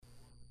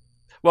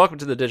Welcome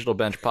to the Digital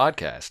Bench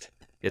Podcast.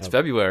 It's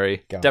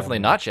February, definitely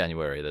not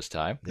January this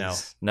time.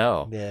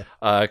 No. Yeah.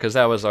 Because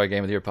that was our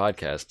Game of the Year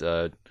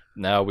podcast.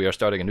 Now we are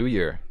starting a new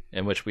year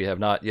in which we have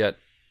not yet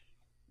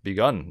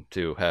begun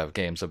to have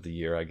Games of the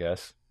Year, I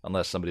guess.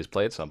 Unless somebody's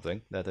played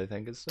something that they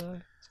think is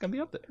it's going to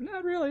be up there.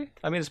 Not really.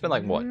 I mean, it's been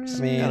like, what?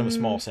 Kind of a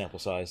small sample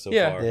size so far.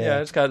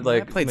 Yeah, it's got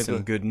like... I played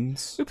some good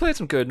ones. We played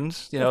some good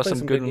ones. You know,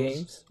 some good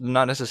games.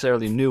 Not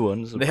necessarily new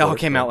ones. They all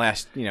came out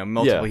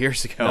multiple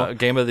years ago.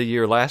 Game of the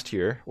Year last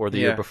year, or the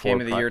year before.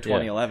 Game of the Year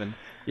 2011.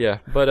 Yeah,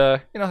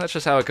 but, that's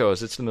just how it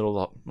goes. It's the middle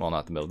of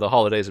not the middle. The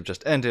holidays have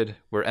just ended.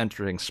 We're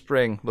entering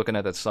spring, looking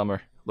at that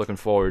summer, looking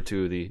forward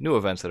to the new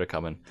events that are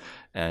coming.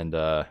 And,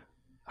 I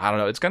don't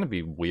know, it's going to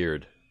be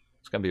weird.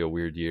 It's going to be a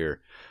weird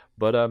year.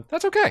 But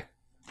that's okay.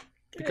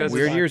 Because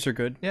weird years are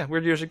good. Yeah,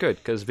 weird years are good,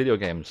 because video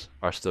games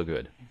are still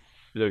good.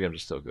 Video games are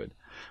still good.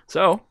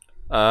 So,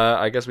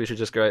 I guess we should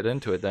just go right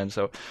into it then.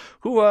 So,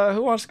 who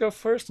wants to go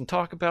first and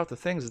talk about the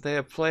things that they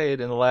have played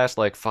in the last,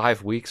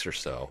 5 weeks or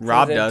so?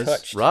 Rob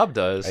does. Rob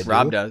does.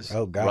 Rob does.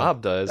 Oh, God.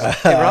 Rob does.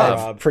 Hey, Rob.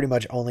 I've pretty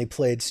much only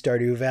played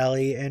Stardew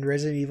Valley and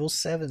Resident Evil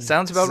 7.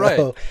 Sounds about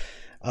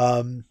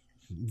right.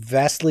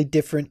 Vastly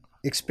different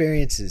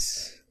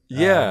experiences.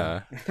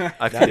 Yeah,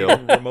 I Not feel.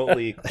 even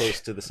remotely close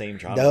to the same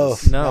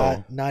genres.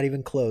 No. Not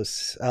even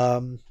close.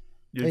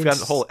 You've got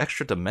a whole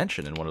extra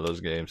dimension in one of those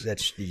games.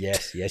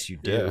 Yes, you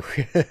do.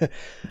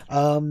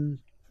 I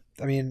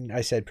mean,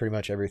 I said pretty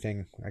much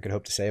everything I could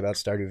hope to say about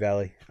Stardew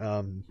Valley.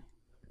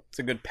 It's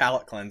a good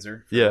palate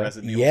cleanser for Yeah.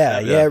 Resident Evil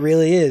 7. Yeah, it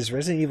really is.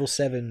 Resident Evil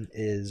 7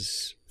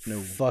 is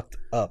fucked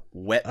up.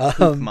 Wet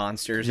poop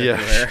monsters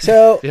everywhere.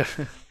 So Yeah,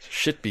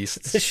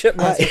 Shitbeasts. The shit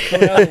monster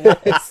coming out of the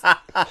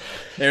walls.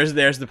 There's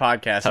the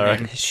podcast All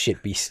name. right.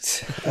 shit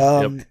beasts.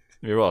 Yep,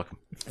 you're welcome.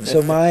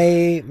 So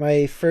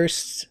my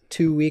first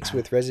 2 weeks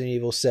with Resident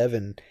Evil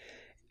 7,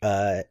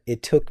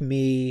 it took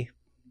me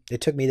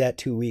that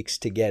 2 weeks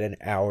to get an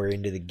hour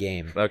into the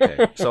game.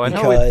 Okay, so I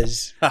know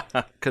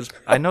because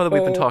I know that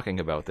we've been talking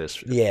about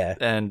this. Yeah,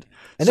 and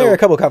there are a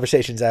couple of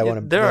conversations I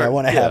want there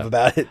are- to have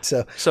about it.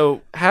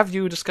 So have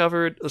you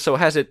discovered? So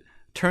has it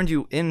turned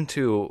you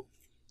into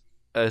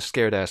a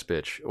scared ass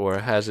bitch, or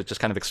has it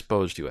just kind of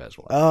exposed you as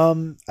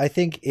one? I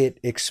think it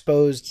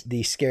exposed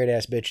the scared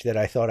ass bitch that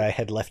I thought I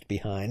had left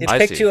behind. It I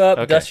picked see. you up,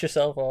 Okay. dust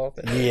yourself off.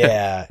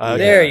 Yeah,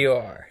 There you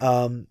are.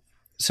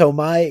 So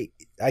I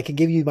can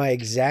give you my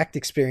exact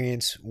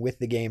experience with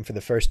the game for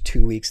the first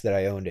 2 weeks that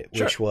I owned it,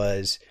 which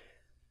was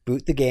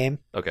boot the game,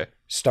 Okay,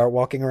 start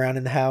walking around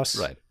in the house,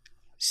 right.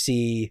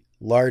 see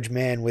large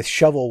man with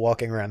shovel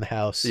walking around the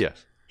house.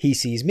 Yes. He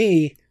sees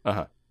me.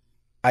 Uh-huh.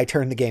 I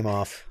turn the game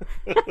off,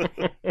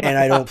 and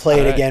I don't play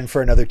it again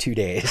for another 2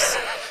 days.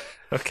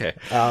 Okay.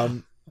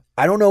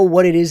 I don't know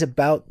what it is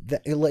about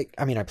that.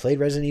 I played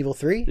Resident Evil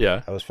 3.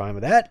 Yeah. I was fine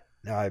with that.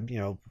 I,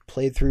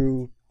 played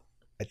through,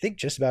 I think,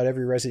 just about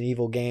every Resident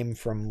Evil game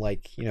from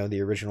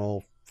the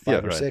original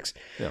 5 or right. 6.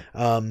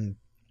 Yeah.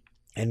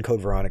 And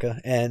Code Veronica,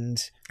 and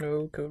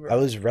Cool. I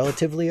was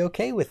relatively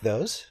okay with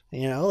those.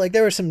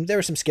 There were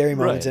some scary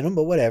moments in them,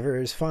 but whatever, it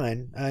was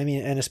fine. I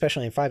mean, and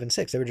especially in 5 and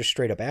 6, they were just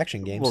straight up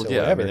action games. Well, so yeah,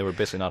 whatever. they were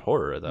basically not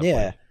horror at that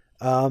Yeah.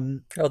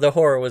 point. The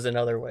horror was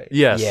another way.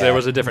 Yes, Yeah, there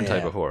was a different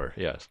type yeah. of horror.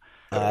 Yes.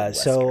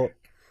 So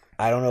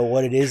I don't know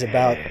what it is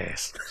about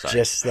Sorry.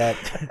 just that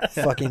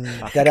fucking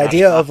that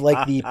idea of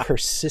the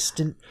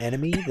persistent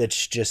enemy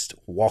that's just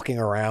walking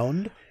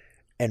around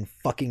and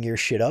fucking your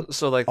shit up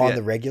So on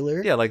the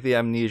regular. Yeah, like the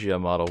amnesia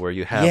model where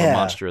you have a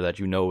monster that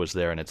you know is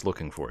there and it's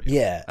looking for you.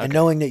 Yeah, and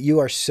knowing that you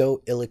are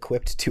so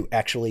ill-equipped to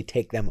actually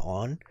take them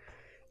on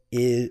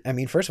is,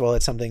 first of all,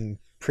 it's something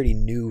pretty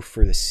new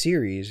for the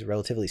series,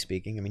 relatively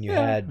speaking. I mean, you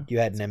had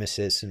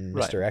Nemesis and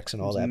Mr. X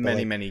and all that.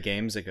 Many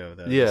games ago,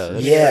 though. Yeah,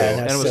 that's Yeah, true. and And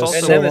that's it was so- also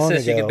And so long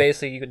Nemesis,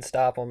 you ago. could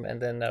stop them, and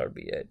then that would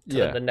be it.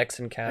 Yeah. The next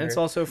encounter. And it's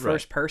also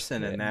first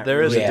person, and that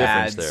There is a really difference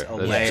adds there. a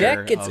There's- layer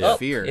Jack gets of up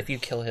fear. if you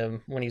kill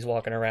him when he's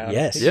walking around.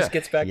 Yes. He Yeah. just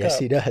gets back Yes,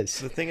 up. he does.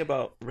 The thing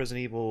about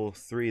Resident Evil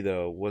 3,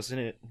 though, wasn't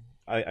it...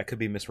 I could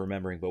be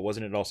misremembering, but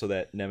wasn't it also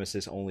that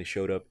Nemesis only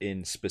showed up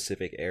in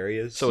specific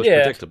areas? So it's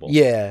Yeah. predictable.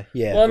 Yeah.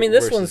 Well, this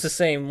Versus- one's the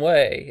same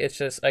way. It's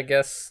just, I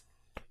guess...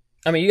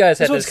 you guys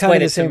had This to one's explain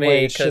kind of it the to same way.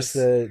 me It's just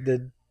because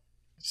the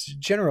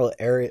general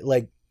area,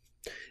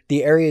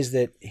 the areas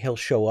that he'll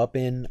show up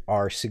in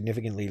are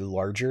significantly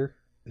larger.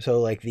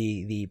 So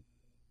the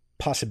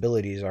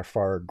possibilities are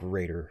far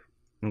greater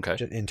Okay.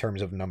 in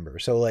terms of number.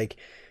 So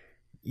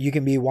you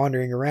can be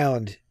wandering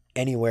around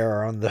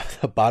anywhere on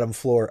the bottom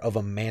floor of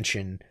a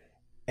mansion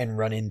and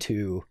run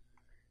into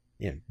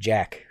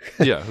Jack.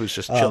 Yeah, who's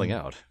just chilling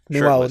out.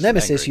 Meanwhile, shirtless with and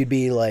Nemesis, angry. you'd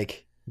be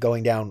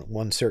going down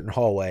one certain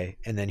hallway,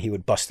 and then he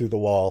would bust through the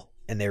wall,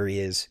 and there he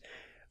is.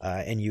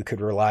 And you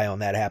could rely on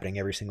that happening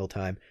every single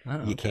time. Oh,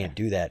 You okay. can't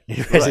do that in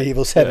Resident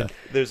Evil 7. Yeah.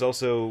 There's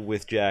also,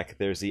 with Jack,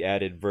 there's the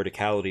added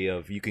verticality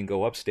of you can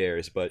go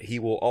upstairs, but he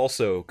will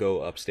also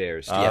go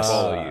upstairs to Yes.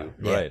 follow you.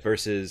 Right.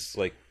 Versus,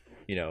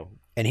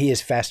 And he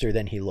is faster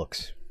than he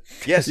looks.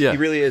 Yes, Yeah. he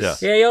really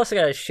is. Yeah, you also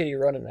got a shitty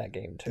run in that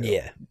game too.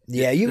 Yeah.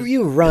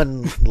 You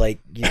run like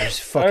you're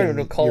just I don't even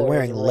fucking. call You're it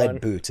wearing a lead run.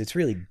 boots. It's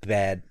really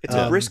bad. It's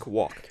a brisk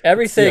walk.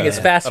 Everything Yeah. is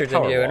faster A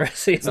than power you in walk.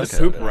 Resident It's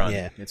Evil. a poop run.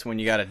 Yeah. It's when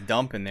you got to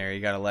dump in there,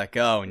 you got to let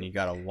go, and you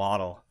got to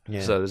waddle.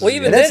 Yeah. So this Well, is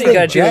even the- that's then, you the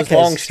got to do Jack those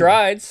long has-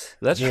 strides.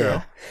 That's Yeah.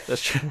 true.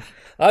 That's true.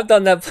 I've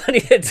done that plenty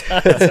of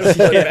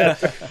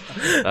times.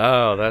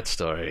 Oh, that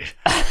story.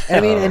 And,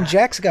 I mean, and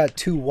Jack's got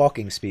 2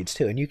 walking speeds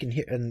too, and you can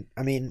hear. And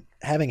I mean,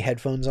 having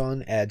headphones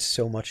on adds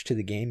so much to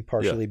the game,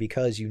 partially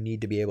because you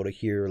need to be able to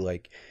hear,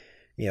 like,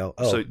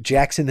 So-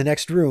 Jack's in the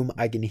next room.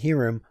 I can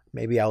hear him.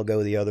 Maybe I'll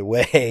go the other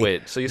way.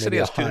 Wait, so you said Maybe he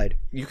has I'll 2? hide.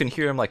 You can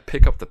hear him like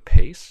pick up the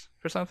pace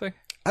or something?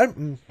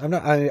 I'm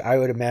not. I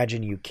would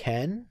imagine you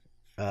can.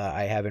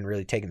 I haven't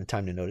really taken the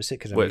time to notice it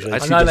because I'm Wait, usually I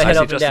too see not in my just- head I see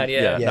up and Justin- down,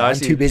 yeah. Yeah, no, I I'm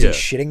see- too busy yeah.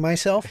 shitting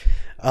myself.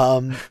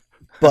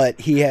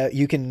 But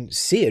you can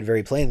see it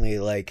very plainly.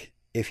 Like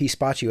if he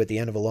spots you at the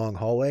end of a long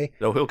hallway,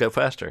 No, he'll go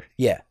faster.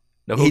 yeah,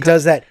 No, he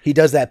does that. He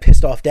does that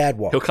pissed off dad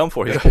walk. He'll come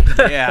for you.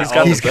 Yeah, He's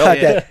got He's the belt.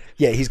 got that.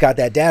 Yeah, he's got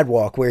that dad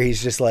walk where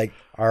he's just like,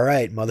 "All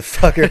right,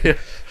 motherfucker.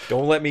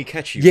 Don't let me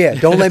catch you. Yeah,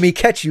 don't let me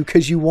catch you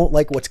because you won't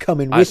like what's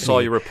coming with I saw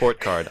me. your report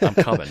card. I'm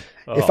coming.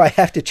 If I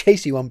have to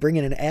chase you, I'm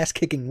bringing an ass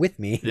kicking with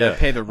me." You gotta Yeah.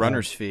 pay the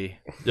runner's fee.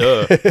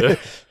 Yeah.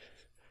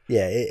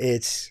 Yeah,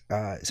 it's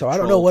so I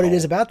don't know what it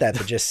is about that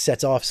just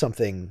sets off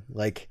something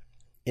like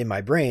in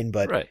my brain,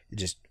 but Right. it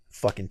just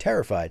fucking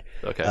terrified.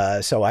 Okay.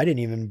 So I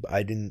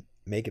didn't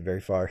make it very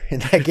far in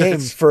that game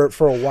for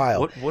a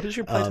while. What does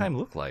your playtime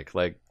look like?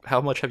 Like, how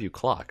much have you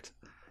clocked?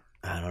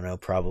 I don't know,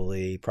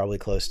 probably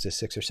close to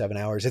 6 or 7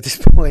 hours at this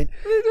point,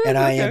 and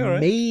I am all right.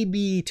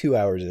 maybe 2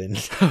 hours in.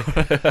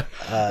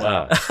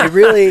 Wow. It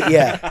really,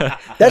 yeah.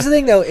 That's the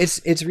thing, though.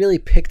 It's really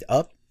picked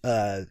up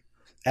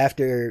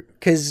after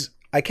because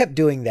I kept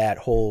doing that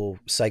whole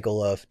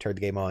cycle of turn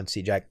the game on,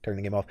 see Jack, turn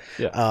the game off.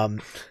 Yeah.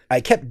 I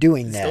kept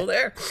doing that. Still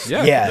there?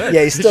 Yeah,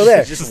 he's still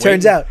there. Just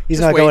Turns waiting. out he's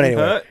Just not going waiting.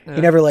 anywhere. Yeah.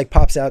 He never like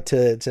pops out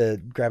to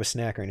grab a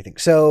snack or anything.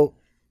 So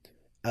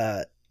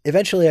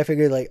eventually I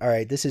figured like, all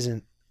right, this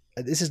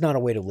is not a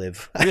way to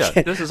live. Yeah,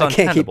 this is I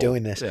can't keep untenable.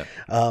 doing this.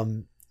 Yeah.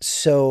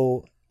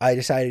 So I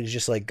decided to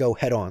just like go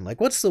head on.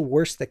 Like, what's the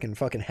worst that can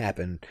fucking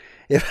happen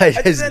if I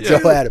just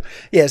go at him?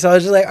 Yeah. So I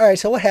was just like, all right.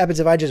 So what happens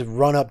if I just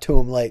run up to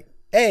him like,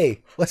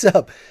 hey, what's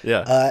up?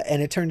 Yeah.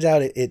 And it turns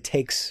out it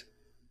takes.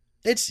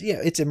 It's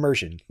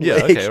immersion. Yeah,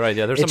 Like, okay, right.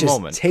 Yeah, there's it a just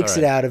moment. takes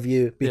All it right. out of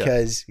you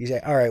because you say,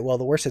 all right, well,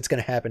 the worst that's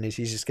going to happen is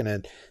he's just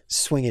going to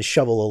swing his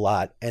shovel a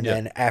lot, and Yeah.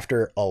 then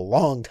after a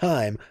long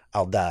time,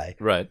 I'll die.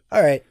 Right.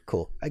 All right,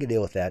 cool. I can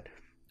deal with that.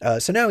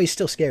 So now he's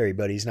still scary,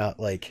 but he's not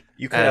like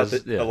You cut out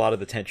As- yeah. a lot of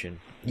the tension,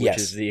 which Yes.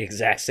 is the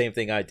exact same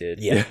thing I did.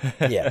 yeah,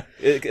 yeah.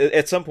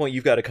 At some point,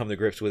 you've got to come to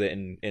grips with it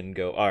and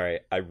go, all right,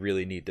 I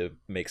really need to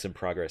make some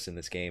progress in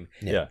this game.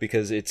 Yeah.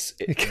 Because it's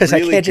Because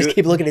really I can't just good-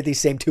 keep looking at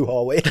these same 2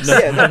 hallways.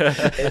 Yeah, no,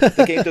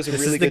 the game does a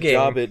This really is the good game.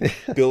 job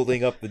at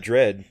building up the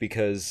dread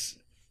because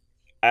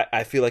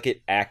I feel like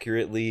it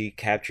accurately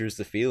captures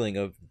the feeling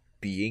of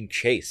being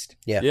chased,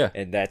 Yeah.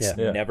 and that's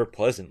Yeah. never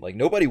pleasant. Like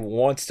nobody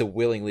wants to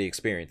willingly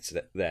experience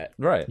that.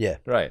 Right. Yeah.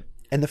 Right.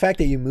 And the fact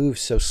that you move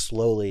so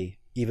slowly,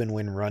 even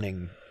when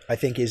running, I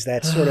think is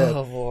that sort of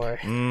Oh boy.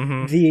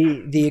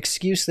 Mm-hmm. the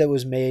excuse that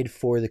was made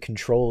for the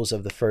controls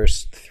of the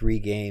first 3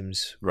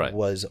 games Right.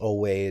 was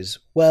always,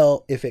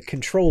 well, if it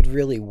controlled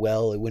really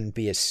well, it wouldn't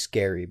be as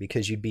scary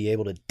because you'd be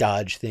able to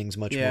dodge things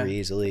much Yeah. more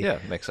easily. Yeah,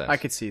 makes sense. I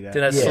could see that.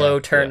 Did that Yeah. slow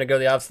turn Yeah. to go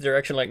the opposite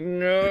direction? Like,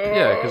 no.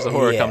 Yeah, because the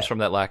horror Yeah. comes from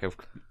that lack of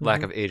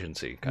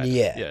agency. Kind of.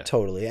 Yeah, Yeah.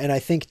 totally. And I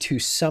think to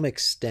some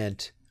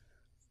extent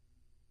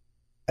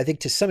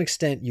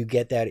you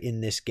get that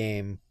in this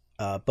game,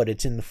 but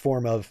it's in the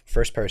form of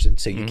first person,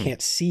 so you Mhm.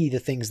 can't see the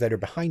things that are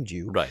behind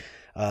you, Right.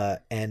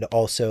 and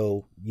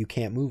also you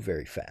can't move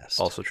very fast.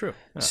 Also true.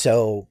 Yeah.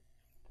 So,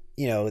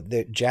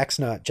 Jack's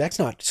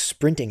not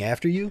sprinting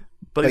after you,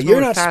 but he's you're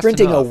moving not fast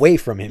sprinting enough. away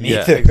from him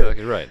Yeah, either.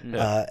 exactly right.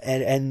 Yeah.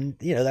 And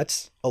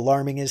that's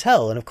alarming as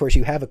hell. And of course,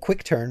 you have a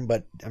quick turn,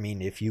 but I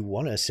mean, if you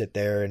want to sit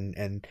there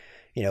and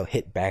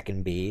hit back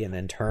and B, and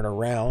then turn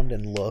around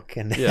and look,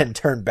 and Yeah. then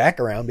turn back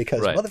around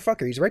because Right.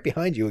 motherfucker, he's right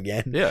behind you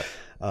again. Yeah.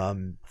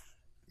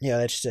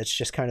 That's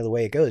just kind of the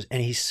way it goes.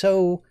 And he's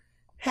so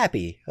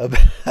happy about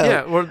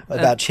Yeah. Well,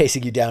 about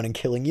chasing you down and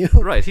killing you.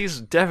 right.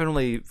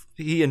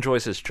 He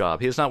enjoys his job.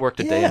 He has not worked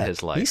a day in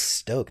his life. He's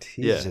stoked.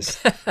 He's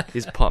Yeah.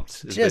 He's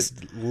pumped.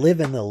 just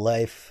living the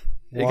life,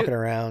 It walking get-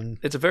 around.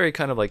 It's a very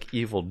kind of like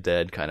Evil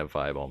Dead kind of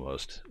vibe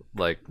almost,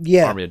 like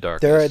Yeah, Army of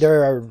Darkness.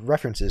 there are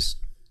references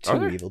Are to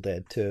there? Evil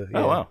Dead too.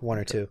 Oh, wow. 1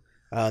 or 2.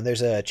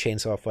 There's a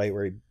chainsaw fight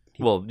where he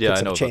Well, yeah, picks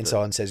I know up a about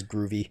chainsaw and says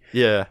groovy.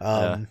 Yeah.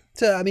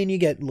 So I mean, you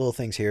get little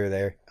things here or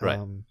there. Right.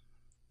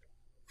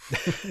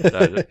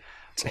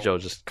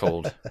 Joe's just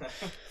cold.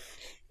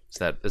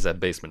 Is that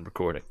basement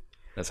recording?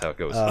 That's how it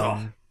goes.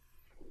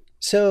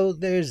 So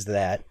there's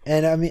that,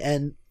 and I mean,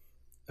 and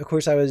of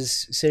course, I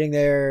was sitting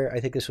there. I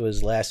think this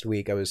was last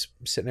week. I was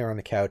sitting there on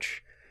the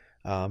couch,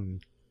 talking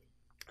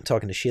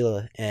to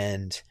Sheila,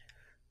 and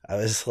I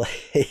was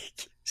like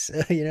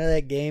So, you know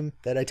that game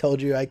that I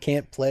told you I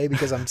can't play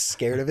because I'm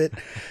scared of it?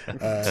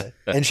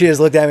 And she just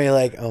looked at me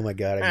like, oh my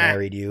God, I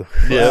married you.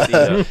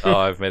 Yeah. Oh,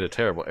 I've made a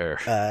terrible error.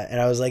 And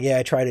I was like, yeah,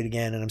 I tried it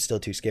again and I'm still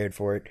too scared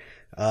for it.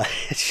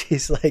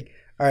 She's like,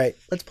 all right,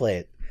 let's play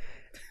it.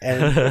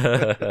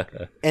 And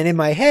in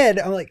my head,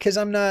 I'm like, because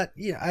I'm not,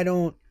 You're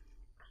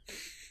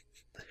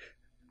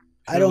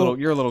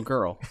a little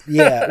girl.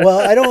 Yeah, well,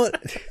 I don't.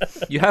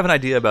 You have an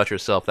idea about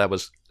yourself that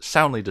was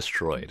soundly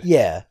destroyed.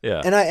 Yeah,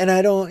 Yeah. And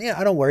I don't,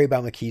 I don't worry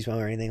about machismo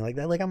or anything like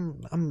that. Like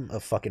I'm a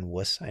fucking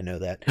wuss. I know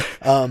that.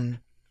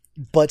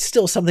 But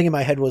still, something in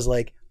my head was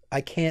like, I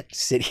can't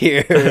sit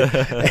here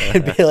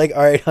and be like,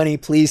 all right, honey,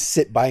 please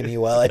sit by me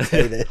while I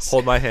play this.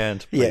 Hold my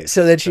hand, please. Yeah.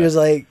 So then she was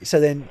like,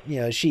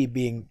 she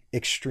being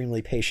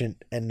extremely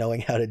patient and knowing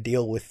how to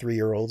deal with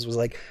 3-year-olds was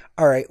like,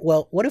 all right,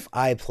 well, what if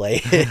I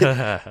play it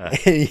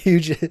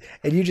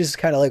and you just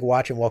kind of like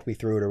watch and walk me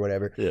through it or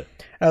whatever. Yeah.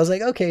 And I was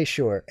like, okay,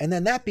 sure. And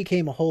then that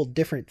became a whole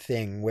different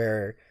thing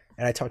where,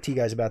 and I talked to you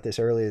guys about this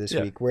earlier this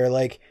week, where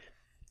like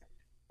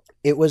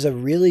it was a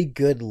really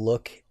good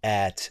look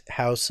at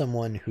how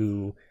someone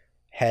who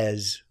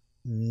has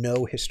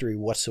no history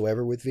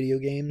whatsoever with video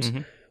games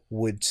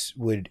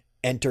would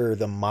enter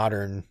the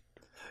modern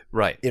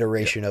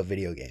iteration of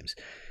video games.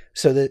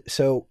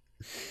 So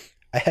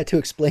I had to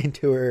explain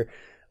to her,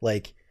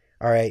 like,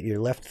 all right, your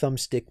left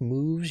thumbstick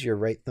moves, your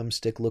right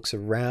thumbstick looks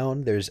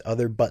around, there's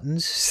other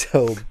buttons,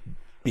 so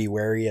be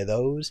wary of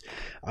those.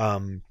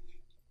 And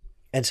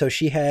so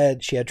she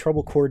had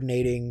trouble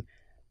coordinating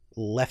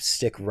left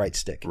stick, right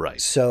stick.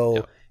 Right.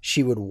 So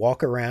she would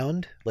walk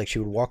around, like she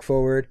would walk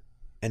forward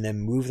and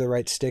then move the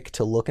right stick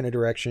to look in a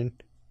direction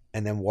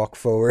and then walk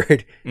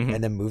forward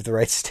and then move the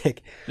right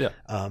stick. Yeah.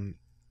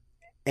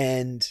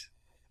 And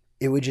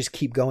it would just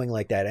keep going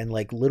like that. And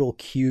like little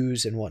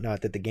cues and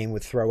whatnot that the game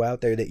would throw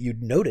out there that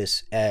you'd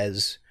notice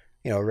as,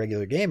 a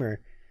regular gamer,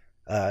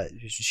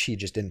 she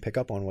just didn't pick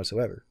up on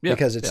whatsoever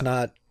because it's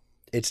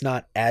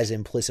not as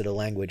implicit a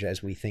language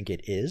as we think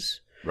it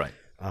is. Right.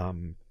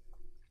 And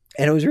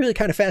it was really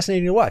kind of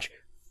fascinating to watch.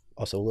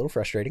 Also a little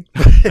frustrating.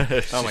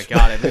 Oh my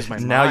God, it lose my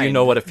mind. Now you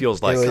know what it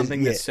feels like.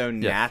 Something that's so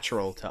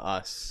natural to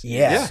us.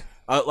 Yeah.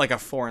 Like a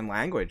foreign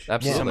language.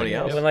 Absolutely. Somebody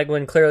else.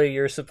 When clearly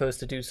you're supposed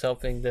to do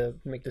something to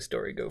make the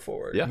story go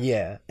forward. Yeah.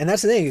 Yeah. And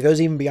that's the thing. It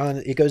goes even beyond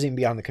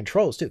the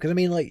controls too. Because I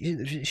mean, like,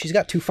 she's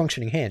got 2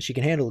 functioning hands. She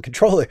can handle a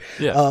controller.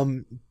 Yeah.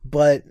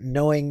 But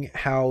knowing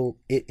how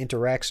it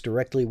interacts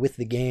directly with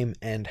the game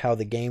and how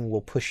the game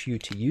will push you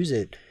to use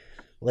it,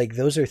 like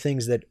those are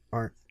things that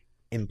aren't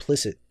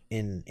implicit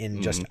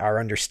in just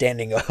our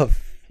understanding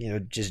of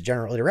just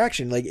general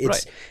interaction. Like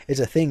it's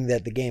a thing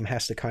that the game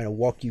has to kind of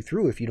walk you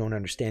through if you don't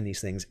understand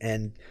these things,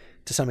 and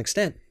to some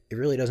extent it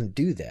really doesn't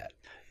do that.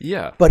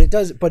 But it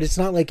does, but it's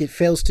not like it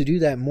fails to do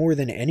that more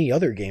than any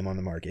other game on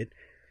the market.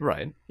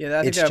 Right. Yeah,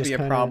 I think that would be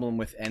a problem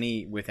with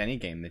any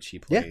game that she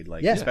played,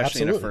 especially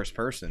absolutely. in a first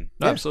person.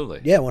 Yeah.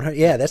 Absolutely.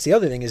 Yeah, that's the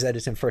other thing, is that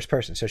it's in first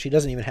person. So she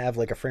doesn't even have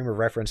like a frame of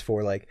reference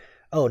for like,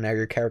 oh, now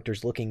your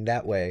character's looking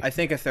that way. I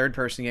think a third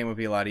person game would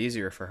be a lot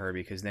easier for her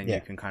because then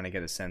you can kind of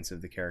get a sense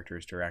of the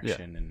character's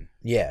direction and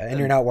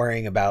you're not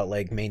worrying about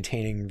like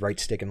maintaining right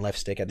stick and left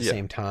stick at the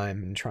same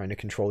time and trying to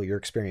control your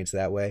experience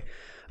that way.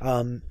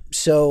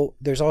 So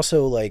there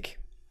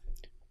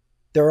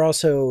are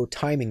also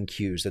timing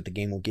cues that the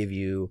game will give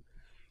you.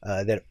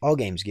 That all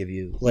games give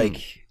you.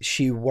 Like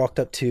she walked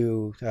up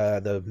to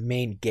the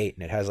main gate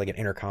and it has like an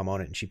intercom on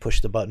it, and she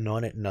pushed the button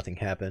on it and nothing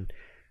happened,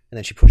 and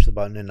then she pushed the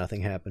button and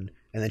nothing happened,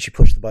 and then she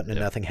pushed the button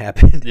and nothing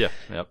happened.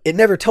 It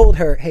never told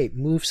her, hey,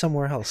 move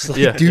somewhere else,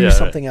 do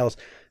something else.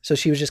 So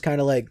she was just kind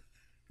of like,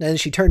 and then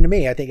she turned to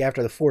me, I think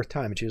after the 4th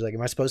time, and she was like,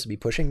 am I supposed to be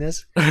pushing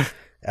this? I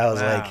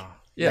was like,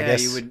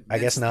 I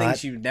guess not.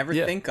 Things you never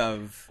think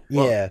of.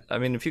 Well, I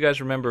mean, if you guys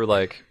remember,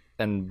 like,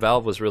 and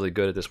Valve was really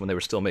good at this when they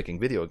were still making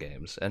video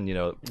games. And,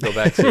 go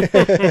back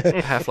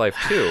to Half-Life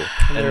 2.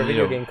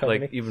 And,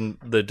 like, even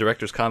the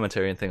director's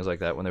commentary and things like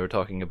that, when they were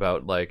talking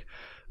about, like,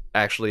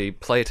 actually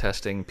play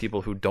testing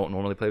people who don't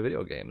normally play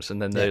video games.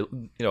 And then they,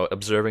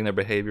 observing their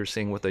behavior,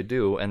 seeing what they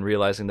do, and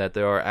realizing that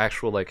there are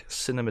actual, like,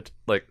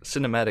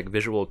 cinematic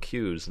visual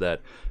cues that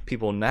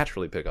people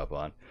naturally pick up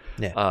on,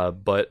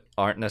 but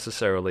aren't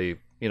necessarily,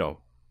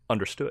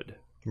 understood.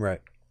 Right.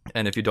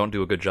 And if you don't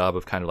do a good job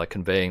of kind of like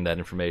conveying that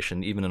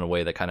information, even in a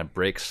way that kind of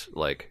breaks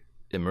like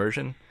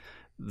immersion,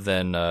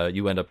 then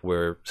you end up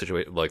where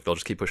like they'll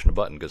just keep pushing a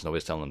button because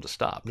nobody's telling them to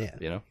stop.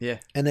 Yeah.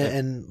 And then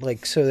and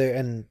like so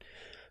there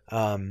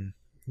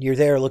you're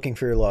there looking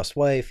for your lost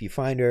wife. You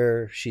find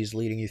her. She's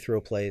leading you through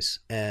a place,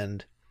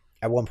 and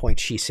at one point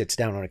she sits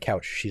down on a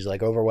couch. She's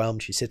like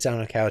overwhelmed. She sits down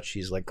on a couch.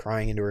 She's like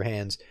crying into her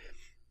hands,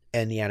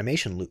 and the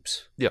animation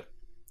loops. Yeah.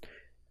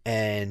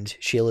 And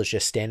Sheila's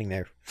just standing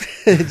there,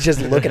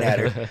 just looking at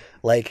her,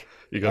 like,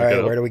 all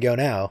right, where do we go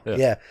now?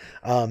 Yeah.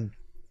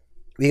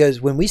 Because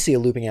when we see a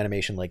looping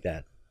animation like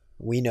that,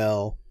 we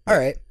know, all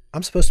right,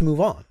 I'm supposed to move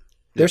on.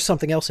 There's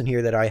something else in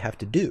here that I have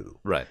to do.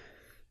 Right.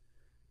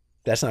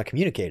 That's not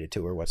communicated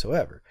to her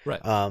whatsoever. Right.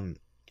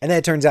 And then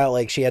it turns out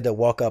like she had to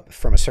walk up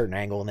from a certain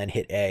angle and then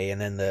hit A,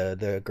 and then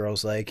the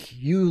girl's like,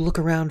 you look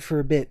around for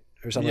a bit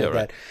or something like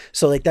that.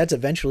 So like that's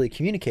eventually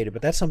communicated,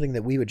 but that's something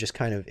that we would just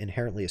kind of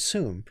inherently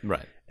assume,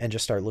 right, and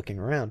just start looking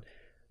around.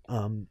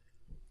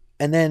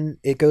 And then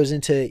it goes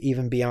into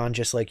even beyond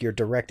just like your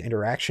direct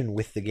interaction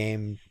with the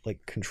game,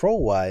 like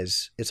control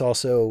wise. It's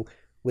also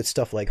with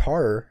stuff like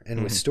horror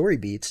and with story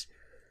beats.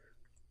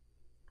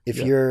 If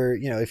you're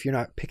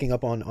not picking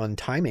up on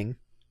timing,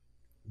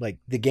 like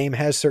the game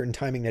has certain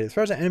timing that it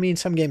throws at. And I mean,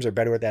 some games are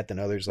better at that than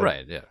others. Like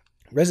right. Yeah.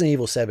 Resident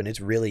Evil 7, it's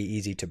really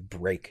easy to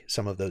break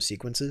some of those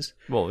sequences.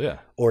 Well, yeah.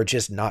 Or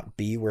just not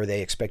be where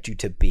they expect you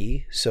to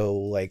be. So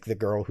like the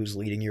girl who's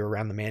leading you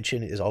around the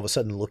mansion is all of a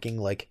sudden looking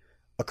like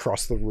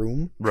across the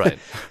room, right?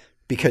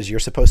 Because you're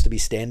supposed to be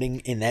standing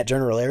in that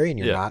general area and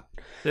you're not.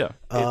 Yeah,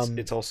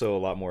 it's also a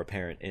lot more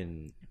apparent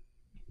in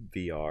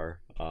VR,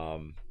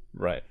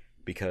 right?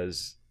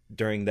 Because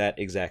during that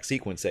exact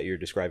sequence that you're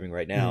describing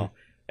right now,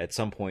 at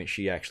some point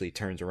she actually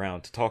turns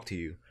around to talk to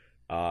you.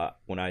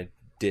 When I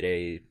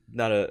did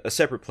not a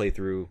separate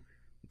playthrough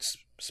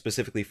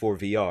specifically for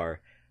VR,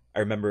 I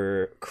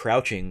remember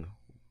crouching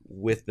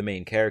with the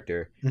main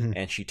character,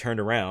 and she turned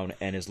around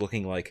and is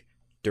looking like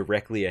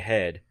directly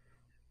ahead,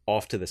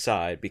 off to the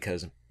side,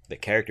 because the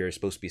character is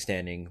supposed to be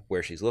standing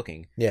where she's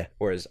looking. Yeah.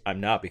 Whereas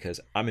I'm not, because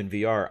I'm in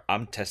VR.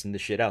 I'm testing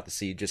this shit out to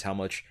see just how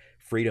much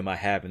freedom I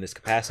have in this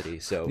capacity.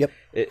 So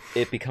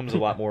it becomes a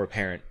lot more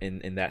apparent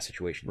in that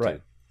situation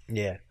too.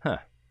 Yeah. Huh.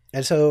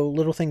 And so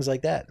little things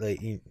like that, like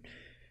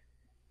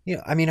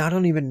I mean, I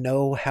don't even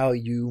know how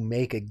you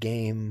make a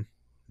game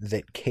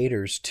that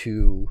caters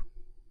to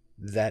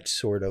that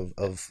sort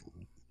of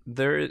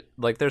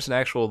there's an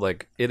actual,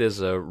 like, it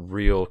is a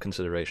real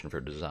consideration for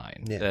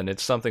design, and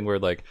it's something where,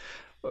 like,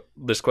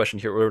 this question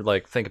here, where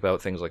like think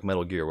about things like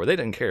Metal Gear, where they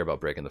didn't care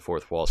about breaking the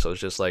fourth wall, so it's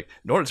just like,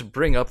 in order to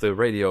bring up the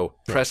radio,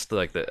 press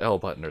the L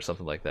button or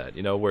something like that,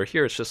 where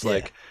here it's just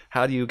like,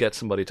 how do you get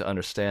somebody to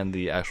understand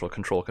the actual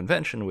control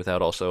convention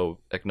without also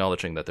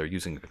acknowledging that they're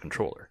using a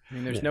controller? I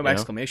mean, there's no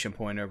exclamation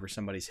point over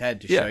somebody's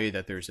head to show you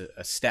that there's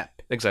a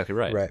step. Exactly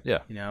right. Yeah.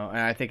 And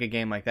I think a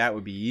game like that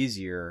would be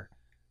easier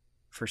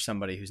for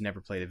somebody who's never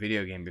played a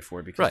video game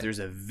before, because there's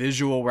a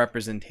visual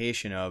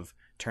representation of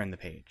turn the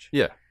page.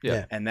 Yeah.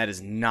 And that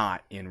is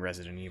not in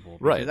Resident Evil.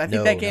 Right. I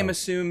think that game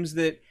assumes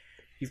that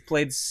you've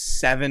played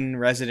 7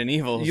 Resident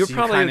Evils. You're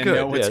probably good.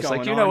 Know what's it's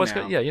going like, you know on what's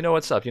now. you know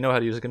what's up. You know how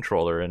to use a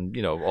controller and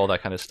all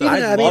that kind of stuff.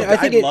 I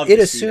think it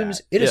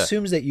assumes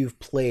assumes that you've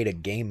played a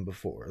game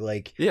before,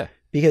 like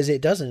because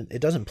it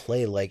doesn't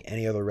play like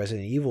any other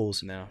Resident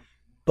Evils. No.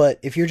 But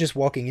if you're just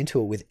walking into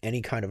it with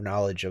any kind of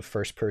knowledge of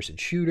first-person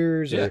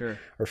shooters or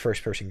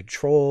first-person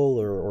control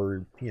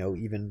or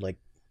even like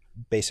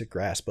basic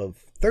grasp of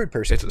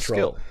third-person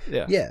control, it's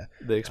a skill.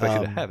 They expect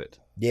you to have it.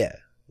 Yeah,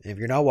 and if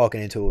you're not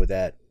walking into it with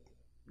that,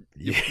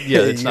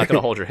 it's not going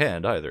to hold your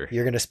hand either.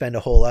 You're going to spend a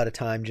whole lot of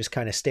time just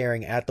kind of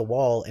staring at the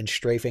wall and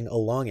strafing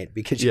along it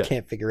because you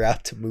can't figure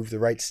out to move the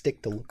right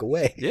stick to look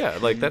away. Yeah,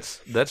 like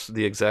that's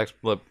the exact.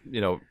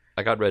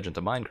 I got Reg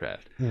into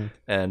Minecraft,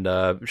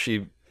 and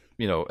she.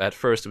 At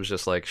first it was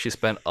just like she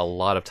spent a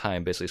lot of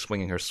time basically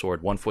swinging her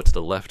sword 1 foot to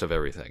the left of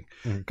everything,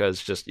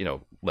 because just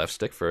left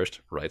stick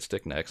first, right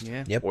stick next,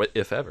 or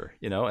if ever,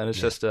 and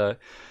it's just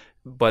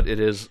but it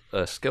is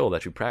a skill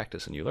that you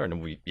practice and you learn,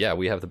 and we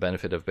have the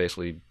benefit of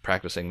basically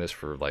practicing this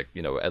for like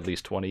at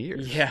least 20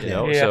 years,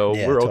 so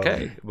we're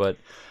okay. But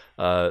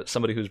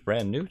somebody who's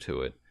brand new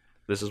to it,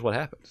 this is what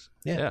happens.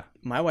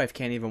 My wife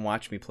can't even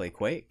watch me play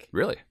Quake,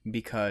 really,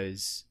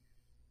 because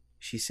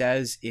she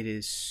says it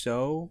is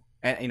so.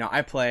 And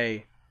I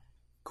play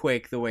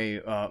Quake the way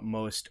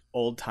most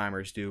old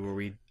timers do, where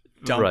we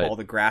dump all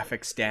the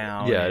graphics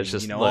down. Yeah, and, it's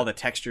just all the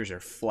textures are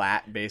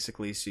flat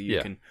basically, so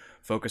you can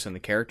focus on the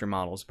character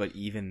models. But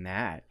even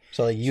that,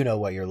 so like,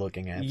 what you're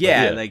looking at.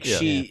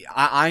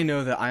 I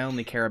know that I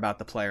only care about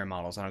the player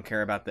models. I don't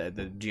care about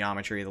the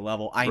geometry of the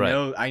level.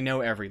 I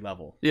know every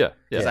level.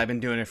 Because I've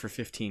been doing it for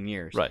 15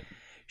 years. Right.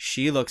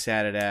 She looks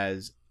at it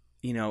as,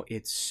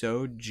 it's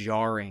so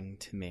jarring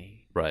to me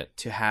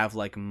to have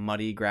like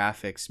muddy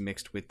graphics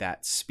mixed with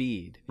that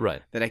speed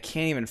that I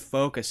can't even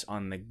focus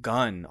on the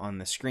gun on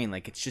the screen.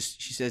 Like, it's just,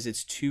 she says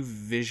it's too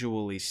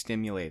visually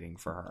stimulating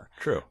for her.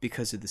 True.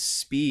 Because of the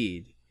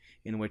speed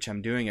in which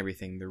I'm doing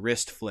everything, the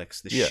wrist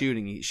flicks, the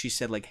shooting. She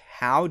said, like,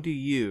 how do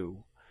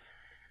you...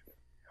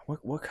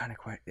 What kind of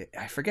question?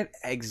 I forget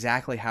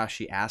exactly how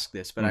she asked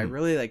this, but I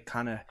really like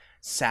kind of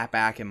sat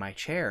back in my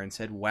chair and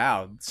said,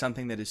 wow,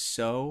 something that is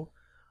so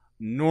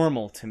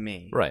normal to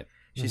me. Right.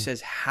 She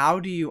says, how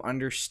do you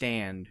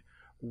understand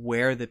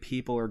where the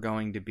people are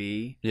going to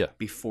be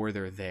before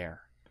they're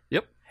there?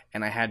 Yep.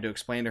 And I had to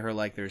explain to her,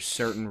 like, there's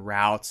certain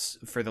routes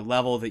for the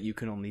level that you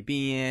can only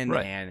be in.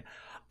 Right. And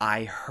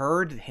I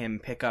heard him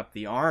pick up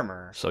the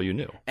armor. So you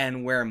knew.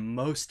 And where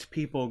most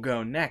people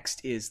go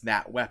next is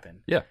that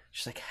weapon. Yeah.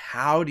 She's like,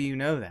 how do you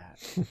know that?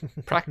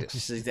 Practice.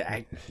 She's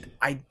like,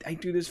 I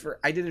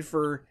did it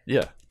for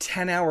Yeah.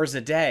 10 hours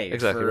a day.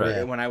 Exactly right.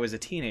 Yeah. When I was a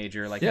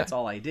teenager. Like, Yeah. that's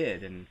all I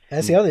did. And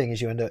that's the other thing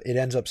is it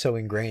ends up so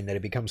ingrained that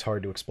it becomes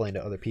hard to explain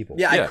to other people.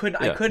 yeah, Yeah, I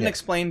couldn't yeah.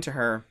 explain to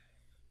her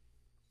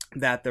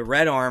that the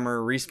red armor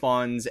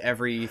respawns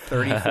every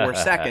 34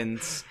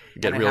 seconds.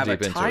 Get and real I have a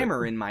deep into it.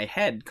 timer in my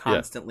head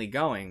constantly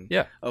going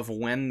Yeah. of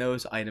when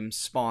those items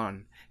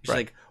spawn. She's Right.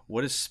 like,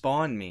 what does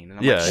spawn mean? And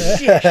I'm Yeah. like,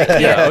 shit, I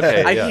can't, Yeah,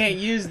 okay, I yeah. can't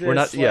use this. We're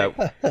not. Like,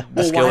 Yeah. The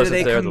well, skill why do isn't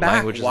they there. come The back?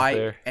 language Why?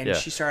 isn't there. And Yeah.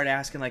 she started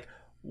asking like,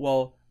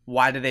 well,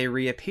 why do they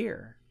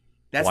reappear?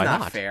 That's Why not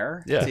not?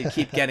 fair Yeah. to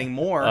keep getting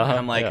more. Uh-huh, And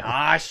I'm like,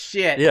 yeah.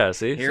 shit. Yeah.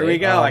 See. Here See? we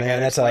go. Oh, I man, gotta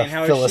that's explain a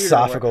how a shooter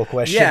philosophical works.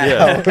 question.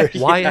 Yeah. Yeah.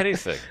 Why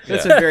anything?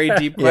 That's Yeah. a very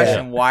deep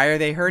question. Why are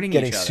they hurting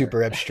Getting each other?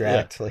 super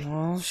abstract. Like,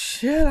 Well,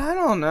 shit, I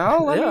don't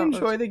know. Let Yeah, me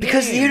enjoy the game.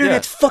 because the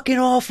internet's fucking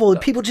awful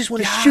and people just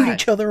want to shoot God.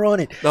 each other on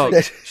it. No,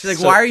 She's like,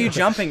 So- why are you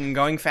jumping and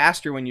going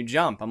faster when you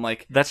jump? I'm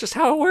like, That's just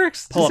how it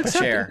works. pull Just up a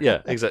accept chair. it.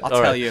 Yeah. Exactly. I'll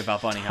tell you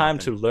about bunny Time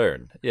hopping. to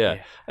learn. Yeah.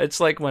 Yeah.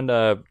 It's like when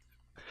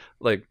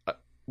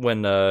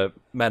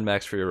Mad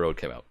Max Fury Road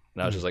came out.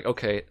 And I was just like,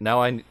 okay,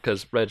 now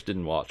because Reg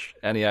didn't watch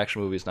any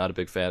action movies, not a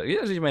big fan.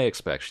 As you may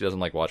expect, she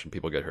doesn't like watching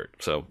people get hurt.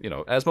 So,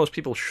 as most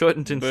people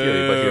shouldn't in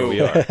Fury, but here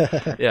we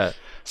are. Yeah.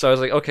 So I was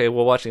like, okay,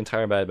 we'll watch the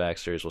entire Mad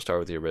Max series. We'll start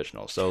with the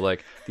original. So,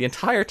 like, the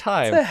entire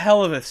time. That's a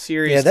hell of a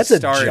series Yeah, that's to a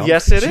start. jump.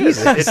 Yes, it is.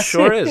 Jesus. It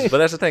sure is. But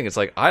that's the thing. It's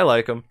like, I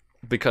like them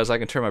because I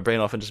can turn my brain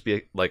off and just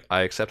be like,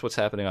 I accept what's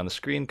happening on the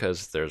screen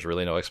because there's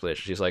really no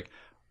explanation. She's like,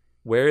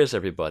 where is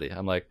everybody?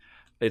 I'm like,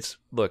 it's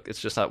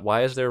just not.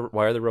 Why are there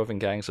roving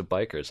gangs of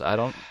bikers? I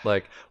don't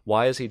like.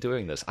 Why is he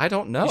doing this? I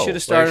don't know. You should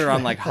have started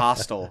on like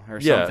Hostel or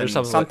something, Yeah, or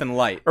something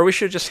light. Or we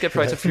should have just skipped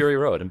right to Fury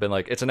Road and been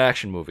like, it's an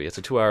action movie. It's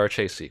a 2-hour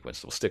chase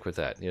sequence. We'll stick with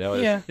that.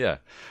 Yeah. Yeah.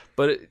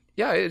 But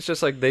it's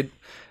just like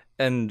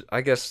and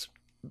I guess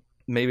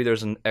maybe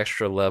there's an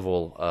extra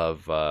level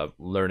of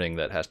learning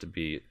that has to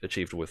be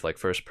achieved with like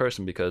first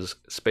person because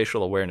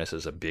spatial awareness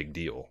is a big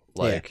deal.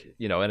 Like,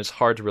 and it's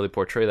hard to really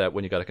portray that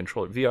when you got to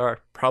control it. VR,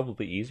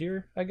 probably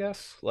easier, I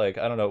guess. Like,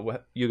 I don't know.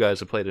 You guys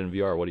have played it in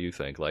VR. What do you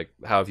think? Like,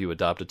 how have you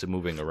adopted to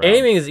moving around?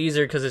 Aiming is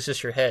easier because it's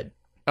just your head.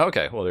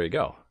 Okay, well, there you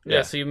go.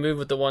 Yeah, so you move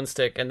with the one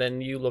stick and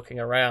then you looking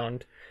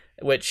around,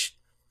 which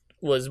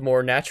was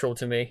more natural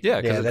to me.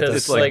 Yeah, because that it's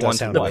does- like that one does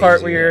to sound The one.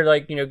 part where easier. you're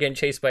like, getting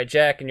chased by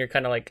Jack and you're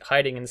kind of like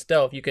hiding in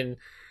stealth, you can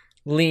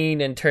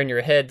lean and turn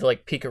your head to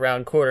like peek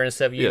around corner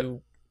instead of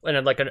you. And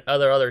then like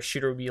other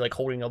shooter would be like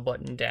holding a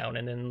button down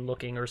and then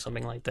looking or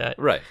something like that.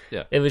 Right,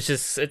 yeah. It was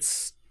just,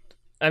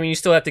 I mean, you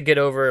still have to get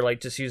over like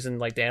just using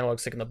like the analog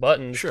stick and the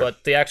buttons, Sure.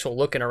 but the actual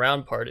looking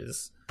around part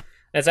is,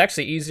 it's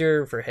actually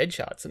easier for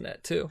headshots in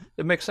that too.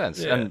 It makes sense.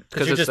 Yeah, And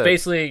because you're it's just that,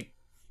 basically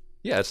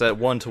it's that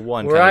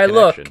one-to-one where kind I of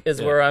look connection. is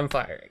Yeah. where I'm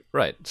firing.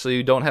 Right. So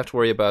you don't have to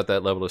worry about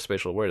that level of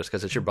spatial awareness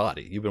because it's your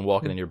body. You've been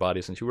walking in your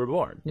body since you were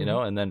born,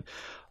 And then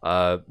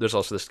there's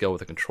also the skill with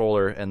the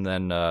controller, and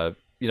then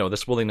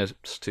this willingness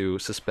to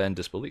suspend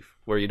disbelief,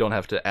 where you don't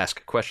have to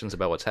ask questions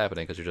about what's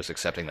happening because you're just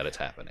accepting that it's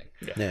happening.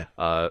 Yeah.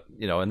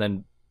 And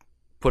then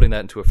putting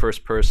that into a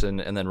first person,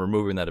 and then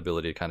removing that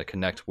ability to kind of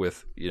connect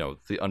with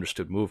the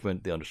understood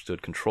movement, the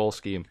understood control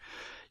scheme.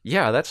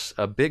 Yeah, that's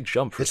a big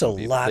jump for It's some a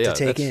people. lot to Yeah,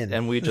 take that's- in.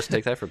 And we just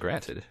take that for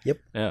granted. Yep.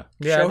 Yeah.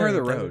 Yeah, Show I know her the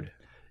you've done road.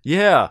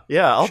 Yeah.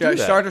 I'll do that.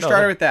 Start No,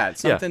 her with that.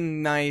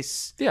 Something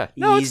nice. Yeah.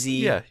 No, easy.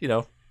 Yeah.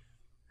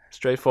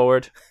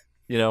 Straightforward.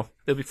 It'll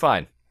be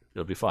fine.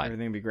 It'll be fine.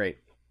 Everything will be great.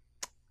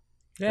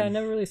 Yeah, I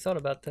never really thought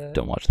about that.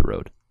 Don't watch The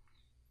Road.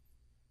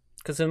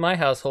 Because in my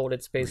household,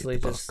 it's basically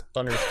the just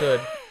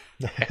understood.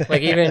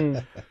 Like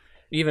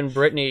even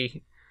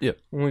Brittany, Yeah.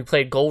 when we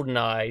played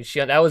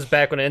GoldenEye, that was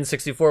back when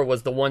N64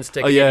 was the one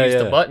stick Oh, you yeah, used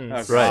yeah. the buttons.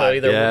 Oh, So right.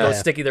 either Yeah. the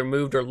stick either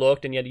moved or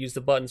looked, and you had to use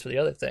the buttons for the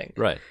other thing.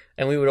 Right.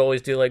 And we would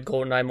always do like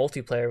GoldenEye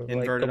multiplayer. With,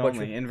 Inverted like, a bunch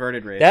only. of...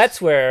 Inverted race.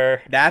 That's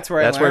where That's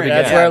where That's I where learned. it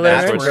That's began. where I learned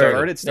That's where inverted.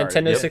 inverted started.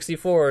 Nintendo Yep.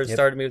 64 Yep.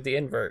 started me with the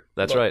invert.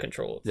 That's button right.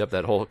 Controls. Yep.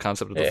 That whole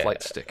concept of the Yeah.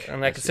 flight stick.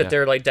 And I could sit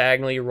there like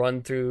diagonally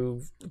run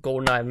through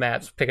GoldenEye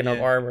maps, picking up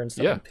Yeah. armor and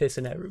stuff, Yeah. and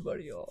pissing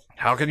everybody off.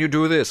 How can you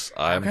do this?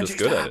 I'm can just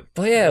you good at stop? it.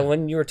 But yeah,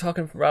 when you were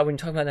talking, Rob, when you were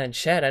talking about that in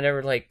chat, I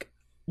never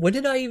when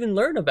did I even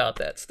learn about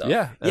that stuff?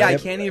 Yeah. Yeah, I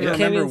Yep. can't even You can't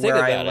remember even think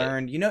where I about it.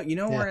 learned. You know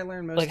Yeah. where I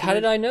learned most. Like, of how it?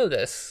 did I know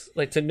this?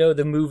 Like, to know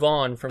to move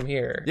on from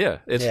here. Yeah,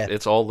 Yeah.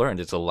 it's all learned.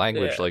 It's a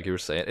language, Yeah. like you were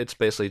saying. It's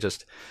basically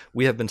just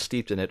we have been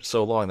steeped in it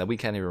so long that we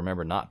can't even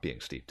remember not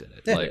being steeped in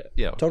it. Yeah.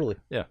 Like, Totally.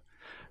 yeah,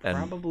 and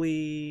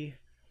Probably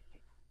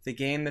the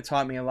game that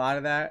taught me a lot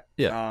of that.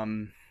 Yeah.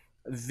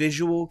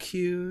 Visual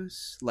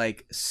cues,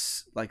 like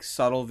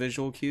subtle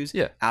visual cues.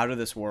 Yeah. Out of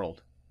this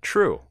world.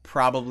 true,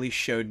 Probably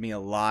showed me a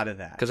lot of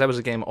that. because that was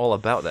a game all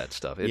about that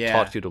stuff. It Yeah.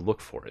 taught you to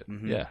look for it.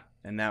 Mhm. Yeah,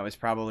 And that was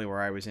probably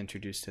where I was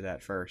introduced to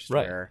that first,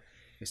 Right. where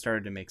it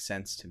started to make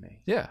sense to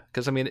me. yeah,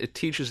 because I mean, it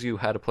teaches you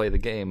how to play the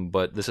game,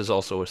 but this is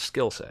also a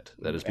skill set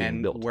that is being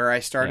And built. where I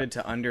started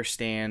to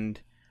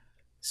understand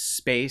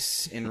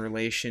space in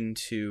relation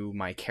to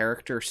my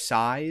character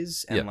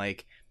size and Yeah.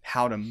 like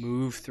how to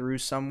move through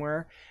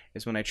somewhere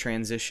is when I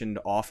transitioned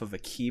off of a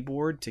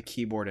keyboard to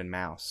keyboard and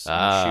mouse in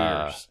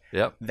shooters.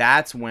 Yep.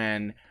 That's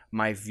when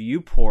my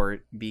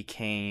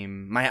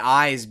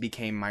eyes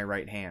became my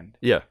right hand.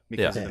 Yeah.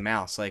 Because of the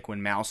mouse. Like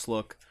when mouse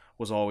look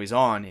was always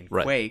on in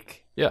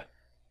Quake. Yeah.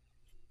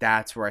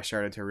 That's where I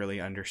started to really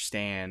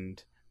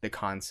understand the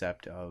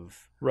concept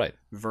of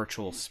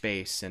virtual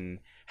space and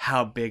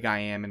how big I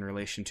am in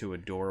relation to a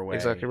doorway.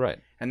 Exactly right.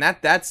 And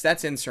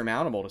that's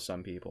insurmountable to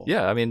some people.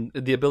 Yeah, I mean,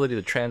 the ability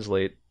to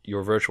translate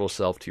your virtual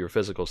self to your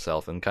physical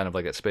self and kind of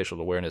like that spatial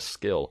awareness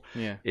skill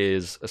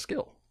is a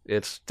skill.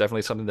 It's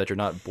definitely something that you're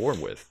not born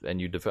with, and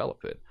you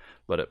develop it.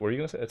 But what were you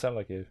going to say? It sounded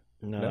like you...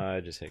 No, I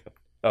just hiccuped.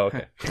 Oh,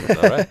 okay.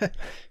 All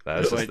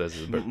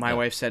right. My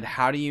wife said,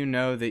 how do you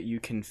know that you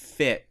can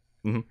fit?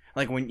 Mm-hmm.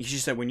 Like she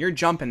said, when you're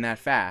jumping that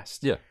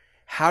fast,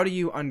 how do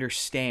you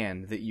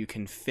understand that you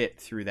can fit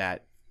through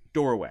that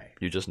doorway?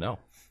 You just know.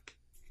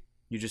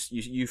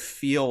 You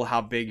feel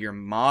how big your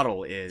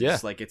model is. Yeah.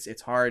 Like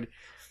it's hard.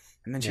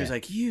 And then she was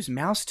like, you use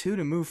mouse 2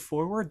 to move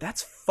forward?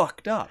 That's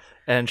fucked up.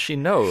 And she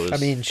knows. I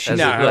mean, she's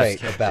right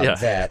about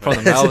that. From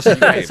the mouse and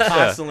guys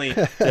constantly,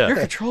 your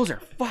controls are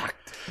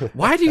fucked.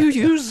 Why do you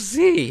use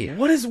Z?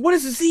 What is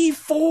Z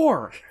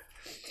for?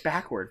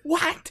 Backward.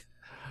 What?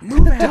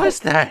 Move out. Does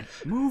that?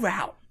 Move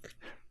out.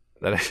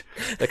 That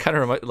kind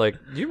of reminds, like,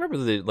 do you remember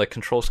the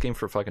control scheme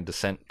for fucking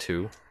Descent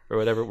 2 or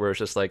whatever, where it's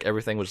just like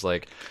everything was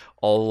like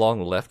all along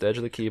the left edge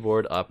of the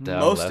keyboard, up, down,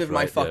 Most left, of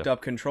my right, fucked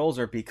up controls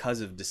are because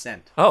of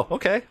Descent. Oh,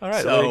 okay, all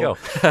right, there you go.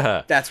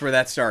 That's where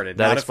that started.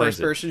 That not a explains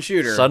first-person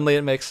shooter. Suddenly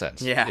it makes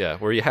sense. Yeah,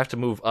 where you have to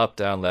move up,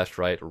 down, left,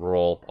 right,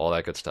 roll, all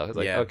that good stuff. It's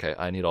like, Yeah. okay,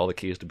 I need all the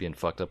keys to be in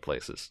fucked up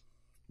places.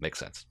 Makes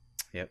sense.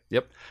 Yep.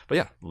 But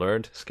yeah,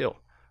 learned skill.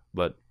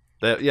 But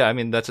I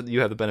mean, you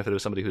have the benefit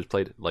of somebody who's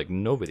played like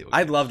no video game.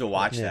 I'd love to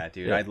watch that,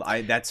 dude. Yeah.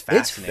 That's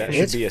fascinating.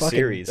 That should be a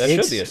series. That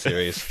should be a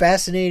series.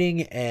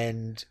 Fascinating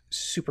and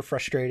super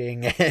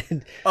frustrating,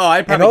 and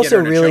I'd probably also get her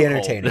in a really chokehold,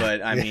 entertaining.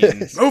 But I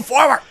mean, move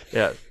forward.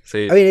 Yeah.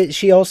 See, I mean,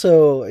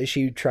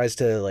 she tries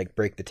to like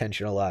break the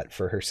tension a lot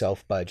for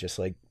herself by just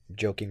like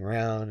joking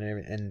around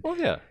and well,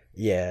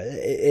 yeah,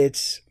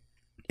 it's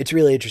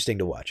really interesting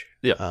to watch.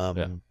 Yeah.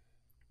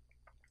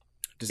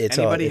 Does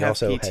anybody have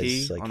also PT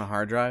has, like, on a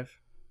hard drive?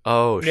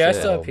 Oh shit. Yeah, I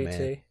still have Oh, PT.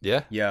 man.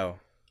 Yeah. Yo,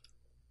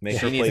 Make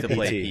she her needs play to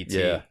play PT. PT.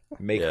 Yeah.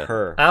 Make Yeah.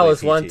 her. That play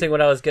was one PT. thing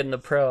when I was getting the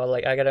pro.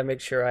 Like, I gotta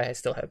make sure I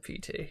still have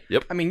PT.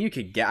 I mean, you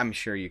could get. I'm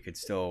sure you could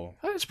still.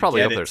 It's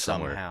probably get up there it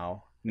somewhere.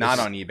 somehow. Not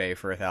on eBay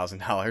for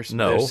 $1,000.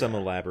 No. There's some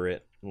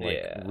elaborate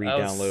Yeah,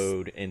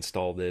 re-download,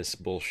 install this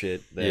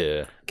bullshit that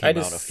Yeah. came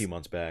out a few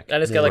months back. I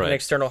just got like an Right.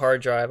 external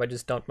hard drive. I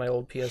just dumped my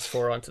old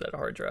PS4 onto that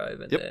hard drive,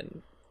 and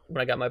then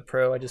when I got my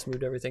pro, I just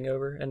moved everything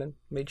over and then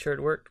made sure it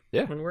worked.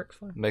 Yeah. And it worked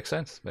fine. Makes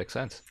sense.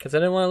 Because I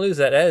didn't want to lose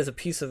that. That is a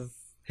piece of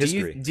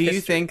History. Do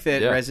you think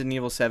that Yeah. Resident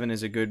Evil 7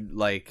 is a good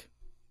like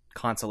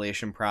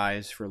consolation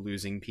prize for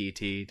losing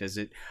PT? Does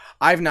it?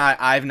 I've not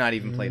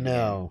even played the game.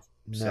 No,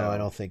 so- I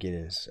don't think it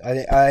is.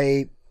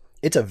 I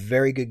it's a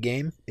very good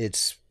game.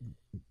 It's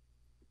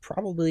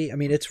probably, I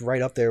mean, it's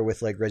right up there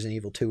with like Resident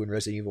Evil 2 and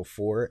Resident Evil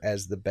 4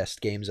 as the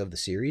best games of the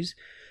series.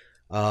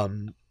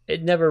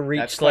 it never That's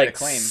reached quite a like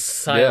claim.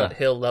 Silent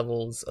Hill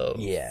levels of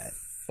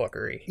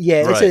fuckery.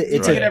 Yeah, Right,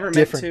 it's right. It a ever meant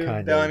different to,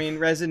 kind though. of. I mean,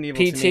 Resident Evil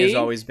to me has PT?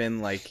 always been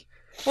like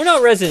Well,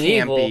 not Resident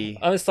Campy. Evil.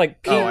 I was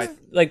like, Oh,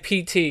 like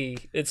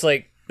PT. It's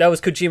like that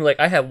was Kojima. Like,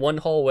 I have one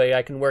hallway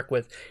I can work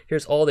with.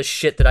 Here's all the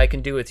shit that I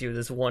can do with you.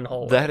 This one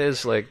hallway. That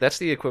is like that's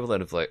the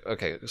equivalent of like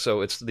okay,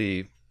 so it's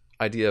the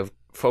idea of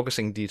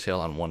focusing detail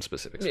on one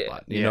specific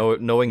spot. You know,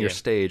 knowing your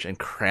stage and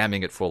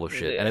cramming it full of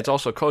shit. And it's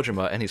also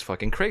Kojima, and he's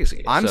fucking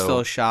crazy. I'm So-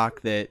 still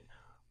shocked that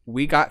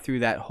we got through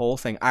that whole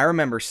thing. I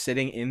remember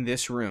sitting in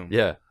this room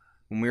yeah,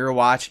 when we were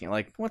watching it,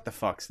 like, what the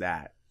fuck's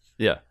that?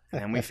 yeah,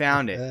 And we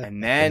found it, and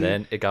and then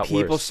then it got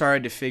people worse.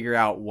 started to figure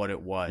out what it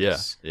was. Yeah,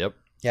 yep.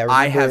 Yeah,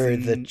 I I have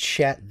remember the n-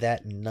 chat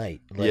that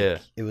night. Like, Yeah.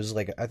 it was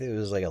like, I think it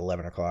was like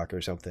 11 o'clock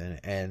or something,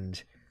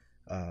 and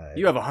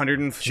You have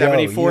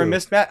 174 you.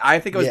 missed bat. I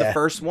think it was the Yeah.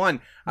 first one.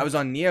 I was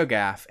on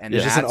NeoGAF, and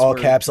it's just in that's all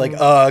where- caps, like,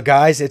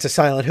 guys, it's a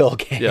Silent Hill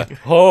game. Yeah.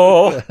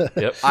 Oh.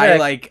 Yep.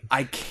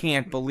 I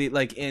can't believe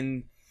like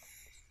in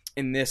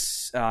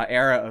this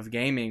era of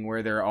gaming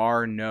where there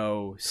are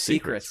no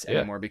secrets yeah.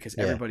 anymore because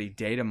everybody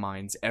data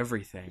mines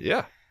everything.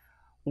 Yeah.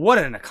 What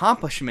an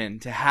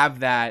accomplishment to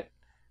have that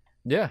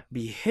Yeah.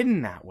 be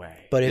hidden that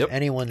way. But if Yep.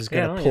 anyone's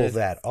Yeah, going to I pull mean,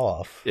 that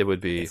off, It would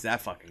be It's that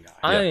fucking guy.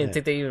 I don't even Yeah.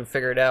 think they even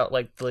figured out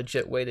like the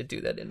legit way to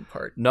do that in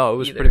part. no. It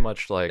was either. pretty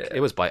much like Yeah. it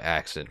was by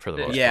accident for the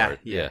most Yeah, part.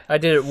 yeah. I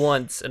did it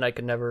once and I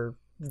could never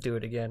do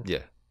it again. Yeah.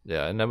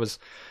 Yeah. And that was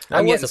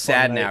I'm was getting a fun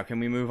sad night. now. Can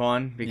we move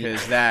on?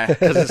 Because that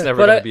because it's never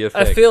But going to be a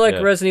thing. I feel like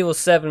Yeah. Resident Evil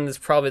 7 is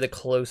probably the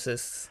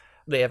closest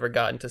they ever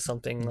got into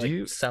something like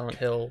you- Silent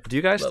Hill. Do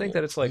you guys level. think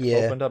that it's like Yeah.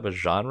 opened up a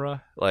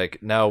genre? Like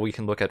now we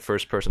can look at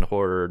first-person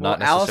horror, well,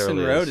 not Allison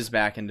necessarily. Road as- is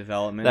back in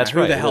development. That's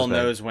Who right, the it hell is back.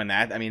 knows when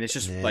that? I mean, it's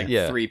just Yeah. like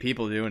Yeah. 3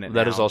 people doing it.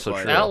 That now, is also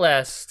but- true.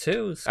 Outlast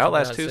 2 is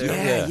Outlast coming 2 's out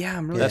coming soon. out. Yeah,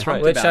 I'm really That's pumped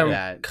right. Which about I'm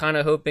that. kind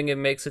of hoping it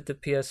makes it to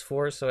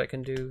PS4 so I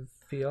can do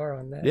VR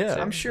on that. Yeah,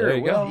 too. I'm sure there it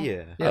you go. will.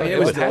 Yeah. Yeah, I mean, it it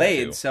was would have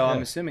delayed, to. so I'm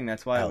Yeah. assuming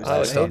that's why it was I Oh,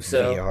 would delayed. hope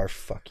so. VR,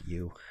 fuck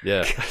you.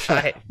 Yeah.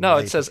 I, No,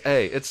 it says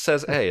A. It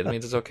says A. It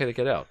means it's okay to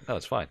get out. No,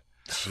 it's fine.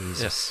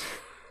 Jesus.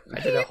 I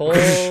did a whole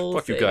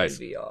Fuck you thing guys.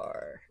 in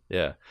VR.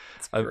 Yeah.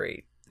 It's I-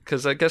 great.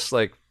 Because I guess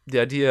like the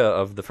idea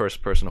of the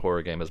first person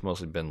horror game has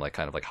mostly been like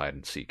kind of like hide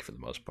and seek for the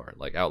most part.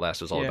 Like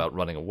Outlast is all Yeah. about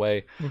running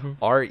away. Mhm.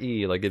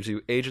 RE like gives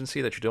you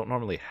agency that you don't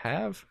normally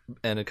have,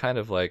 and it kind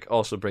of like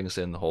also brings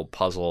in the whole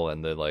puzzle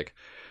and the like.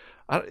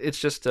 It's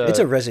just It's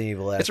a Resident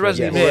Evil. it's a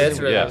Resident Yeah, Evil. it's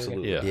yeah,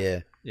 Resident yeah, Evil. yeah,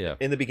 Yeah.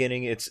 In the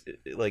beginning, it's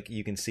like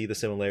you can see the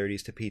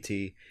similarities to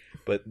PT,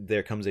 but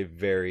there comes a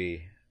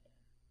very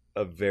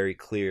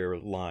clear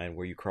line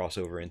where you cross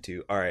over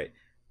into, all right,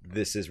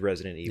 this is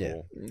Resident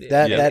Evil.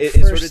 That Yeah. that It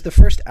first sort of- the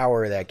first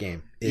hour of that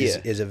game is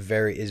Yeah. is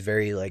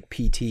very like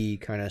PT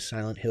kind of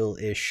Silent Hill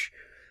ish,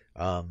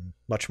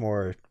 much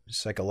more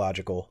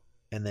psychological.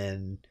 And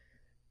then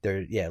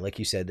there, yeah, like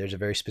you said, there's a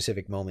very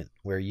specific moment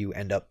where you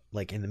end up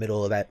like in the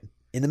middle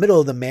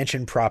of the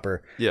mansion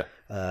proper. Yeah.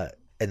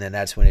 And then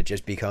that's when it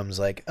just becomes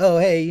like, oh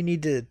hey, you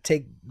need to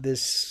take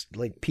this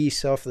like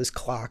piece off this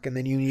clock, and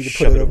then you need to put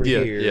Shove it it over over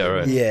yeah, here. yeah,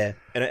 right. Yeah,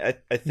 And I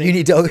you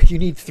think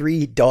need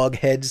 3 dog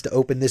heads to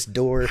open this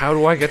door. How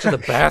do I get to the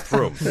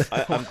bathroom?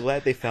 I'm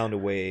glad they found a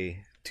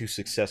way to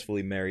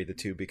successfully marry the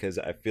two, because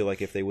I feel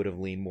like if they would have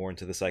leaned more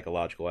into the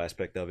psychological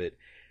aspect of it,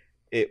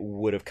 it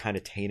would have kind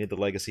of tainted the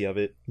legacy of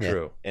it, Yeah.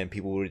 True. and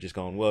people would have just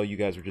gone, well, you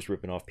guys were just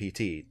ripping off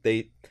PT.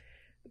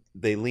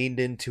 They leaned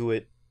into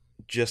it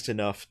just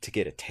enough to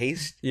get a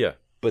taste, Yeah.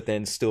 but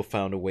then still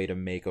found a way to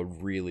make a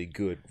really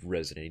good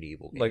Resident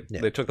Evil game. Like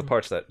Yeah. they took the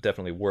parts that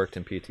definitely worked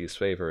in PT's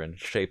favor and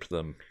shaped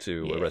them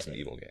to Yeah. a Resident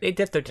Evil game. They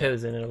dipped their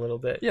toes in it a little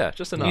bit. Yeah,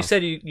 just enough. You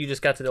said you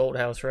just got to the old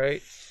house,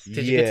 right?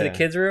 Did you get to the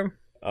kids' room?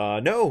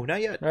 No,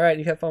 not yet. All right,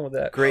 you have fun with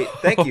that. Great,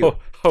 thank you.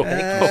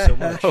 Thank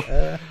you so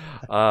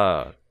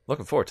much.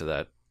 Looking forward to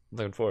that.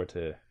 Looking forward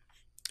to.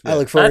 I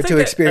look forward to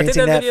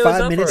experiencing that video is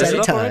 5 up minutes already. at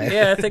a Is it up time. already?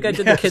 Yeah, I think I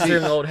did the kids' room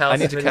in the old house. I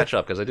need to video. catch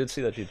up because I did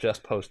see that you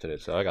just posted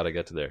it, so I got to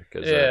get to there.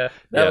 Cause, Yeah,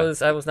 yeah.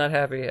 I was not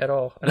happy at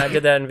all, and I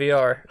did that in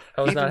VR.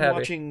 I was Even not happy.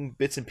 watching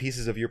bits and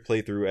pieces of your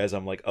playthrough as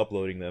I'm like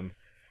uploading them,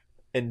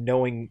 and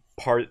knowing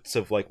parts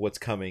of like what's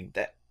coming,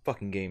 that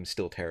fucking game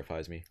still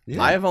terrifies me.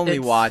 I have only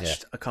It's-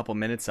 watched a couple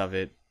minutes of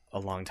it a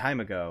long time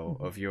ago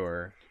of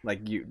your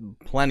you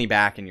plenty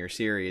back in your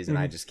series, and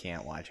I just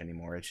can't watch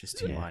anymore. It's just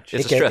too much.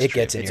 It's It, a stress it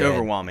gets in trip. It's your head.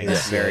 overwhelming. Yeah.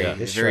 It's very, Yeah.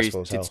 It's very,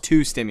 stressful as hell. it's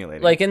too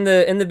stimulating. Like in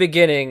the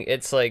beginning,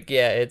 it's like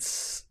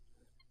it's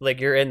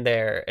like you're in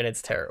there and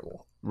it's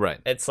terrible. Right.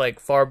 It's like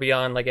far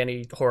beyond like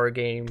any horror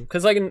game,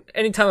 because like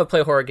anytime I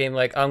play a horror game,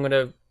 like I'm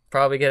gonna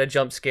probably get a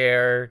jump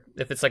scare.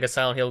 If it's like a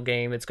Silent Hill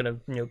game, it's gonna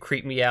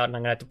creep me out, and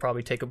I'm gonna have to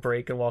probably take a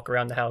break and walk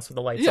around the house with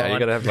the lights Yeah, on. you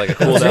gotta have like a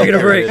cool down Taking a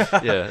break.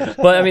 period. Yeah.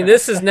 But I mean,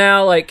 this is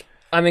now like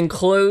I'm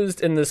enclosed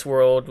in this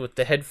world with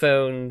the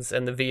headphones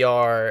and the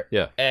VR.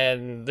 Yeah.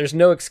 And there's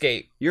no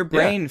escape. your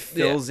brain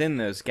fills in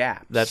those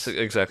gaps. That's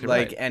exactly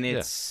like, right. and Yeah.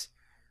 it's.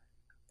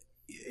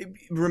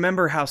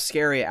 Remember how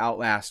scary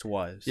Outlast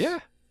was? Yeah.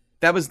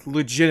 That was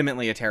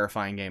legitimately a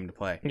terrifying game to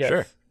play. Yeah.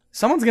 Sure.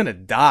 Someone's gonna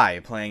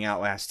die playing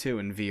Outlast 2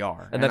 in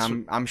VR, and that's-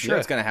 I'm sure yeah.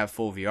 it's gonna have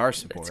full VR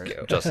support.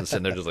 go. Justin's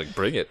sitting there just like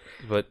bring it.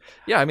 But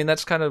yeah, I mean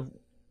that's kind of.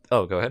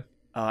 Oh, go ahead.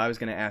 I was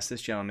gonna ask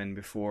this gentleman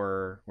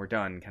before we're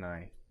done. Can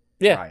I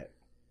Yeah. try it?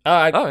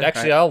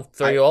 Actually, I'll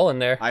throw you all in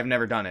there. I've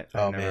never done it.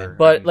 Oh, I've never, man.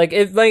 But like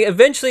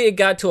eventually it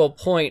got to a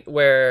point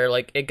where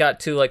like it got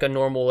to like a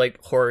normal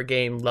like horror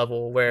game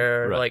level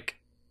where Right. like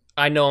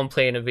I know I'm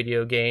playing a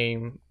video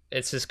game.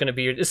 It's just gonna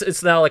be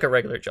it's not like a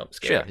regular jump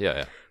scare.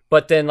 Yeah.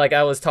 But then like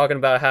I was talking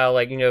about how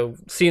like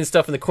seeing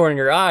stuff in the corner of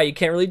your eye, you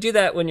can't really do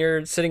that when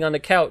you're sitting on the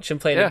couch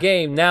and playing Yeah. a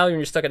game. Now when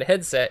you're stuck in a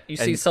headset, you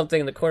see And- something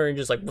in the corner and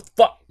you're just like, what the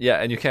fuck? Yeah,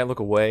 and you can't look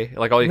away.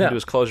 Like all you can No. do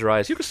is close your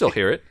eyes. You can still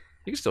hear it.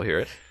 You can still hear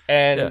it.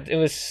 And Yeah. it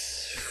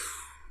was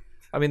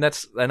I mean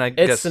that's and I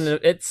it's guess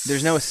it's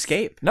there's no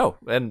escape. no,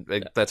 and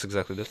that's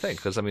exactly the thing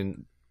because I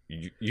mean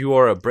you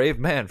are a brave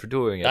man for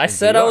doing it. I in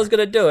said I VR. was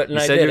gonna do it and You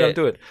I said did you're gonna it.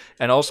 do it,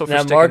 and also for Now,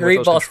 sticking Marguerite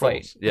with those boss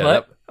controls. fight. Yeah,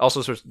 What?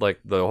 also sort of like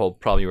the whole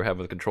problem you were having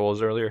with the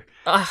controls earlier.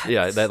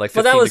 Yeah, that like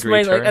 15 but that was degree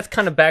mainly like, turn. that's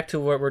kind of back to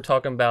what we're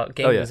talking about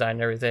game Oh, yeah. design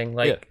and everything.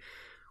 Like Yeah.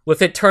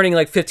 with it turning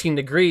like 15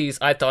 degrees,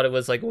 I thought it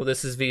was like, well,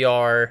 this is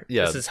VR.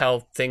 Yeah. This is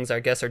how things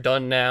I guess are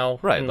done now.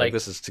 Right, and like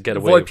this is to get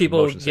away avoid from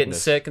people motion getting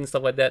sickness. sick and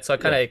stuff like that. So I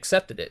kind of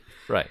accepted it.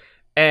 Right.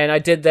 And I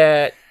did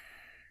that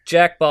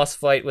Jack boss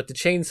fight with the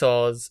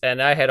chainsaws,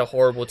 and I had a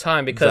horrible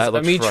time because That of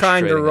looked me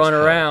trying to frustrating run as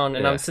hell. around,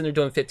 and Yeah. I'm sitting there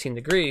doing 15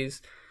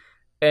 degrees,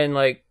 and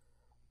like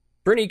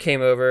Brittany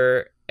came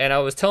over, and I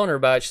was telling her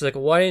about it. She's like,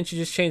 "Why didn't you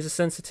just change the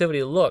sensitivity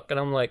to look?" And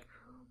I'm like,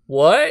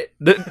 "What?"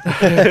 Yeah,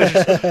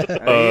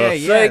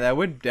 like-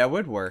 that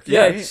would work.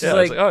 Yeah, right? it's Yeah, I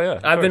like, was like, oh yeah.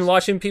 of I've been course.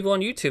 watching people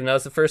on YouTube, and that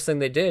was the first thing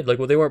they did. Like,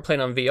 well, they weren't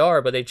playing on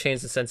VR, but they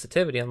changed the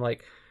sensitivity. I'm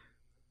like,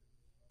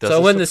 Does so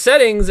this when look- the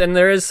settings, and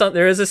there is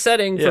a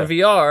setting Yeah. for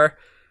VR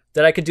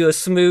that I could do a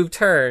smooth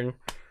turn.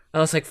 I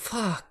was like,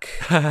 fuck.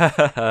 Is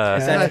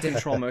that to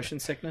control motion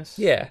sickness?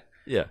 Yeah.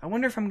 yeah. I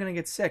wonder if I'm gonna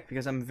get sick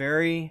because I'm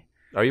very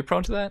Are you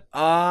prone to that?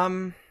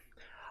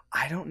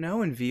 I don't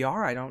know. In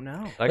VR, I don't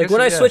know. Like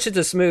when I switched it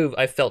to smooth,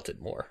 I felt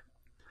it more.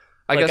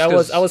 I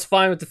was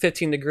fine with the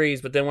 15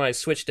 degrees, but then when I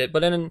switched it, but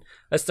then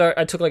I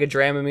took like a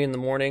Dramamine in the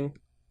morning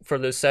for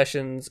those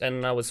sessions,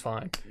 and I was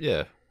fine.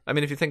 Yeah. I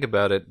mean, if you think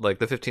about it, like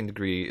the 15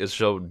 degree is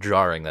so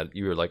jarring that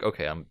you're like,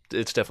 okay,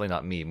 it's definitely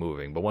not me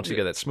moving. But once you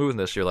get that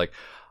smoothness, you're like,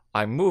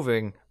 I'm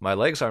moving, my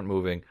legs aren't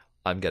moving,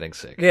 I'm getting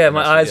sick. Yeah,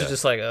 my eyes are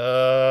just like,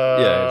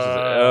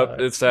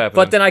 it's happening.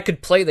 But then I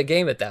could play the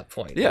game at that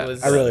point. Yeah,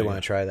 I really want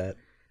to try that.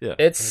 Yeah,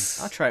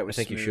 I'll try it with I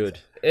think you smooth. should.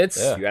 It's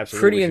You absolutely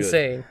pretty should.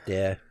 insane.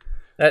 Yeah.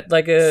 That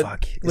like a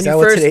Fuck. when you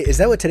first Is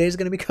that what today's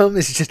going to become?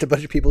 Is it just a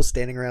bunch of people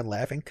standing around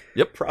laughing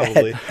Yep,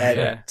 Probably.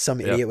 at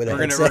some idiot with a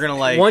We're headset? gonna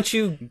like once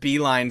you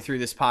beeline through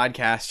this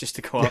podcast just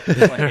to go up and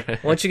play.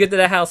 once you get to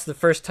the house the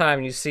first time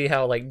and you see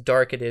how like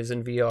dark it is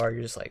in VR,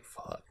 you're just like,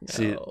 fuck. No,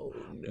 See, no.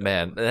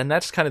 man, and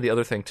that's kind of the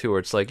other thing too, where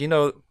it's like,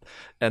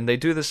 and they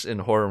do this in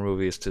horror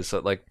movies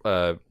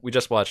we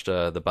just watched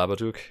the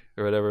Babadook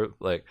or whatever.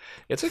 Like,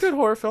 it's a good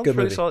horror film, Good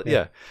pretty movie, solid. yeah.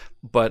 Yeah,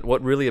 but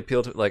what really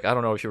appealed to, like, I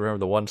don't know if you remember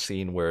the one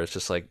scene where it's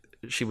just like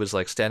she was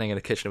like standing in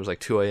the kitchen. It was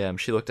like 2 a.m.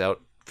 She looked out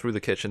through the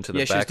kitchen to the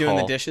Yeah, back she's doing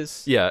hall. the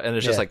dishes. Yeah, and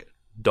it's just Yeah. like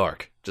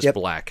dark, just Yep.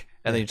 black.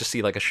 And then you just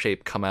see like a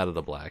shape come out of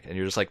the black, and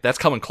you're just like, that's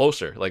coming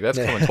closer. Like, that's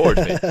coming towards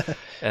me.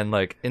 And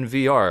like in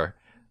VR,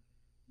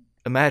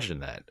 imagine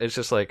that. It's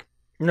just like,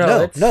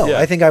 No, yeah.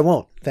 I think I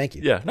won't. Thank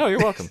you. yeah, no, you're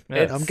welcome.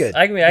 Yeah. I'm good.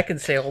 I mean, I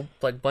could say a whole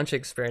like bunch of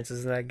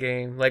experiences in that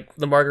game, like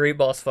the Marguerite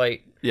boss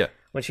fight Yeah.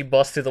 when she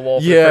busts through the wall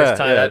for Yeah, the first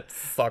time. yeah. That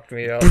fucked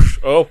me up.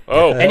 Oh,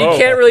 And you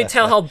can't really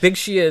tell how big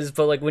she is,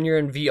 but like when you're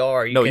in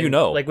VR, you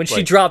know. Like when she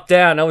Like- dropped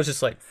down, I was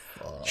just like,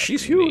 fuck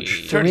She's me.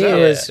 huge. For Turns me,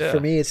 out, for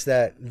me, it's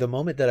that the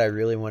moment that I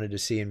really wanted to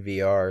see in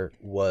VR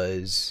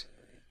was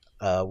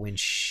when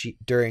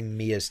during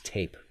Mia's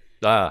tape,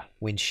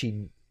 when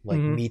she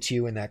meets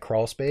you in that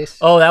crawl space,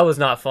 Oh, that was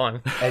not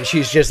fun. and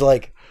she's just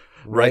like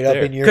right up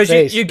there. in your Because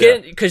face.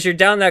 you're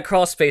down that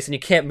crawl space and you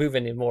can't move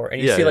anymore,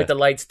 and you Yeah, see like yeah. the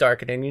lights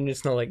darken, and you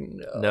just know like,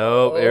 no,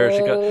 Nope, here she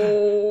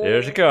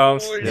Here she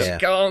comes. Here Yeah.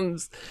 she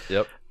comes.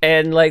 Yep.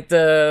 And like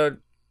the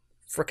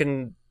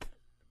freaking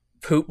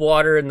poop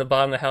water in the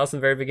bottom of the house in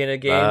the very beginning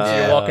of the game,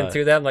 you're walking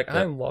through that. I'm like,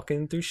 I'm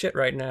walking through shit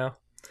right now.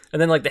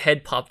 And then like the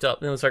head popped up,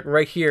 and it was like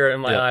right here in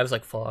my eye. I was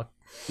like, fuck.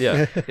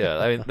 Yeah, yeah.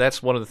 I mean,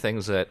 that's one of the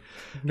things that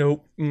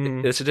Nope.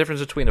 it's the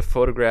difference between a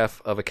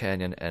photograph of a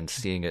canyon and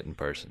seeing it in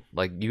person.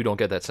 Like, you don't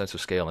get that sense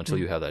of scale until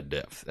you have that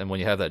depth, and when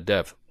you have that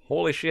depth,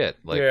 holy shit!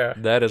 Like, Yeah.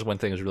 that is when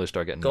things really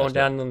start getting Going messed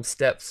down them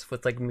steps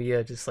with like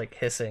Mia just like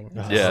hissing.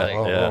 up. Just Yeah,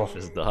 like, yeah.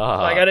 Just,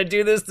 I gotta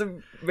do this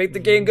to make the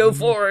game go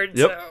forward.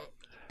 Yep. So.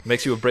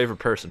 Makes you a braver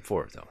person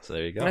for it, though. So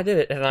there you go. I did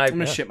it, and I'm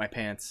gonna shit my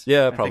pants.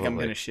 Yeah, I think I'm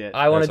probably. gonna shit.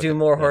 I want to That's do okay.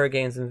 more Yeah. horror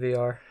games in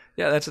VR.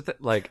 Yeah, that's the thing.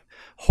 Like,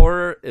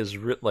 horror is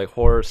like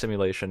horror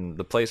simulation.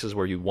 The places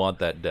where you want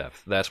that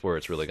depth, that's where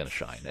it's really going to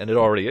shine, and it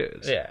already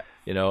is. Yeah.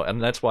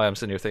 And that's why I'm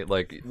sitting here thinking,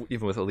 like,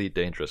 even with Elite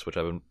Dangerous, which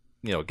I've been,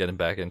 getting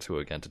back into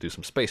again to do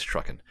some space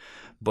trucking,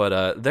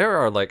 but there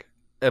are like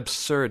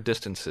absurd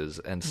distances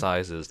and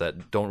sizes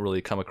that don't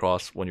really come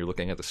across when you're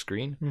looking at the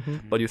screen.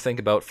 But you think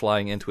about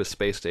flying into a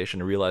space station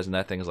and realizing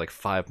that thing is like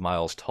 5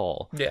 miles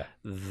tall. Yeah.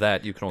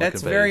 That you can only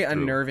That's convey very through.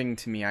 unnerving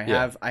to me.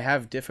 I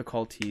have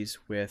difficulties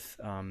with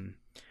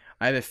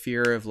I have a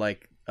fear of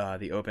like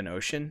the open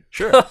ocean.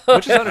 Sure,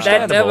 which is That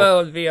understandable. demo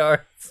in VR.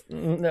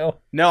 No.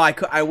 No,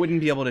 I wouldn't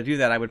be able to do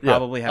that. I would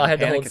probably have I a had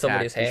to panic hold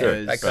somebody's attack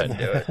hand. I because couldn't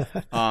do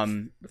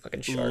it.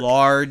 Fucking shark.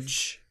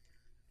 large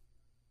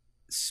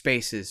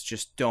spaces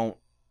just don't.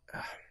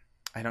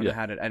 I don't know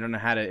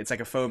how to. It's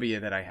like a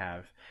phobia that I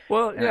have.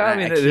 Well, And yeah, I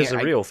mean, it is a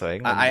can't- real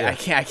thing. I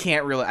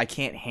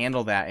can't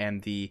handle that.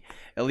 And the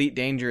Elite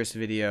Dangerous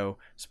video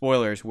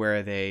spoilers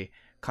where they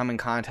come in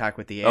contact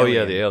with the Oh alien.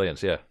 yeah, the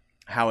aliens. Yeah.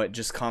 How it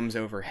just comes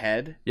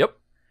overhead. Yep.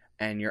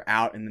 And you're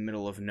out in the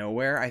middle of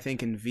nowhere. I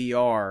think in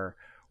VR,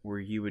 where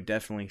you would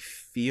definitely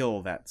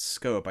feel that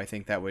scope, I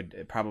think that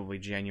would probably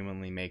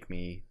genuinely make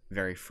me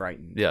very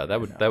frightened. Yeah,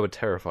 that would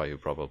terrify you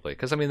probably,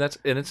 because I mean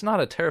it's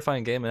not a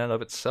terrifying game in and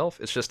of itself.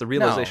 It's just the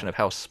realization of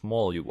how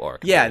small you are.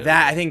 Yeah, compared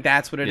to I think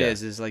that's what it Yeah.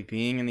 is like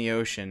being in the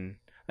ocean.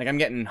 Like I'm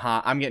getting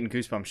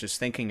goosebumps just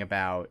thinking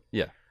about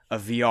a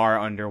VR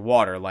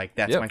underwater. Like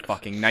that's my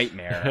fucking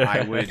nightmare.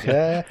 I would.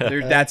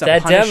 That's a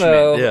that punishment.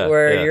 demo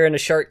where yeah. you're in a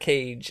shark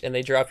cage and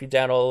they drop you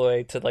down all the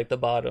way to like the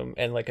bottom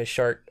and like a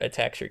shark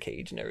attacks your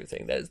cage and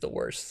everything. That is the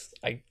worst.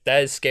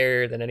 That is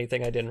scarier than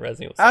anything I did in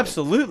Resident Evil 7.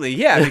 Absolutely,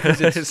 yeah.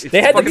 Because it's They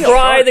had to fucking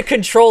pry shark. the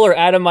controller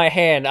out of my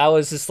hand. I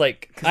was just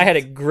like, I had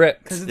it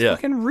gripped. Because it's Yeah.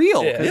 fucking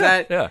real. Yeah. 'Cause Yeah,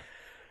 that yeah,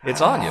 it's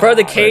on you. Bro,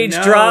 the cage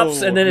no.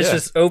 drops and then it's Yeah.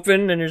 just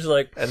open and you're just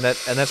like, and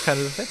that's kind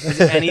of the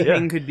thing.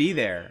 anything could be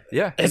there.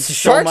 Yeah, it's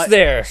sharks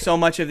there. So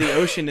much of the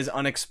ocean is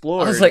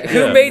unexplored. I was like, and who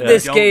Yeah, made yeah.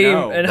 this don't game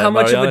know. and That how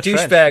much of a Mariana Trench,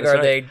 douchebag that's are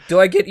right. they? Do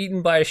I get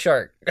eaten by a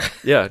shark?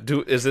 yeah.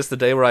 Is this the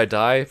day where I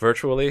die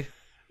virtually?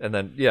 And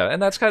then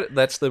and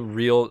that's the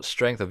real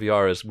strength of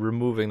VR, is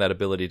removing that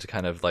ability to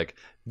kind of like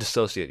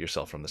dissociate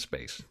yourself from the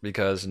space,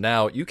 because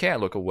now you can't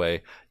look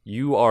away.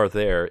 You are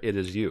there. It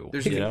is you.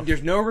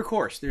 There's no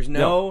recourse. There's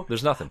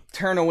nothing.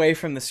 Turn away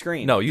from the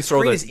screen. No, you the throw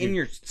screen the is in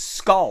your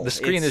skull. The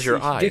screen is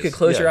your eyes. You could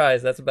close your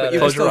eyes. That's about but it. you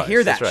can still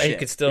hear that right. shit. You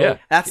could still.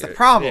 That's the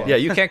problem. Yeah,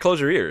 you can't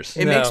close your ears.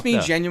 It makes me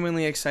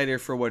genuinely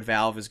excited for what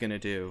Valve is going to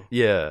do.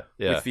 Yeah.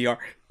 With VR.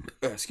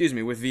 Excuse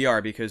me, with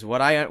VR, because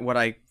what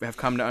I have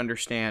come to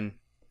understand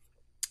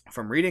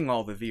from reading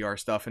all the VR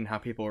stuff and how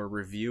people are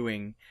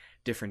reviewing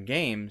different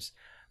games,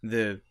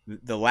 the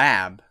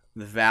lab,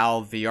 the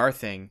Valve VR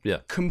thing,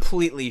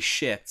 completely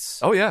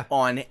shits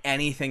on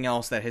anything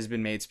else that has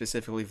been made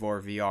specifically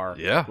for VR.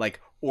 Yeah.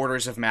 Like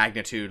orders of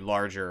magnitude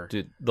larger.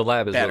 Dude, the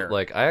lab is better.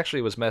 like, I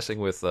actually was messing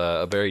with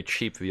a very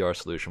cheap VR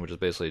solution, which is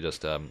basically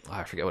just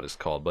I forget what it's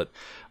called, but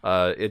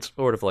it's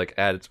sort of like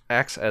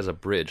acts as a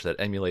bridge that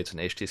emulates an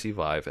HTC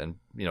Vive and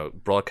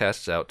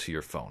broadcasts out to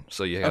your phone.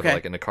 So you have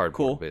like in a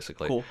cardboard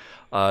basically. Cool.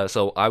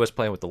 So I was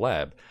playing with the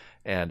lab,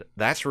 and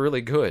that's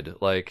really good.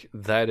 Like,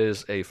 that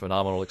is a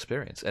phenomenal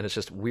experience, and it's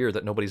just weird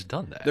that nobody's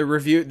done that.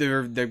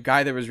 The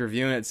guy that was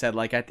reviewing it said,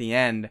 like, at the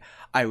end,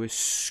 I was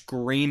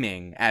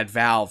screaming at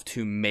Valve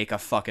to make a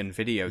fucking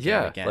video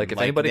game again. Like, if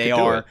anybody could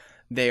do it.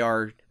 They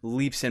are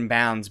leaps and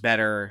bounds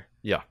better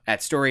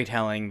at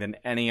storytelling than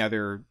any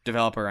other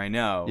developer I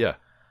know. Yeah.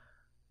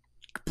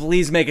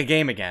 Please make a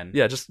game again.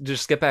 Yeah,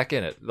 just get back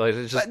in it. Like,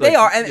 it's just, they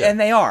are, and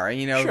they are.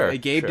 Sure,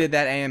 Gabe did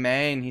that AMA,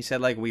 and he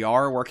said, like, we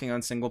are working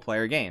on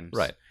single-player games.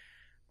 Right.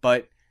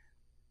 But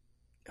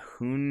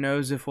who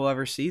knows if we'll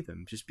ever see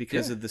them, just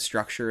because of the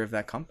structure of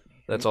that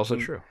company. That's also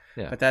true.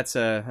 Yeah. But that's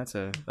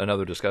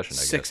another discussion,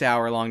 I guess.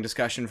 6-hour-long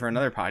discussion for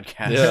another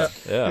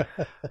podcast. Yeah.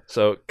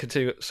 So,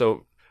 continue.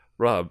 So,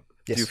 Rob,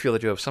 Yes. do you feel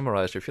that you have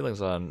summarized your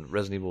feelings on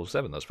Resident Evil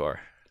 7 thus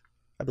far?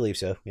 I believe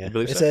so. Yeah, You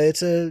believe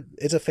it's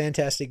a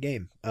fantastic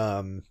game.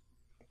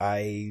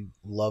 I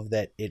love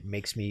that it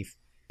makes me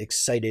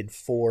excited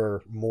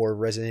for more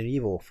Resident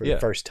Evil for the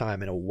first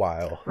time in a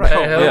while. Right.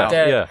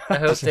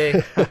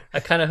 I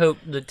kind of hope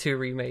the 2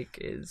 remake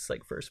is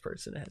like first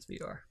person, it has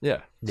VR.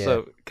 Yeah.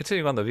 So,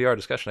 continuing on the VR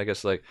discussion, I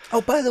guess, like...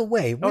 Oh, by the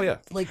way,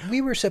 like, we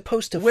were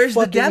supposed to Where's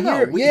the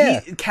demo?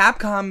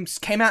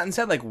 Capcom came out and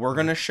said, like, we're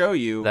going to show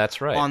you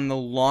That's right. on the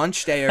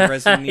launch day of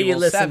Resident You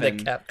Evil listened 7.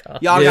 to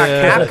Capcom. Y'all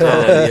got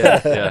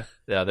Capcom.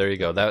 Yeah, there you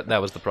go.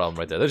 That was the problem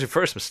right there. There's your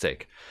first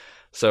mistake.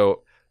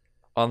 So,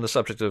 on the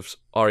subject of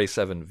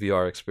RE7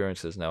 VR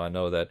experiences, now I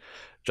know that,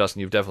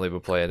 Justin, you've definitely been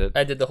playing it.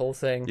 I did the whole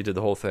thing. You did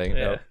the whole thing.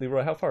 Yeah. Now,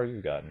 Leroy, how far have you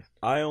gotten?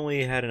 I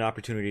only had an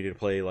opportunity to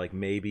play like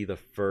maybe the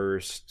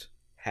first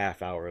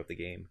half hour of the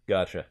game.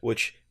 Gotcha.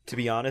 Which, to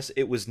be honest,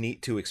 it was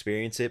neat to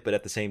experience it, but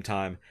at the same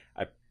time,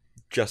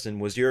 Justin,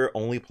 was your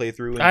only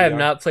playthrough in VR? I have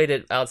not played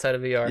it outside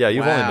of VR. Yeah,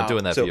 you've only been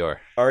doing that so VR.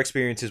 Our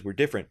experiences were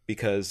different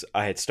because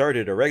I had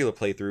started a regular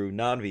playthrough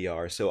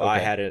non-VR, so I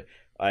had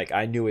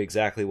I knew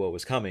exactly what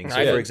was coming. So,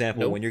 for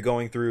example, when you're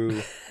going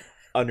through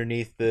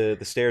underneath the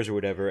stairs or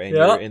whatever, and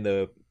you're in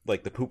the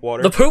poop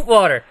water. The poop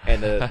water.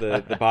 And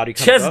the body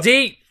comes Chest up.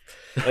 deep.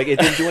 Like, it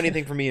didn't do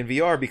anything for me in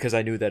VR because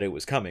I knew that it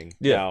was coming.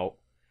 Yeah. Now,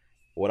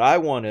 what I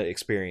want to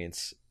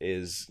experience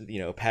is,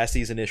 past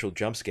these initial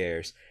jump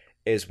scares,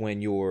 is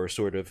when you're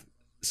sort of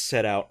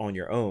set out on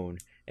your own,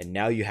 and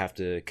now you have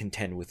to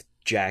contend with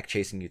Jack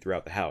chasing you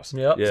throughout the house.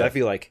 Yep. So I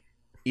feel like,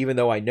 even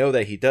though I know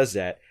that he does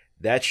that,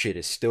 that shit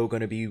is still going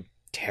to be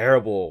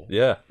terrible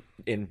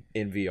in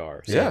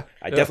VR. So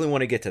I definitely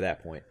want to get to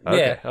that point.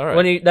 Okay, all right.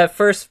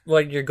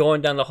 When you're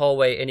going down the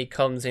hallway and he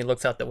comes and he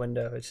looks out the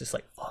window, it's just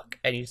like, fuck,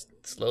 and he's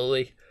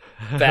slowly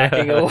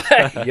backing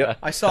away. Yep.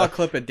 I saw a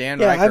clip of Dan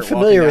Yeah, Reichert I'm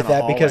familiar with walking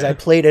down that a because I hallway.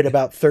 played it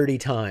about 30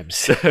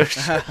 times.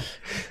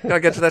 Gotta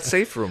get to that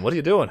safe room. What are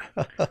you doing?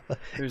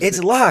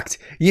 It's locked.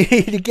 You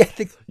need to get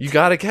the... You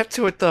gotta get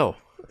to it, though.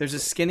 There's a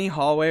skinny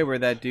hallway where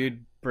that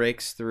dude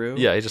breaks through.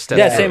 Yeah, he just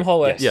steps through. Same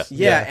hallway. Yes.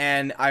 Yeah,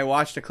 and I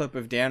watched a clip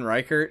of Dan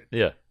Reichert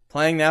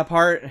playing that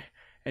part,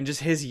 and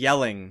just his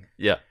yelling.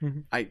 Yeah.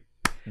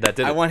 That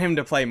did I it. want him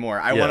to play more.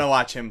 I want to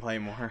watch him play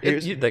more.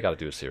 They gotta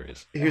do a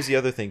series. Here's the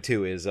other thing,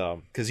 too, is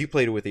because you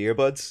played it with the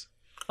earbuds.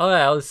 Oh,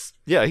 yeah, I was...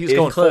 Yeah, he's It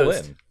going full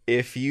closed. in.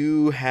 If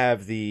you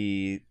have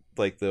the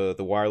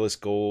wireless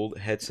gold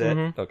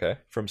headset Okay.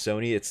 from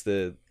Sony, it's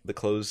the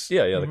close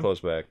The close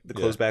back. the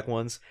close back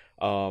ones.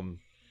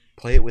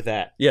 Play it with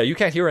that. Yeah, you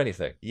can't hear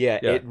anything. Yeah,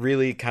 Yeah. it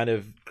really kind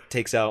of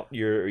takes out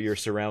your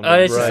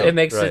surroundings. It's just, it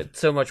makes it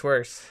so much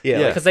worse.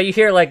 Yeah. Because you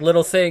hear like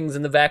little things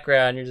in the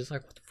background, you're just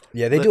like, what the fuck?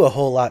 Yeah, they do a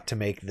whole lot to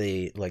make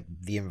the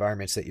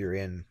environments that you're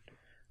in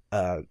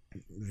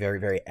very,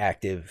 very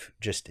active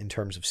just in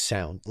terms of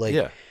sound.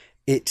 Like,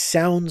 it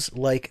sounds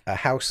like a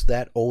house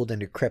that old and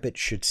decrepit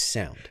should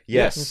sound.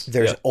 Yes.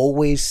 There's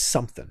always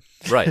something.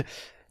 Right.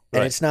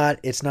 And it's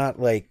not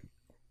like,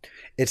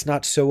 it's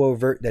not so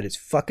overt that it's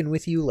fucking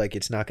with you. Like,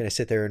 it's not going to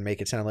sit there and make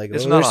it sound like,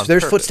 It's oh, not on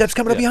there's purpose. footsteps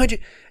coming up behind you.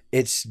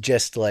 It's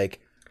just like,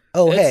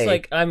 oh, It's hey.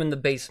 like I'm in the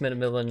basement in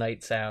the middle of the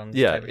night sounds.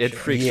 Yeah, type of it shit.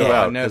 freaks Yeah, you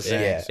out. no 'Cause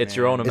thanks, it's man.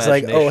 your own It's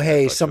like, imagination. oh, hey, that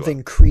fucks you something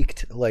up.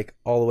 creaked like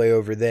all the way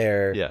over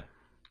there. Yeah.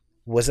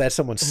 was that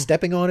someone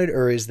stepping on it,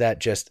 or is that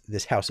just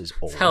this house is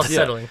old? House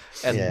settling.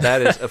 And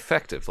that is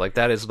effective. Like,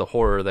 that is the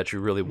horror that you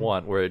really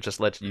want, where it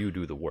just lets you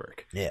do the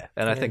work. Yeah.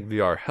 And I think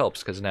VR helps,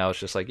 because now it's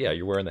just like,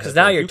 you're wearing the Because headphones,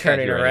 now you're you can't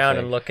turning hear around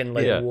anything. and looking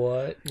like,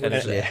 what? And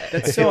it's,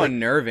 That's so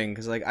unnerving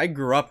because, like, I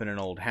grew up in an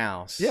old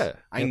house. Yeah.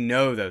 I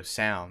know those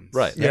sounds.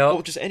 Right. Yeah.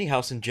 Well, just any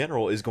house in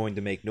general is going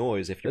to make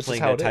noise. If you're This is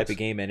playing how that it type is. of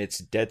game and it's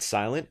dead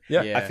silent,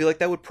 Yeah. I feel like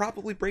that would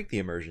probably break the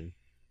immersion.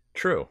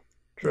 True.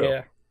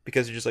 Yeah.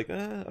 Because you're just like,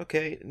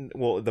 okay.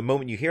 Well, the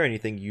moment you hear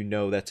anything, you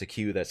know that's a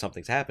cue that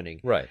something's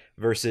happening. Right.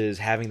 Versus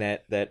having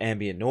that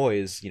ambient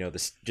noise, you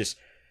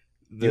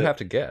You have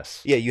to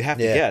guess. Yeah, you have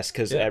to guess,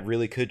 because Yeah. that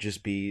really could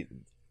just be,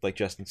 like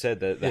Justin said,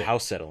 the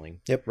house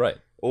settling. Yep. Right.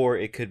 Or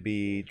it could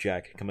be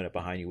Jack coming up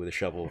behind you with a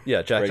shovel.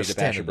 Yeah, Jack ready just to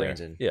bash standing your brains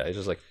there. in. Yeah, he's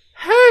just like,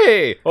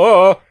 hey!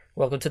 Oh!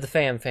 Welcome to the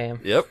fam.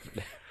 Yep.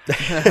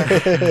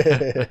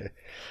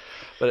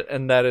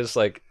 And that is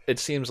like, it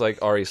seems like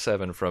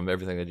RE7 from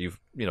everything that you've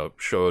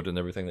showed and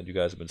everything that you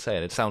guys have been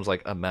saying. It sounds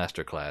like a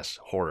masterclass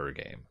horror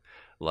game.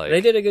 Like,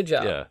 They did a good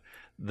job.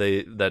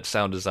 Yeah, that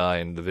sound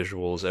design, the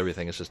visuals,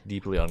 everything is just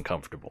deeply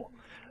uncomfortable.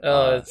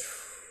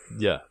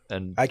 Yeah,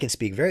 and I can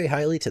speak very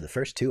highly to the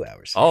first 2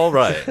 hours. all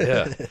right,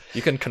 yeah,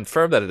 you can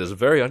confirm that it is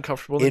very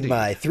uncomfortable. In indeed.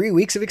 my 3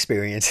 weeks of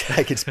experience,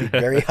 I can speak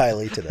very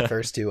highly to the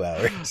first 2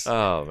 hours.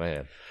 Oh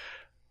man,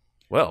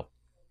 well,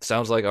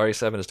 sounds like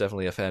RE7 is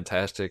definitely a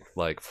fantastic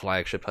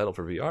flagship title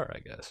for VR, I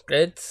guess.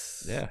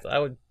 I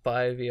would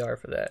buy VR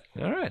for that.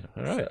 All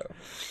right.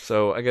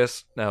 So I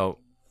guess now,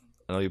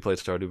 I know you played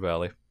Stardew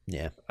Valley.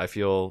 Yeah. I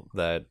feel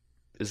that,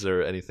 is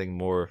there anything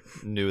more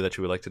new that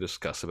you would like to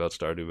discuss about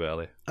Stardew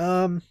Valley?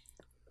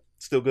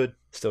 Still good.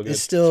 Still good.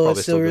 It's still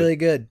probably really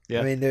good. Yeah.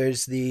 I mean,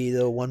 there's the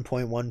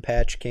 1.1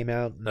 patch came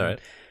out. All right.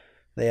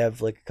 They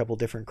have like a couple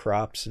different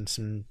crops and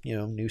some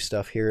new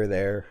stuff here or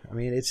there. I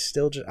mean, it's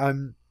still just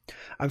I'm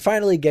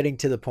finally getting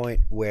to the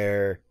point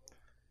where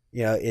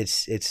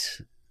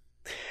it's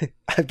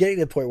I'm getting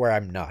to the point where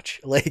I'm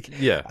Notch. Like,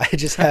 Yeah. I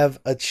just have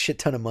a shit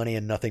ton of money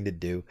and nothing to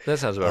do. That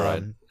sounds about right.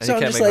 Um, And so you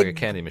I'm can't just make like a like-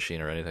 candy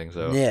machine or anything,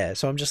 so Yeah,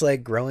 so I'm just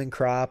like growing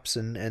crops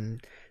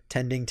and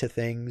tending to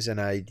things,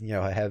 and I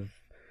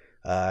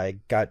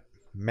got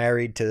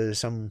married to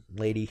some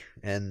lady,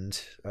 and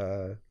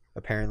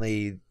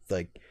apparently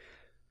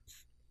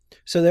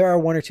so there are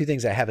one or two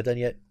things I haven't done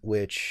yet,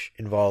 which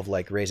involve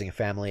like raising a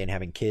family and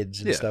having kids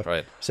and yeah, stuff.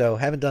 right. So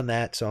haven't done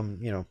that, so I'm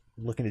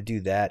looking to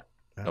do that.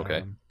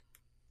 Okay.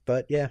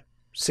 But yeah,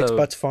 Six So-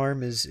 Butts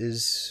Farm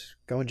is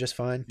going just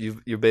fine.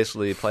 You're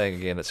basically playing a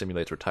game that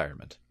simulates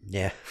retirement.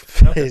 Yeah,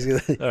 All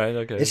right,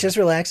 okay. it's just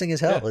relaxing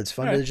as hell. Yeah, It's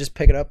fun all to right. just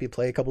pick it up. You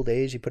play a couple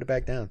days, you put it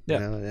back down. Yeah,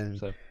 And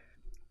so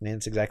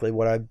it's exactly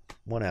what I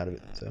want out of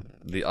it. So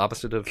the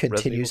opposite of Resident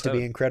continues Evil to be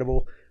 7.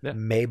 incredible. Yeah.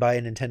 May buy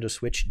a Nintendo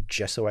Switch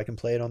just so I can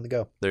play it on the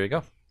go. There you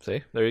go.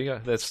 See, there you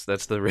go. That's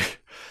the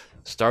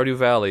Stardew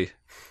Valley.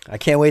 I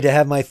can't wait to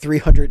have my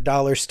 $300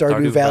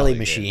 Stardew Valley game.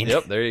 machine.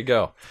 Yep, there you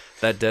go.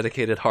 That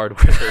dedicated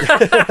hardware.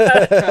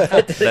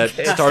 That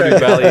Stardew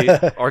Valley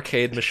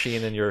arcade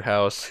machine in your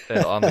house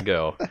and on the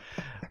go.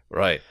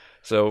 Right.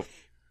 So,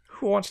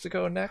 who wants to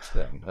go next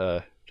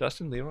then?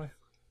 Justin, Leroy,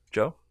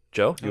 Joe.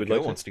 Joe, you would Joe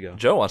like wants to go.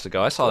 Joe wants to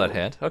go. I saw that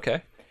hand.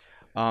 Okay.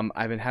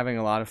 I've been having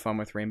a lot of fun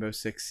with Rainbow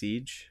Six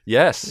Siege.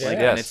 Yes. Yeah.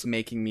 And Yes. it's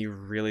making me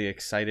really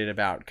excited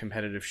about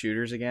competitive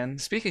shooters again.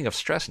 Speaking of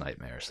stress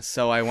nightmares.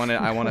 So I want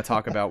to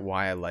talk about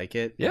why I like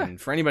it. Yeah. And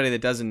for anybody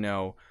that doesn't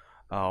know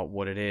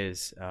what it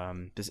is,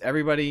 does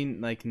everybody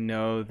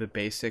know the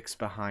basics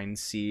behind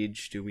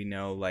Siege? Do we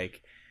know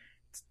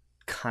it's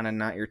kind of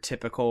not your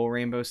typical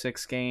Rainbow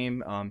Six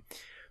game?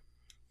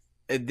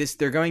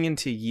 They're going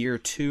into year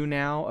 2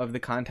 now of the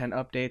content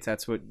updates.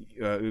 That's what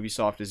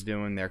Ubisoft is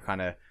doing. They're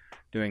kind of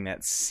doing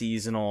that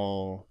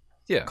seasonal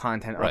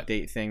content right.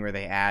 update thing where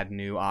they add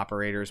new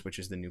operators, which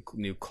is the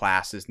new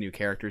classes, new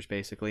characters,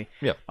 basically.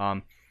 Yep.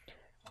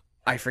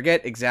 I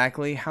forget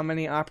exactly how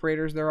many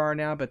operators there are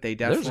now, but they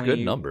definitely There's a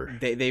good number.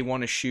 They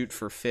want to shoot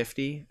for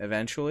 50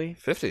 eventually.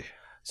 50.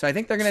 So I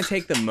think they're going to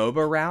take the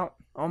MOBA route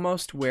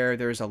almost, where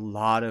there's a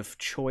lot of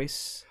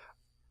choice.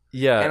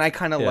 Yeah. And I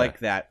kind of yeah. like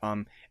that.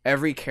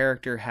 Every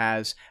character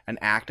has an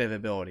active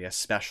ability, a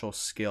special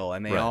skill,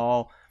 and they Right.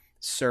 all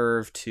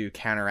serve to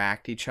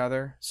counteract each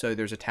other. So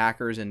there's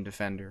attackers and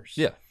defenders.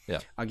 Yeah. Yeah.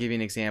 I'll give you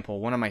an example.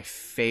 One of my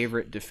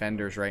favorite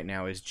defenders right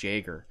now is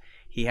Jaeger.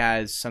 He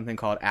has something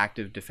called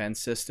active defense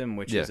system,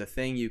 which Yeah. is a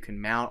thing you can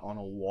mount on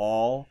a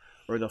wall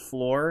or the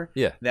floor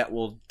Yeah. that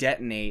will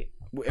detonate.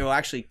 It will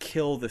actually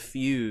kill the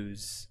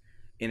fuse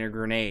in a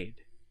grenade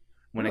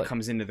when Really? it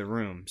comes into the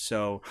room.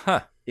 So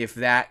Huh. if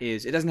that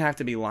is, it doesn't have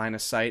to be line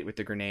of sight with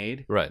the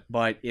grenade, Right.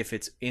 but if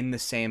it's in the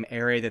same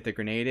area that the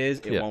grenade is,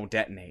 it Yeah. won't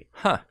detonate.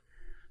 Huh.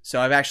 So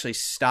I've actually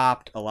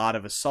stopped a lot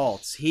of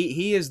assaults.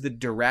 He is the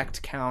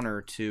direct counter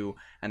to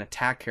an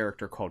attack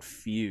character called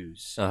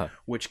Fuse, Uh-huh.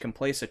 which can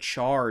place a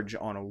charge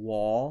on a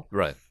wall,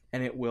 Right.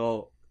 and it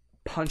will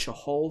punch a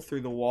hole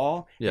through the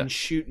wall Yeah. and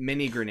shoot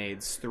mini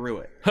grenades through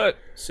it. Huh.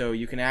 So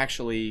you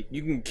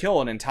can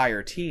kill an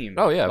entire team.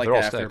 Oh yeah, like they're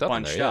all that if stacked they're up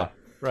in bunched there. Yeah. up.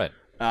 Right.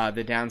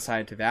 The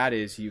downside to that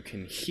is you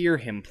can hear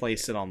him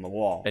place it on the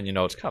wall. And you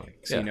know it's coming.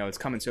 So you know it's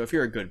coming. So if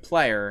you're a good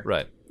player,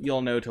 Right.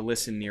 you'll know to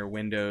listen near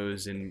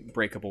windows and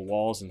breakable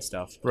walls and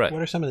stuff. Right.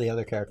 What are some of the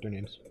other character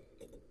names?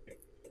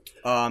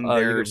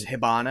 There's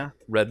Hibana.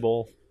 Red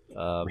Bull,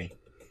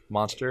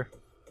 Monster.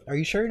 Are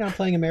you sure you're not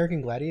playing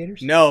American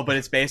Gladiators? No, but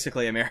it's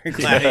basically American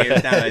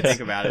Gladiators now that I think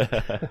about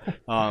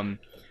it.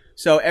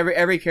 So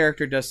every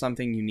character does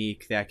something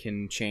unique that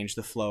can change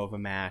the flow of a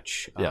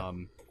match. Yeah.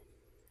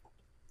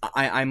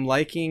 I'm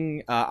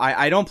liking.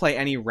 I don't play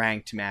any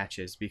ranked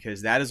matches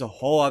because that is a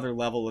whole other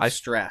level of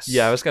stress.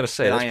 Yeah, I was gonna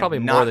say that that's I am probably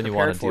not more than you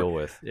want to prepared for. deal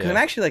with. Because I'm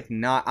actually like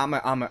not.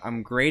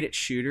 I'm great at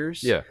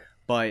shooters. Yeah.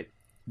 But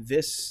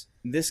this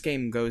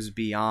game goes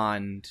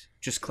beyond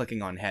just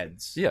clicking on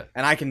heads. Yeah.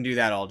 And I can do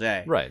that all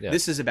day. Right. Yeah.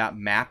 This is about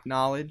map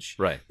knowledge.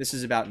 Right. This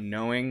is about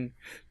knowing.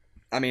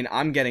 I mean,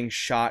 I'm getting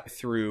shot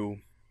through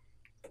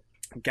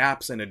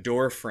gaps in a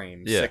door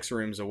frame 6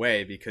 rooms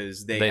away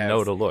because they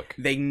know to look.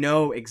 They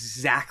know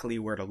exactly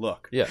where to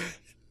look. Yeah.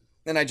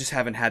 And I just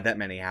haven't had that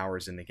many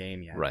hours in the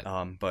game yet. Right.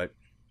 But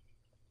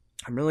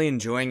I'm really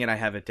enjoying it. I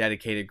have a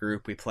dedicated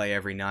group we play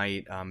every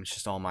night. It's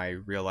just all my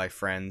real life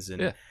friends,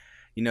 and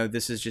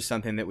this is just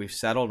something that we've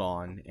settled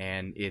on,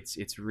 and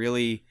it's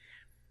really.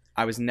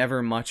 I was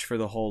never much for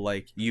the whole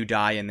like you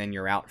die and then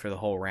you're out for the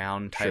whole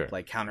round type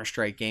like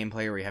Counter-Strike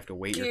gameplay where you have to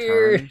wait your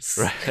turn.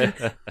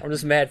 Right. I'm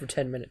just mad for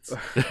 10 minutes.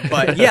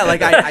 But yeah,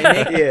 like I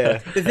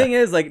make the thing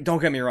is like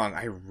don't get me wrong,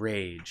 I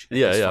rage at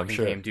this I'm fucking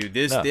sure. game, dude.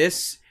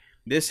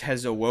 This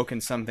has awoken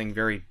something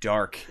very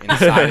dark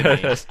inside of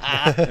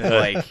me.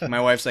 Like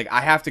my wife's like, I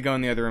have to go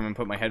in the other room and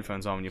put my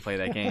headphones on when you play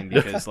that game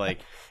because like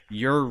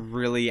you're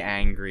really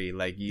angry.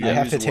 Like you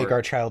have to take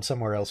our child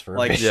somewhere else for a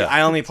like bit.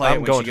 I only play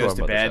it when she goes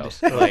to our bed.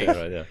 mother's Like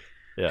right,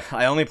 yeah.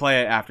 I only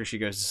play it after she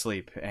goes to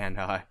sleep, and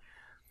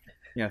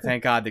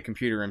thank God the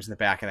computer room's in the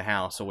back of the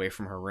house, away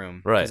from her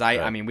room. Right. Because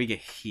I mean, we get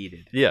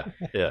heated. Yeah.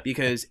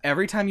 Because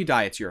every time you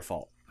die, it's your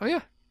fault. Oh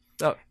yeah.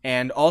 Oh.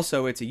 And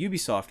also, it's a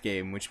Ubisoft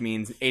game, which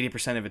means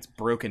 80% of it's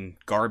broken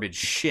garbage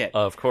shit.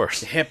 Of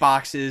course. The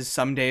hitboxes,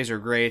 some days are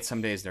great,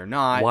 some days they're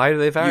not. Why do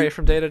they vary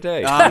from day to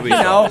day?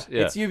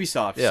 It's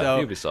Ubisoft. Yeah,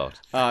 so,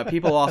 Ubisoft.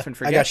 People often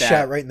forget I got that.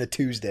 shot right in the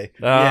Tuesday.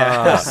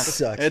 Yeah.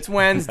 Sucks. It's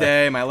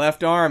Wednesday. My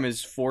left arm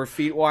is 4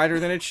 feet wider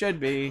than it should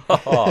be.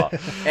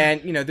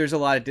 And there's a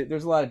lot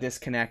of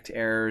disconnect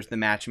errors. The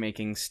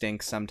matchmaking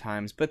stinks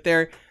sometimes, but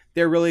they're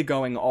really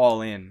going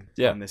all in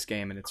on this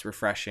game, and it's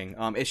refreshing.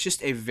 It's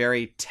just a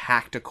very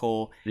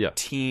tactical,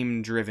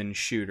 team-driven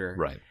shooter.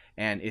 Right.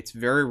 And it's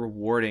very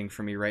rewarding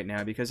for me right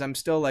now because I'm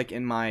still like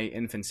in my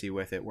infancy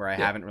with it where I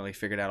haven't really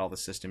figured out all the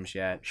systems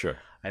yet. Sure.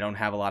 I don't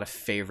have a lot of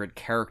favorite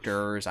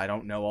characters. I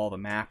don't know all the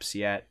maps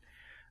yet.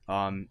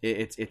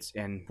 It's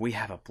and we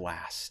have a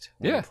blast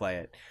when we play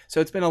it. So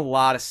it's been a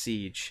lot of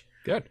Siege.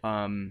 Good.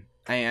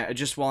 I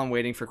just while I'm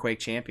waiting for Quake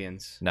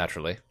Champions.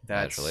 Naturally.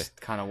 That's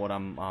kind of what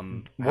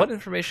I'm. What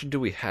information do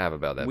we have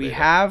about that? We beta?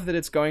 have that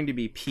it's going to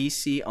be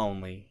PC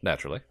only.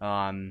 Naturally.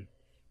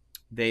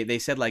 They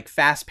said like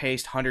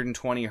fast-paced,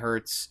 120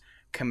 hertz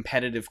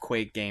competitive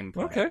Quake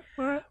gameplay. Okay.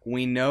 All right.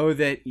 We know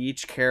that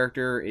each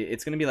character,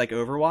 it's going to be like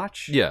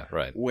Overwatch. Yeah.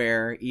 Right.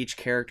 Where each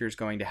character is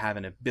going to have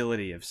an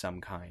ability of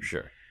some kind.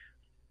 Sure.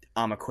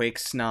 I'm a Quake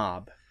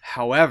snob.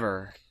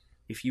 However,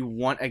 if you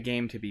want a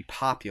game to be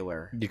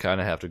popular, you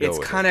kind of have to go. It's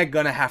kind of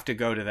gonna have to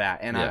go to that,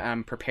 and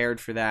I'm prepared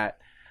for that.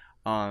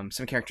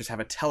 Some characters have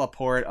a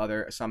teleport,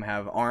 some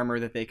have armor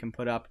that they can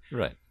put up.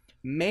 Right.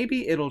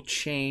 Maybe it'll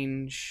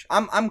change.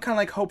 I'm kind of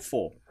like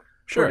hopeful.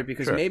 Sure.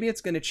 Because maybe it's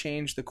going to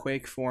change the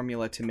Quake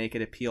formula to make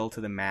it appeal to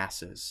the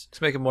masses.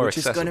 To make it more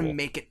accessible. Which is going to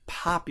make it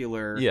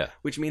popular. Yeah.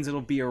 Which means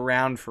it'll be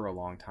around for a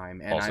long time.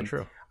 And also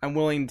true. I'm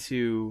willing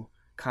to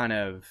kind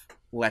of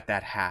let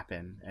that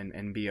happen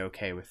and be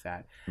okay with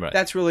that. Right.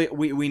 That's really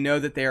we know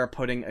that they are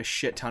putting a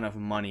shit ton of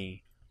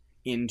money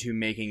into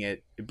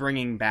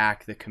bringing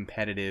back the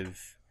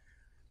competitive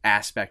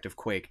aspect of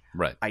Quake.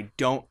 Right. I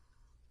don't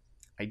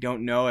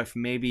know if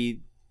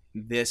maybe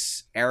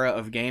this era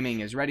of gaming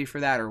is ready for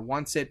that or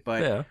wants it,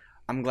 but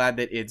I'm glad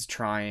that it's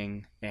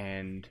trying,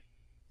 and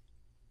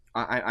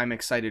I'm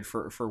excited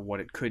for what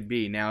it could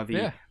be. Now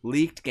the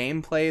leaked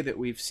gameplay that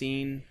we've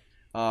seen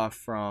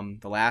from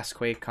the last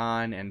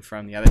QuakeCon and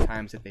from the other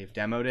times that they've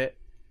demoed it.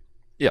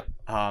 Yeah.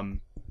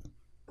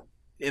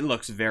 It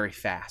looks very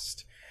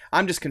fast.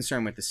 I'm just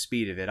concerned with the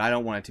speed of it. I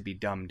don't want it to be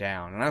dumbed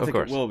down. And I don't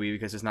think it will be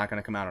because it's not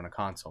going to come out on a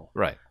console.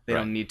 Right. They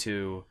don't need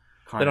to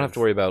They don't have to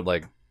worry about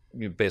like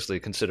basically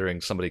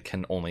considering somebody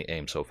can only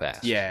aim so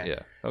fast. Yeah. Yeah.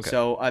 Okay.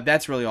 So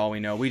that's really all we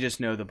know. We just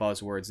know the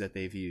buzzwords that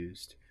they've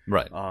used.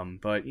 Right.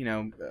 But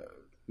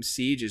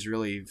Siege is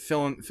really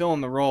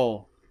filling the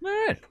role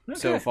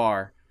so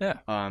far. Yeah.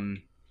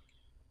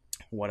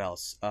 What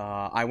else?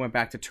 I went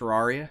back to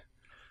Terraria.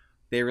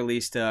 They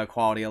released a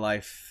quality of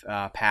life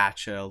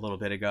patch a little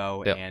bit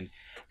ago, and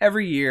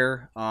every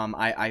year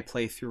I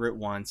play through it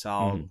once.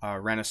 I'll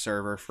rent a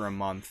server for a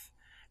month,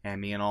 and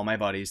me and all my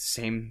buddies,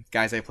 the same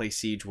guys I play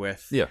Siege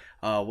with,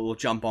 we'll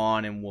jump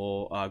on and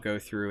we'll go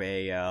through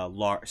a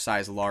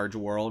large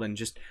world and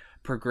just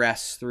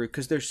progress through,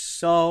 because there's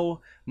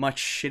so much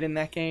shit in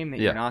that game that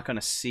you're not going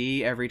to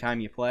see every time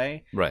you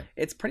play. Right.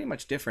 It's pretty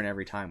much different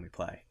every time we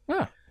play.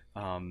 Yeah.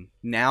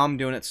 Now I'm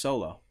doing it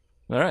solo.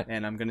 All right.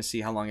 And I'm going to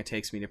see how long it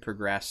takes me to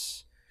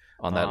progress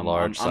on that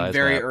large size I'm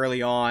very map.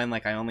 early on.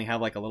 Like, I only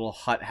have like a little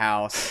hut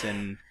house,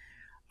 and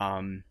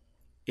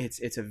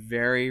it's a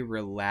very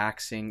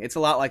relaxing. It's a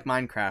lot like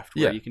Minecraft,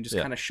 where you can just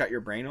kind of shut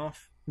your brain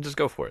off. Just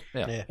go for it.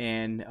 Yeah.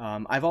 And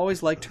I've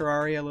always liked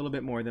Terraria a little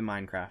bit more than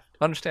Minecraft.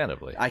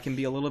 Understandably. I can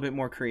be a little bit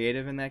more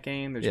creative in that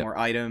game. There's more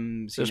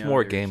items. There's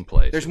more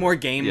gameplay. There's more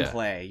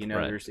gameplay. You know,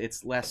 right.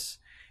 it's less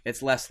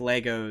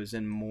Legos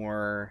and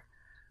more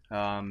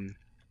PvE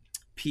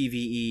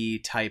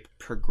type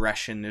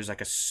progression. There's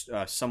like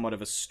a somewhat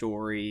of a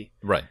story.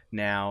 Right.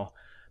 Now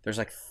there's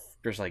like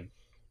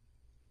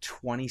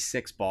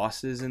 26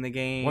 bosses in the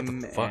game. What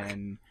the fuck?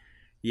 And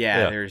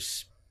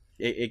there's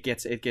it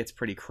gets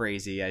pretty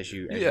crazy as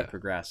you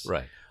progress.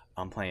 Right.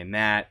 I'm playing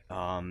that,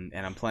 and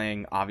I'm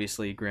playing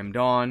obviously Grim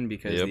Dawn,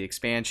 because the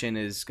expansion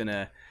is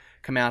gonna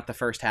come out the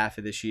first half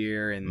of this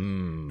year,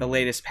 and the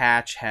latest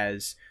patch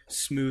has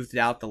smoothed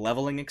out the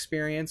leveling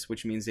experience,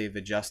 which means they've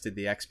adjusted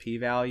the XP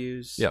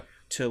values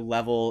to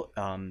level.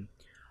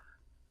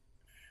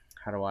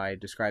 How do I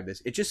describe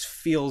this? It just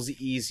feels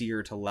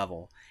easier to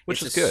level,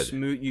 which is good.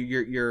 Smooth.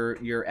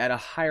 You're at a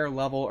higher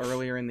level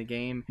earlier in the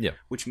game,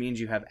 which means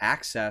you have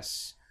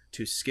access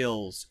to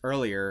skills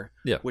earlier,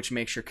 which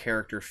makes your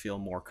character feel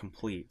more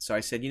complete. So I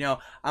said,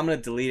 I'm going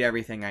to delete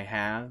everything I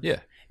have,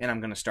 and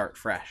I'm going to start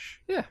fresh.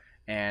 Yeah.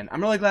 And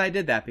I'm really glad I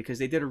did that, because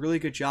they did a really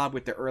good job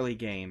with the early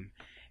game,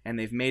 and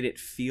they've made it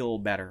feel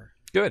better.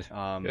 Good.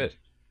 Good.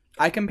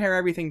 I compare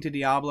everything to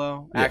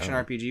Diablo, action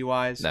RPG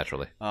wise.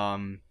 Naturally.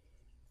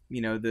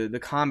 The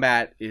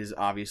combat is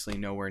obviously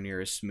nowhere near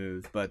as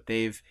smooth, but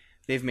they've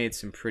made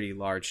some pretty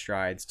large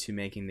strides to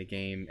making the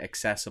game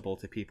accessible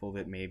to people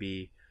that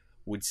maybe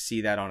would see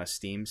that on a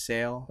Steam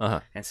sale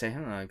and say,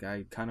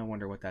 I kind of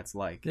wonder what that's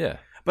like. Yeah.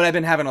 But I've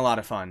been having a lot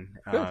of fun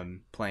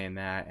playing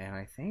that, and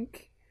I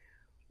think,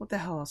 what the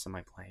hell else am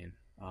I playing?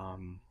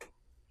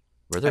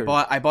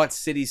 I bought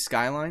Cities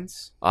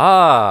Skylines.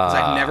 Because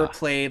I've never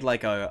played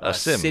like a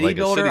sim, city like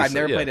builder. I've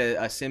never played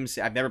a sim.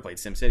 I've never played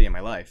SimCity in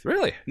my life.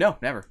 Really? No,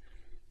 never.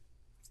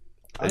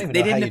 They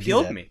didn't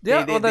appeal to me.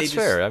 Yeah, that's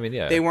fair. I mean,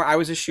 they weren't. I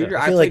was a shooter.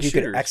 I feel like you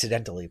could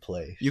accidentally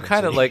play. You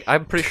kind of like.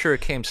 I'm pretty sure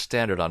it came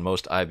standard on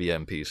most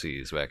IBM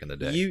PCs back in the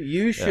day.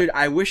 You should.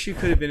 I wish you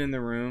could have been in the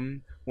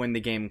room when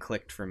the game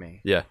clicked for me.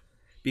 Yeah.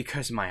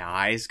 Because my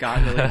eyes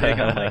got really big.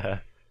 I'm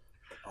like,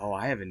 oh,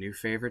 I have a new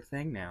favorite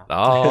thing now.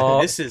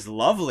 Oh, this is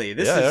lovely.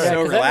 This is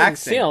so relaxing. I haven't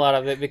seen a lot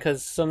of it,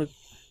 because some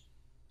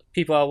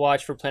people I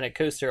watch for Planet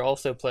Coaster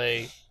also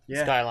play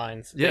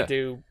Skylines. They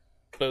do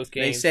both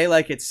games. They say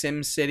like it's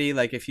SimCity.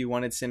 Like if you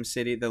wanted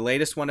SimCity, the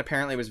latest one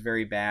apparently was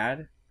very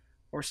bad,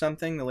 or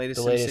something. The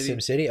latest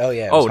SimCity. Oh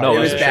yeah. No, it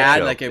was bad.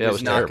 Show. Like it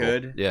was not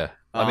good. Yeah.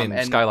 I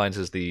mean, Skylines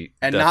is the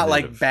not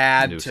like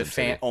bad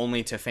to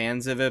only to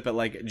fans of it, but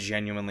like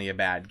genuinely a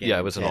bad game. Yeah,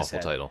 it was an awful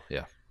title.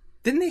 Yeah.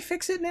 Didn't they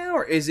fix it now,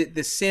 or is it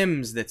The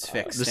Sims that's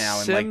fixed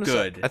now and like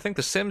good? I think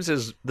The Sims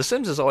has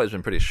always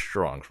been pretty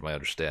strong, from my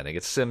understanding.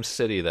 It's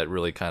SimCity that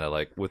really kind of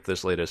like with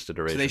this latest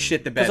iteration. So they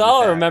shit the bed. Because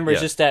all I remember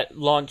is just that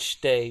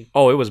launch day.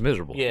 Oh, it was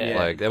miserable. Yeah,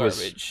 like that was.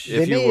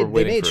 They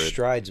made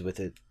strides with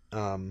it.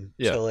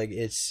 So like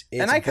it's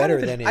and better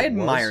than it was. I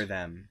admire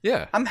them.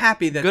 Yeah, I'm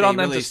happy that good they on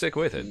them really, to stick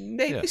with it.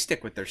 They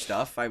stick with their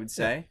stuff, I would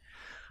say.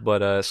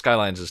 But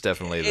Skylines is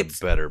definitely the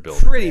better build.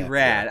 Pretty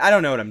rad. I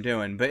don't know what I'm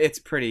doing, but it's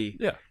pretty.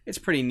 Yeah. It's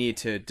pretty neat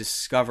to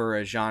discover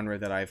a genre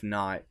that I've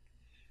not.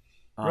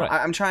 Right.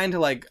 I'm trying to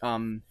like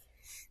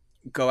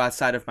go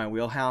outside of my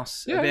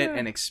wheelhouse a bit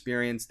and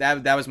experience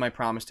that. That was my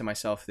promise to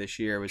myself this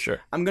year. Was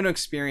I'm going to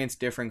experience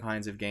different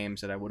kinds of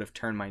games that I would have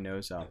turned my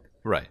nose up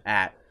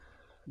at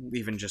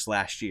even just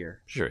last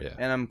year. Sure. Yeah.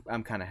 And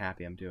I'm kind of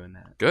happy I'm doing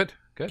that. Good.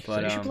 But, so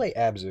you should play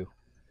Abzu.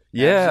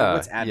 Yeah.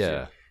 What's Abzu?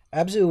 Yeah.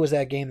 Abzu was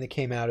that game that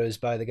came out. It was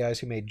by the guys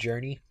who made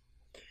Journey.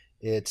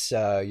 It's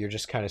you're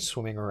just kind of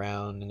swimming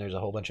around, and there's a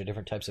whole bunch of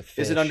different types of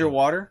fish. Is it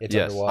underwater? It's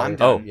yes. underwater. I'm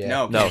done.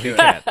 No, he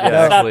can't.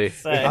 Yeah, actually,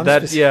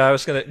 I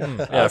was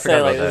gonna. I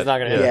forgot about that. Not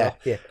gonna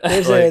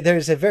yeah.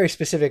 There's a very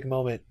specific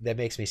moment that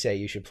makes me say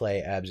you should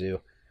play Abzu.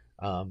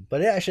 But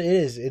it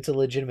is. It's a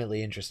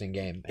legitimately interesting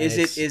game. Is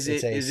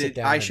it?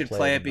 I should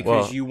play it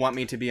because you want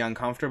me to be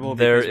uncomfortable.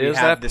 There because we is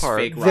have that this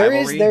part. Fake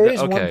rivalry? There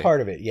is one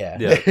part of it. Yeah.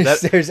 Yeah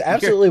there's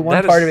absolutely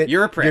one part of it.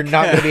 You're a prick. You're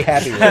not going to be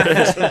happy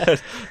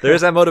with. There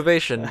is that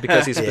motivation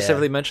because he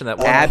specifically mentioned that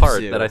one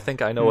part that I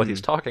think I know what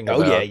he's talking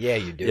about. Oh yeah,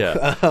 you do.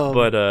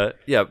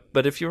 Yeah,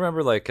 but if you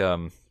remember, like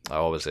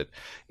what was it?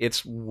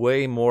 It's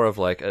way more of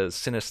like a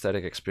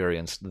synesthetic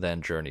experience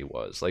than Journey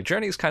was. Like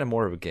Journey is kind of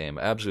more of a game.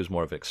 Abzu is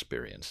more of an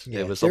experience. Yeah.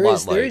 It was there a lot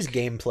is, like there is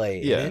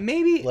gameplay. Yeah, in it.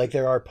 Maybe like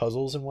there are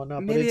puzzles and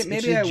whatnot. But it's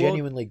a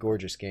genuinely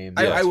gorgeous game.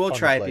 I will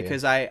try it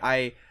because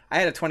I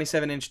had a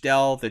 27-inch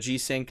Dell, the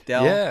G-Sync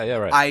Dell. Yeah,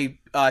 right.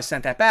 I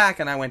sent that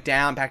back and I went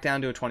back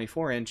down to a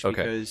 24-inch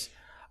because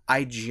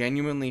I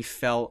genuinely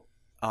felt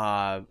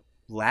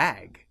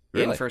lag.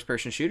 Really? in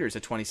first-person shooters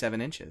at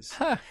 27 inches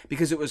Huh.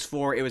 because it was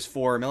 4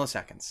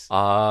 milliseconds.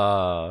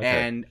 Okay.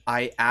 And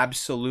I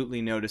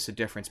absolutely notice a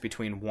difference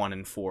between 1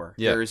 and 4.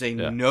 Yeah, There is a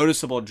yeah.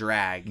 noticeable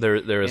drag there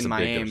is in a my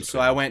big aim. difference So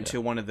I between went them,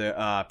 to one of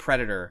the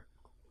Predator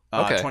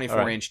Okay,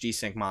 24-inch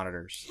desync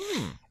monitors.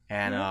 Hmm.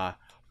 And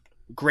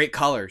great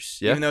colors.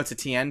 Yeah. Even though it's a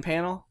TN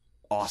panel,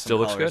 awesome Still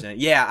looks colors good? in it.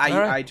 Yeah, All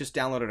right. I just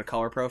downloaded a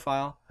color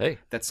profile Hey,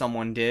 that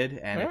someone did,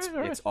 and All it's right,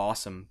 all right. it's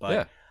awesome. But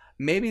Yeah.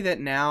 maybe that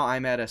now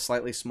I'm at a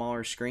slightly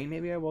smaller screen.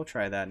 Maybe I will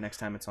try that next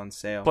time it's on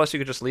sale. plus you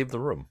could just leave the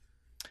room.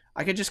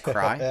 I could just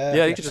cry.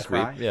 Yeah, you could just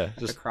cry. weep. Yeah, I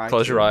just could cry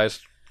close your too.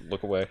 eyes,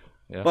 look away.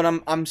 Yeah. But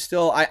I'm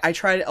still I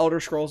tried Elder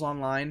Scrolls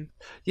Online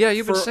Yeah,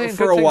 you've been for, saying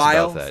for good a things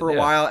while about that. for a yeah.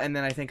 while, and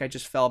then I think I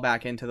just fell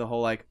back into the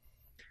whole like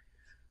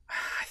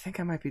I think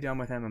I might be done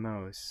with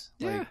MMOs.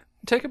 Yeah, Like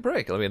take a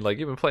break. I mean, like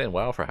you've been playing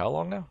WoW for how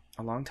long now?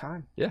 a long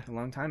time. Yeah. A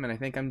long time, and I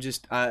think I'm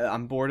just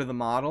I'm bored of the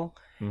model,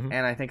 Mhm.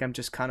 and I think I'm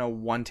just kind of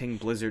wanting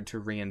Blizzard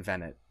to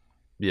reinvent it,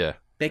 Yeah,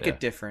 make Yeah. it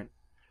different.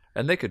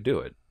 and they could do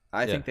it.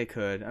 I Yeah. think they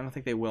could. I don't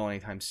think they will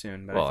anytime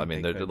soon. But Well, I I think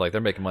mean, they they're could. they're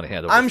making money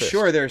hand over I'm fist.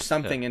 sure there's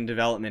something in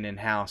development in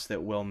house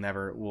that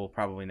we'll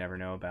probably never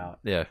know about.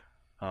 Yeah,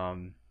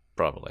 Um,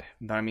 probably.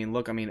 but I mean,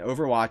 look,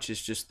 Overwatch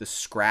is just the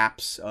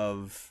scraps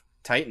of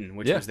Titan,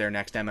 which Yeah. was their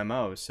next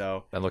MMO.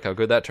 So And look how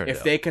good that turned if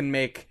out. they can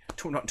make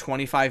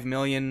 25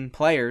 million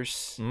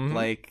players, Mhm.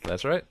 like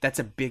That's right. that's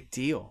a big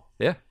deal.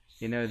 Yeah.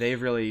 You know,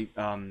 they've really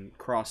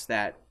crossed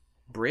that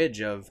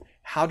bridge of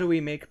how do we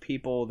make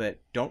people that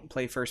don't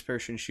play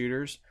first-person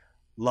shooters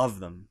love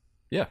them.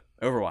 Yeah.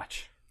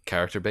 Overwatch.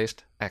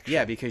 Character-based action.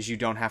 Yeah, because you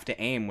don't have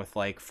to aim with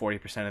like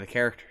 40% of the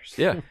characters.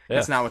 Yeah. Yeah.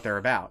 That's not what they're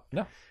about.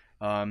 No.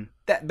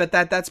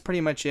 That's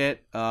pretty much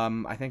it.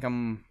 I think I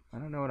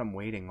don't know what I'm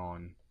waiting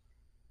on.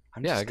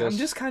 I'm Yeah, just, I guess- I'm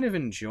just kind of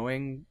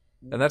enjoying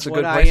And that's a what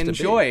good I place to be.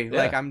 enjoy. Yeah.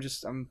 Like I'm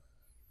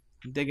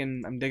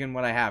digging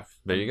what I have.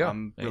 There you go.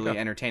 I'm There you really go.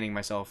 entertaining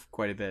myself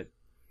quite a bit.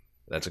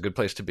 That's a good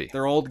place to be.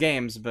 They're old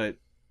games, but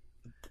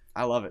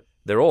I love it.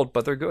 They're old,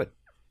 but they're good.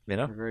 You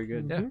know? They're very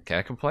good. Yeah,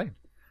 can't complain.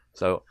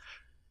 So,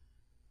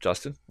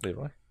 Justin,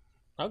 Leroy,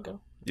 I'll go.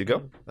 you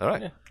go. All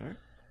right. Yeah.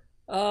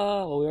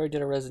 Well, we already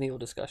did a Resident Evil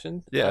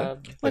discussion. Yeah.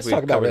 Let's we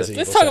talk about covered it. Resident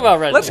Let's Evil talk about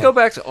 7. Resident Let's go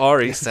back to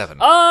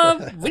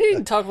RE7. We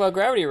didn't talk about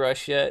Gravity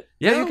Rush yet.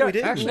 Yeah, No, you got we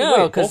didn't. actually. No,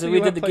 wait, because both of we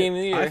you did have the played- game of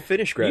the year. I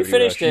finished Gravity You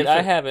finished Rush. it.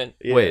 I haven't.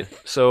 Yeah. Wait,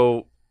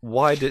 so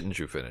why didn't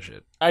you finish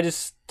it? I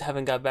just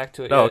haven't got back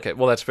to it. Oh, yet. okay.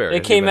 Well, that's fair. It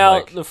You've came been, out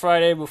like- the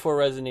Friday before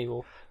Resident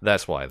Evil,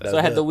 That's why. Then. so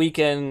I had the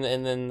weekend,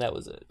 and then that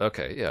was it.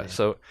 Okay, yeah.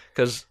 So,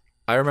 because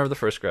I remember the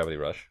first Gravity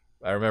Rush.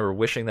 I remember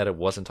wishing that it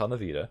wasn't on the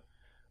Vita.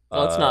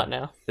 Well, it's not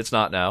now. It's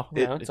not now.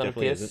 No, it it's on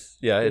definitely PS. isn't.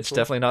 Yeah, it's PS4.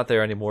 definitely not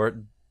there anymore.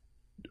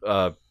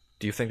 Do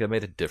you think that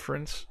made a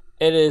difference?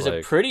 It is a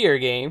like- prettier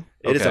game.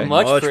 It is Okay. a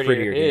Much much prettier.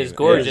 prettier It game. is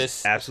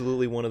gorgeous.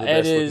 Absolutely one of the It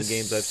best looking is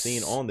games I've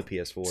seen on the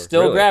PS4.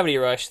 Still Really? Gravity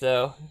Rush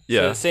though.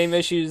 Yeah. So same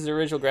issues as the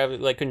original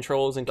Gravity, like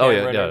controls and Oh camera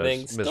yeah, and yeah.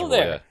 everything. It's Still miserable,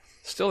 there. yeah.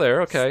 Still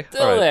there. Okay.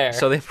 Still All right. there.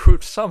 So they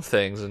improved some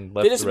things and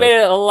left They just the made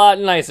rest. it a lot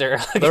nicer.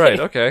 All right.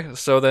 Okay.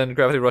 So then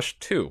Gravity Rush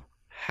 2.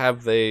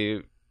 Have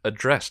they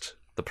addressed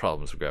the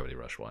problems of Gravity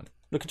Rush 1?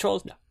 The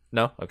controls, no.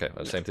 No. Okay.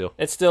 Same deal.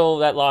 It's still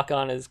that lock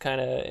on is kind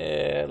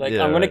of like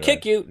Yeah, I'm gonna right,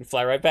 kick you and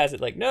fly right past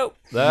it. Like nope.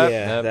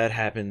 That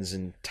happens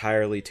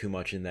entirely too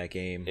much in that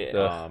game.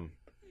 Yeah.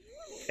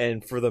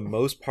 And for the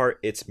most part,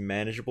 it's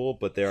manageable,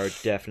 but there are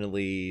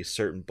definitely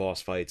certain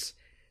boss fights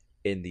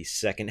in the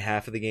second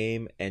half of the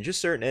game, and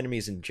just certain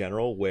enemies in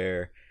general,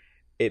 where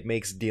it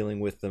makes dealing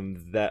with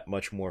them that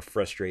much more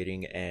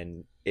frustrating,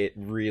 and it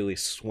really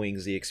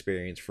swings the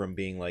experience from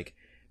being like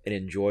an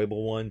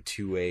enjoyable one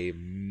to a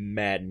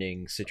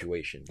maddening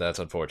situation. That's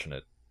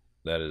unfortunate.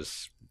 That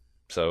is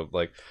so.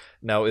 Like,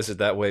 now is it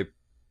that way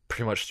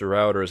pretty much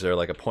throughout, or is there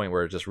like a point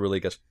where it just really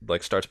gets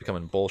like starts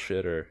becoming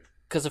bullshit? Or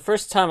Because the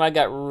first time I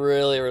got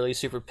really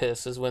super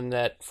pissed is when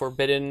that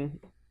forbidden,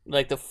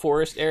 like the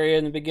forest area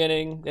in the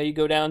beginning that you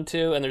go down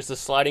to, and there's the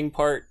sliding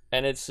part,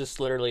 and it's just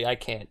literally I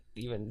can't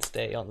even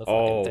stay on the fucking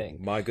Oh thing.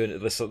 my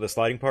goodness, the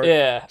sliding part.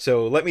 Yeah.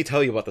 So let me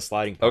tell you about the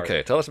sliding part.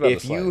 okay, tell us about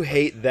If the you sliding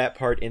hate that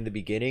part in the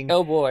beginning,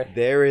 Oh boy.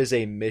 there is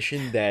a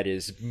mission that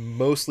is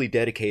mostly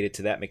dedicated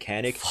to that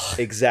mechanic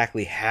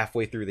exactly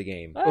halfway through the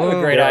game. I have a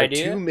great there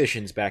idea. are 2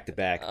 missions back to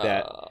back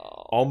that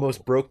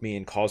almost broke me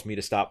and caused me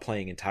to stop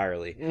playing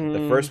entirely.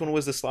 The first one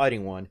was the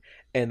sliding one,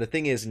 and the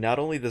thing is, not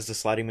only does the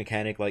sliding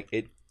mechanic like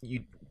it,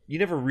 you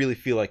never really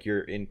feel like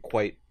you're in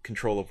quite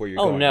control of where you're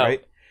going, no.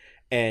 right?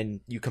 And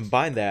you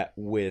combine that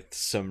with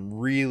some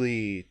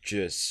really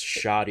just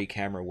shoddy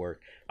camera work.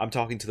 I'm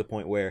talking to the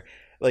point where,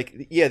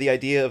 like, yeah, the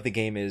idea of the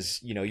game is,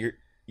 you know,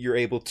 you're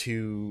able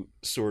to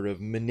sort of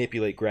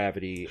manipulate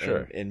gravity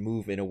Sure. and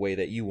move in a way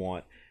that you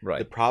want. Right.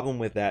 The problem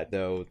with that,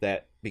 though,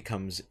 that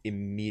becomes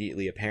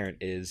immediately apparent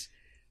is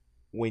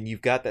when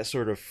you've got that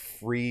sort of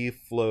free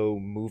flow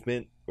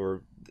movement,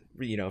 or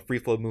free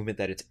flow movement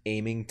that it's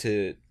aiming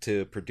to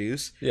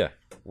produce. Yeah.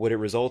 What it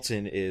results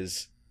in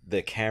is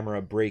the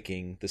camera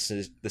breaking the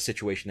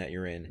situation that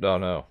you're in Oh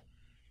no.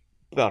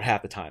 about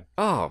half the time.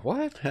 Oh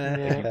what?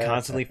 You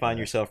constantly find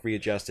yourself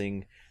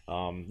readjusting.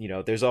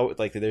 There's always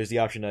there's the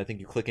option. I think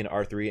you click in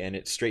R3 and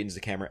it straightens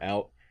the camera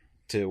out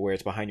to where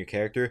it's behind your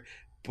character.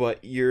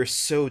 But you're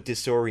so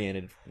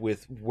disoriented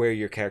with where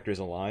your character is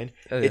aligned,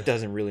 it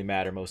doesn't really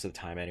matter most of the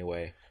time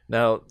anyway.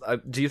 Now,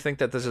 do you think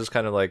that this is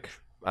kind of like,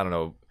 I don't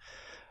know,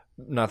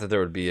 not that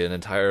there would be an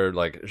entire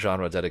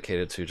genre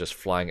dedicated to just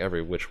flying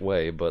every which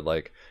way, but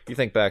you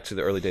think back to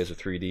the early days of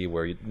 3D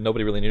where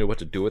nobody really knew what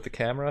to do with the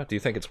camera. Do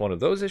you think it's one of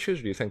those issues,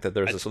 or do you think that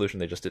there's a solution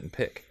they just didn't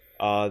pick?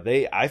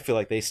 I feel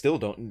like they still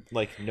don't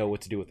know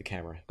what to do with the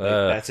camera.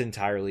 That's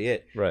entirely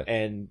it. Right.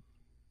 And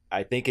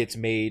I think it's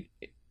made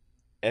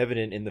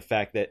evident in the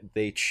fact that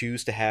they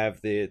choose to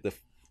have the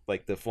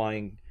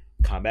flying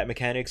combat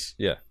mechanics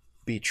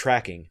be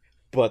tracking,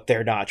 but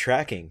they're not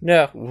tracking.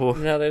 No,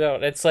 they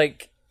don't. It's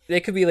like they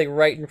could be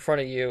right in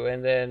front of you,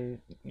 and then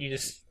you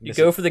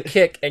go for the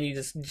kick, and you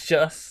just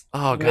miss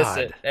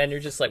it, and you're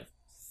just like,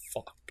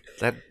 fuck.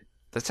 That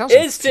sounds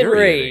instant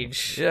infuriating.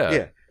 rage.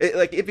 Yeah.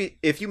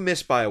 If you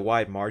miss by a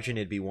wide margin,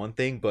 it'd be one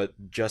thing, but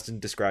Justin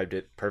described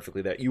it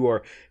perfectly, that you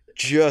are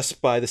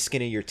just by the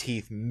skin of your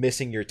teeth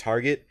missing your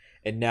target,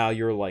 and now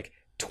you're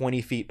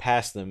 20 feet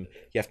past them.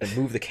 You have to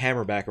move the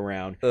camera back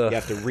around. Ugh. You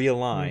have to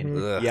realign.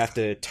 Mm-hmm. You have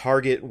to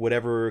target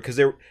whatever, because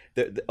a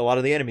lot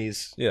of the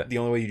enemies, the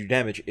only way you do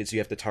damage is you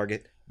have to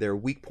target their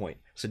weak point.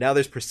 So now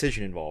there's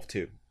precision involved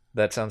too.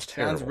 That sounds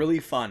terrible. Sounds really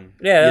fun.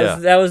 Yeah,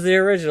 that was the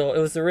original. It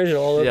was the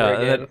original all over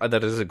again.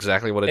 That is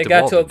exactly what it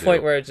got to a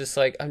point where it's just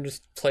I'm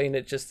just playing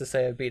it just to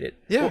say I beat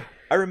it. Yeah. Well,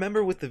 I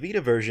remember with the Vita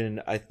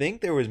version, I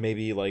think there was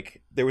maybe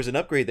there was an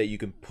upgrade that you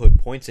could put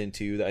points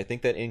into that I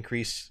think that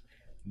increased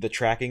the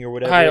tracking or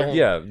whatever.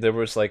 Yeah, there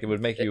was it would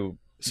make you.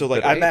 So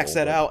I maxed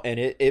that out, and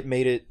it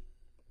made it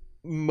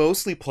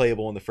mostly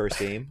playable in the first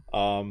game.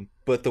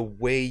 But the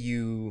way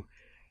you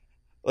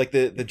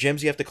the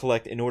gems you have to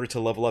collect in order to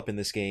level up in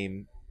this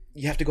game,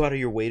 you have to go out of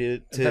your way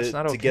to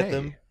get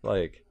them.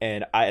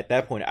 And at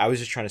that point, I was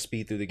just trying to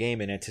speed through the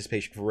game in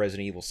anticipation for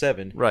Resident Evil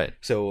 7. Right.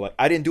 So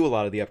I didn't do a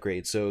lot of the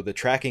upgrades, so the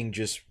tracking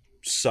just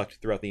sucked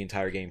throughout the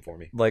entire game for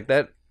me.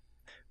 That,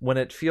 when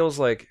it feels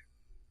like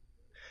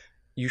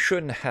you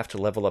shouldn't have to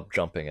level up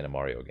jumping in a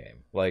Mario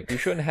game. You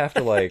shouldn't have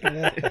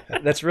to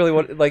that's really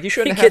what you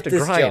shouldn't have to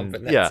grind.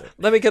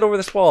 Let me get over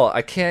this wall.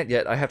 I can't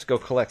yet. I have to go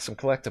collect some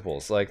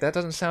collectibles. That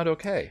doesn't sound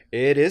okay.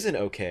 It isn't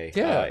okay.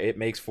 Yeah. It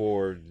makes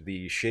for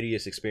the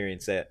shittiest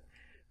experience that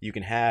you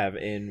can have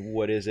in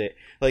what is it?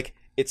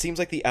 It seems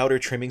like the outer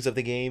trimmings of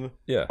the game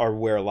are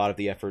where a lot of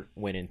the effort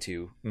went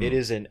into. It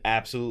is an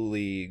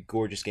absolutely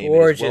gorgeous game.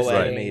 Gorgeous, it is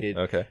well animated.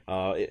 Okay.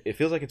 It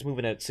feels like it's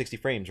moving at 60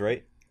 frames,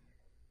 right?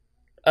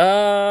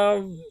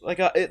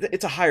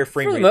 It's a higher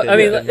frame rate.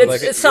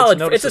 It's solid.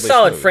 It's a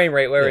solid smooth. frame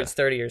rate where it's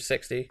 30 or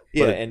 60.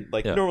 Yeah, and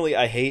normally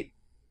I hate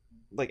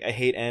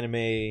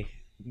anime.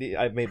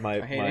 I've made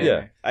my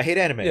I hate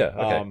anime. Yeah,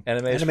 okay.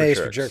 Anime is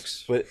for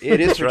jerks. But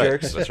it is for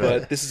jerks. That's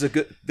right.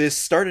 But this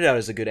started out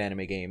as a good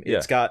anime game.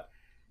 It's got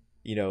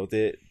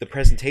the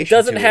presentation. It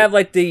doesn't have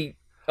the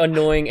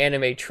annoying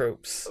anime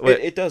tropes.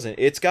 It doesn't.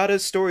 It's got a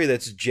story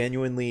that's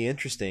genuinely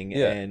interesting,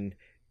 and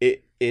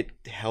it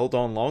held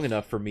on long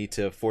enough for me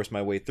to force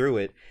my way through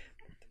it.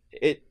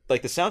 The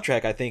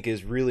soundtrack, I think,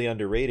 is really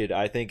underrated.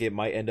 I think it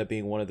might end up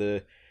being one of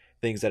the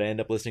things that I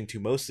end up listening to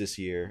most this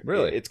year.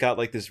 Really? It's got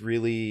this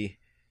really,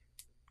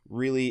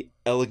 really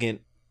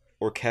elegant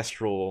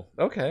orchestral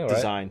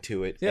design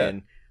to it. Yeah.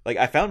 And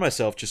I found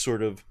myself just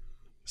sort of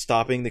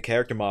stopping the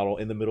character model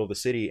in the middle of the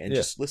city and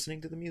just listening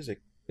to the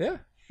music. Yeah.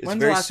 It's When's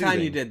very the last time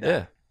soothing. you did that?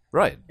 Yeah.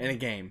 Right. In a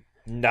game?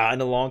 Not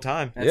in a long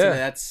time.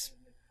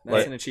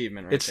 That's an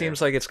achievement right It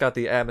seems like it's got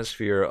the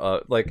atmosphere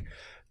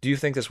do you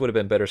think this would have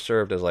been better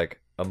served as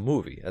a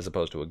movie as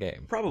opposed to a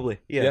game? Probably.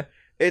 Yeah.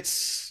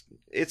 It's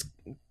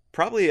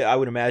probably, I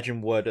would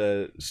imagine, what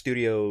a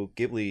Studio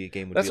Ghibli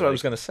game would be. That's what I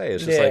was going to say.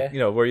 It's just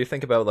where you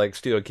think about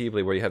Studio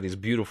Ghibli, where you have these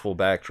beautiful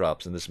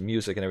backdrops and this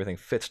music and everything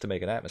fits to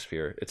make an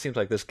atmosphere. It seems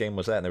like this game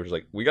was that, and they were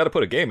just we got to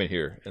put a game in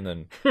here, and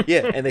then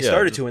and they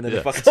started to, and then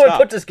they fucking Someone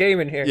stopped. put this game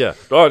in here. Yeah,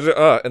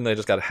 and they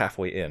just got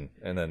halfway in,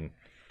 and then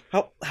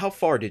how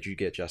far did you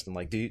get, Justin?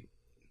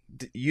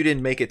 You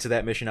didn't make it to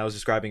that mission I was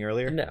describing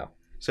earlier? No.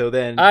 So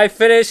then I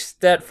finished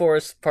that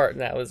forest part,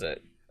 and that was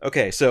it.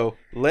 Okay, so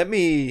let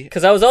me...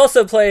 Because I was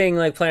also playing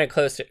Planet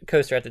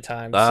Coaster at the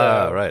time.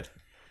 So right.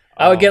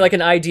 I would get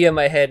an idea in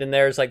my head, and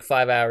there's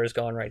 5 hours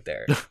going right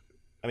there.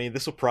 I mean,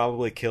 this will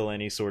probably kill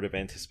any sort of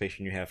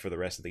anticipation you have for the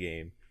rest of the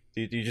game.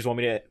 Do you just want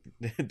me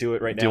to do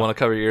it right now? Do you want to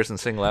cover your ears and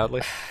sing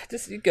loudly?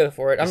 Just you go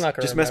for it. I'm not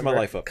going to just mess my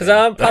life up. Because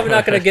I'm probably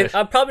not going to get.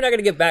 I'm probably not going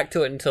to get back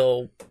to it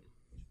until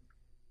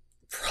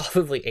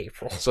probably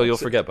April. So you'll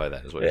forget by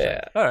then, is what you're saying.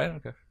 All right.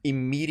 Okay.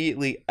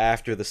 Immediately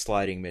after the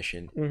sliding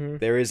mission,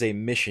 there is a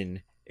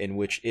mission in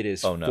which it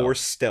is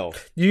forced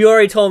stealth. You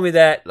already told me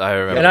that, I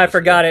remember, and I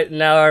forgot it, and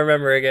now I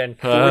remember again.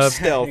 Forced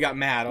stealth. You got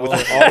mad with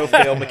an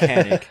auto-fail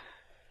mechanic.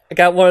 I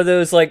got one of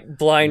those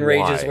blind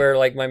rages where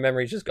my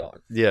memory's just gone.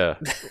 Yeah.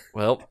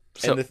 Well,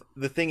 so... and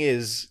the thing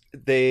is,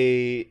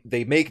 they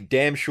make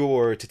damn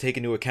sure to take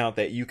into account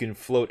that you can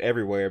float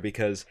everywhere,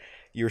 because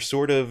you're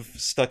sort of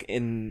stuck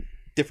in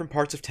different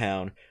parts of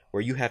town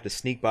where you have to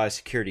sneak by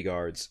security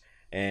guards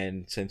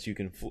and since you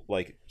can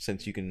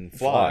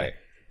fly,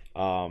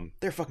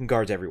 there are fucking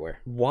guards everywhere.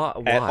 Why?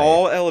 At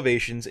all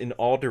elevations, in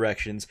all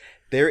directions,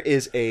 there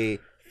is a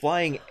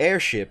flying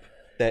airship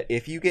that,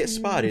 if you get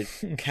spotted,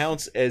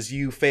 counts as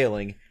you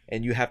failing,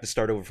 and you have to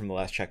start over from the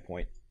last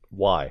checkpoint.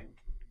 Why?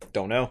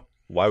 Don't know.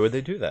 Why would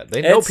they do that?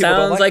 They know It people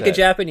don't sounds like that. a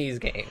Japanese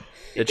game.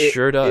 It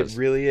sure does. It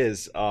really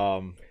is.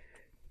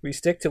 We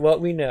stick to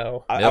what we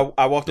know.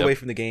 I walked away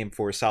from the game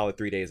for a solid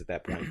 3 days at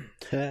that point.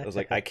 I was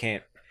like, I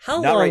can't. How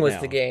Not long right was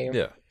now. the game?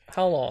 Yeah.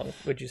 How long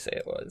would you say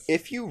it was?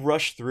 If you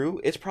rush through,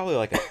 it's probably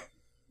like a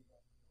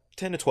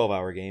 10 to 12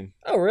 hour game.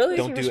 Oh, really?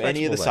 Don't do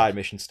any of the respectable side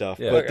mission stuff.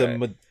 Yeah. But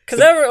Okay. Because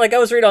I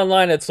was reading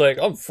online, it's like,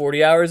 I'm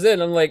 40 hours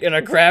in. I'm like, in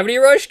a Gravity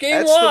Rush game?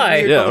 that's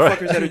Why? the weird Yeah, right.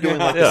 motherfuckers that are doing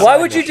like the Yeah. Why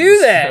side would you missions. do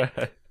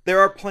that? There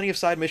are plenty of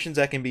side missions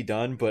that can be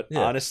done, but Yeah.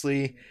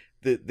 honestly,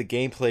 the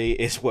gameplay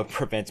is what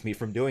prevents me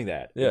from doing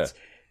that. Yeah.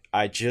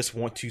 I just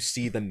want to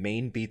see the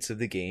main beats of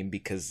the game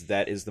because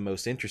that is the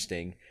most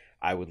interesting.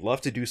 I would love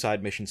to do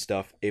side mission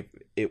stuff if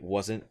it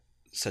wasn't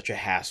such a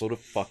hassle to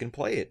fucking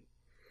play it.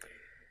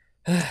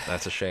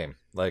 That's a shame.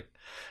 Like,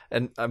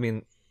 and I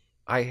mean,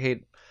 I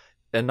hate,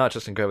 and not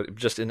just in Gravity,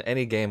 just in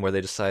any game where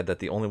they decide that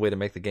the only way to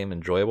make the game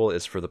enjoyable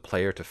is for the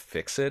player to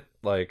fix it.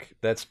 Like,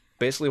 that's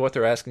basically what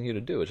they're asking you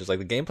to do. It's just like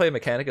the gameplay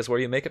mechanic is where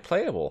you make it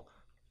playable.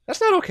 That's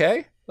not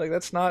okay. Like,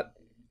 that's not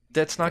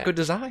good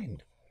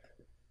design.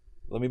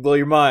 Let me blow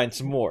your mind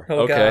some more.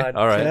 Oh, Okay, God.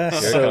 all right, Yeah.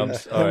 here it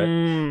comes. All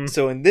right.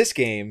 So in this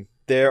game,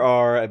 there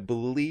are, I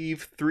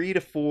believe, 3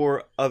 to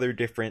 4 other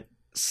different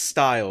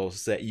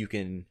styles that you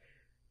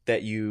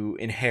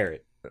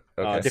inherit.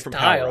 Okay. Different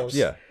Styles?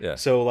 power-ups. Yeah.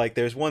 So like,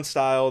 there's one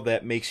style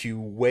that makes you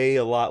weigh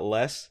a lot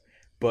less,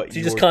 but So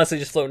you just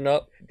constantly just floating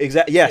up.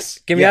 Yes.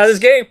 Get me out of this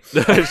game.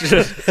 It's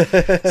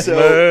just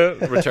So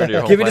return to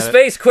your home Give me the planet.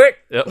 space, quick.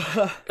 Yep.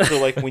 so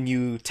like when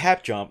you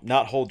tap jump,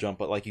 not hold jump,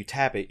 but like you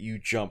tap it, you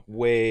jump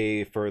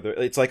way further.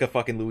 It's like a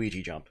fucking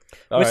Luigi jump.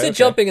 All Which right, the okay.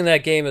 jumping in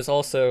that game is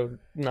also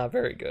not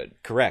very good.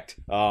 Correct.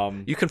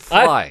 You can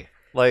fly.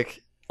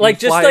 Like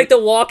Just like the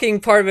walking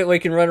part of it where you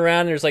can run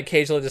around and there's like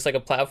occasionally just like a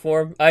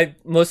platform.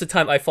 Most of the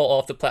time I fall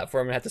off the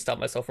platform and have to stop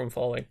myself from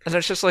falling. and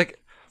it's just like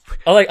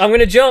I'm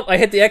gonna jump, I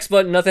hit the X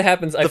button, nothing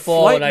happens, I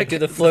fall and I do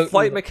the float. The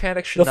flight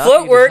mechanic should The not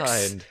float be works,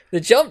 designed. the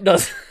jump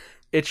doesn't.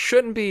 It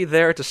shouldn't be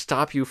there to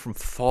stop you from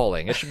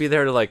falling. It should be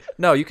there to like,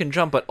 no, you can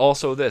jump, but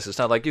also this. It's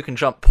not like you can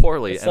jump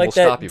poorly It's and like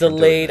we'll stop that you from doing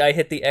delayed, that. I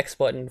hit the X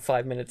button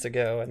 5 minutes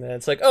ago and then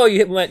it's like, oh,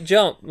 you went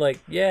jump. Like,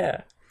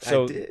 yeah.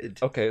 So I did.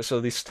 okay, so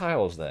these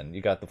styles then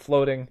you got the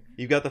floating.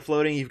 You've got the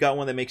floating. You've got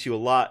one that makes you a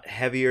lot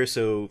heavier.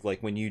 So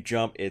like when you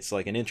jump, it's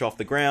like an inch off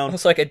the ground.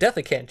 It's like I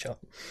definitely can't jump.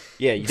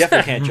 Yeah, you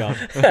definitely can't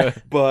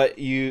jump, but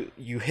you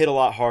hit a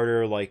lot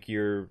harder. Like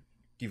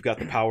you've got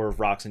the power of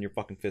rocks in your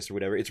fucking fist or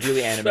whatever. It's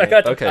really anime. I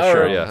got the Okay, power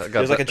sure, of- yeah. I got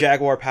There's like a that.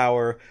 jaguar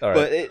power, All right.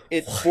 but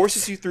it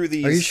forces you through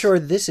these. Are you sure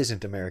this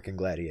isn't American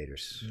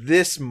Gladiators?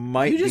 This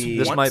might You just be.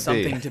 This want might be.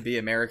 something to be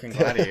American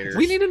Gladiators.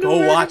 We need to go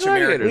know watch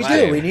American American We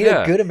Gladiators. do. We need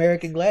Yeah. a good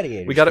American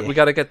Gladiators. We got game. we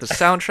got to get the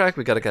soundtrack.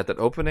 We got to get that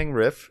opening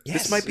riff. Yes.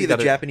 This might be We the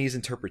gotta- Japanese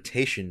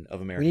interpretation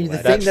of We American need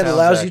the Gladiators. thing that sounds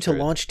allows you to accurate.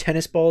 launch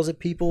tennis balls at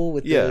people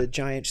with Yeah. the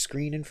giant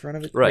screen in front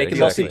of it. Right, Make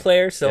it exactly.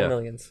 multiplayer, sell Yeah.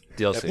 millions.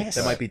 DLC. Yes.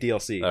 That might be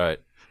DLC. All right.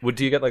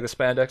 Do you get like the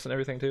spandex and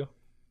everything too?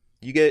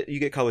 You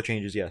get color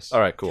changes, yes. All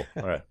right, cool.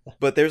 All right.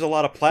 But there's a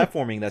lot of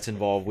platforming that's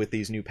involved with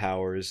these new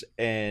powers,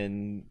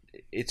 and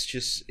it's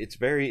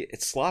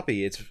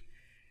sloppy.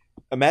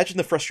 Imagine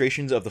the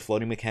frustrations of the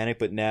floating mechanic,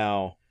 but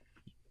now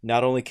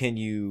not only can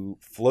you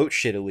float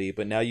shittily,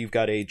 but now you've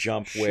got a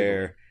jump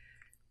where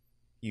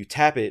you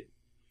tap it,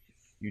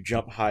 you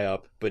jump high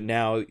up, but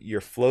now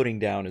you're floating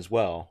down as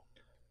well.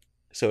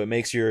 So it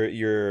makes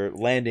your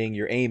landing,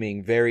 your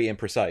aiming very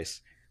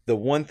imprecise. The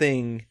one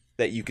thing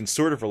that you can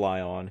sort of rely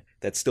on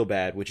that's still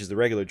bad, which is the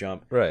regular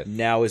jump, Right.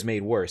 now is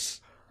made worse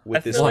with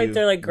I this feel like new.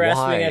 they're like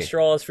grasping Why? at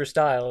straws for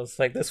styles.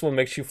 Like this one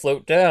makes you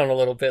float down a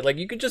little bit. Like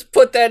you could just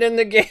put that in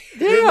the game.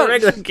 in Yeah, the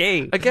regular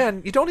game.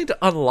 Again, you don't need to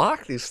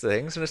unlock these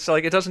things, and it's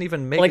like it doesn't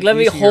even make Like it let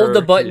me easier hold the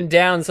to- button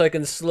down so I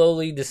can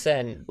slowly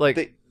descend. Like,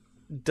 They-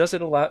 does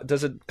it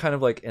kind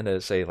of like in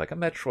a say like a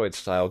Metroid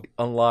style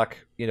unlock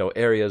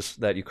areas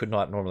that you could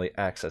not normally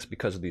access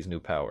because of these new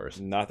powers?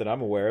 Not that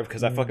I'm aware of,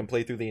 because I fucking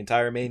played through the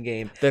entire main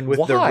game Then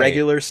with the why?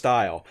 regular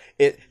style.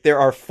 There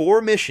are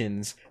 4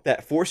 missions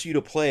that force you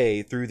to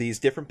play through these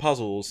different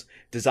puzzles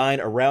designed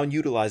around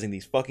utilizing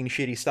these fucking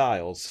shitty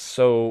styles,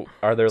 So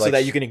are there like so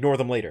that you can ignore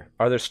them later.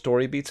 are there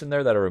story beats in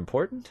there that are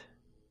important?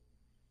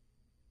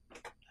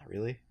 Not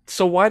really.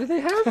 So why do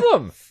they have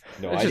them?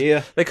 No It's just-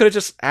 idea. They could have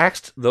just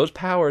axed those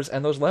powers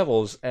and those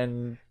levels,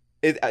 and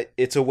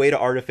It's a way to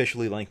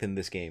artificially lengthen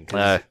this game.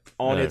 'Cause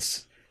on uh.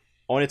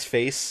 its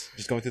face,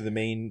 just going through the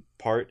main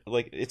part,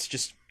 like it's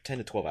just 10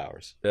 to 12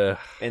 hours, uh,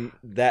 and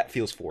that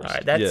feels All forced.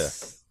 right,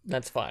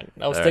 that's fine.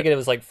 I was All thinking it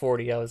was like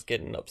 40. I was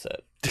getting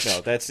upset.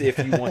 No, that's if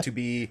you want to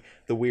be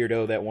the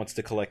weirdo that wants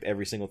to collect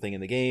every single thing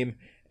in the game,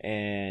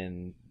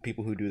 and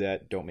people who do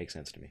that don't make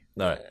sense to me.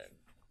 all right,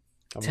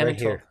 I'm 10 right and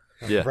 12. here.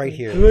 I'm Yeah. right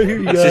here.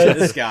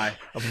 this guy.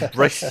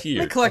 right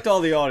here. I collect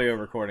all the audio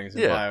recordings of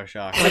Yeah.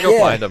 Bioshock. Let me go Yeah.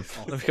 find them.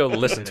 Let me go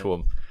listen to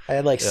them. I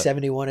had like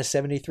 71 to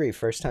 73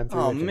 first time through.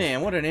 Oh Richards.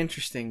 man, what an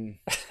interesting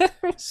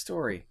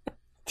story.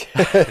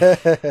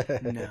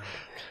 No.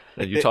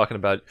 And you're talking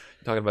about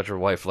your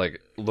wife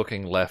like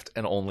looking left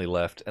and only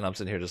left, and I'm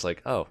sitting here just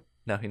like, oh,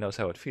 now he knows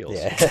how it feels.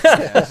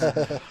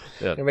 Yeah.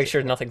 Yeah. Make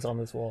sure nothing's on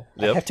this wall.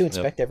 I have to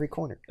inspect every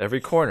corner. Every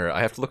corner.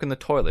 I have to look in the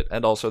toilet,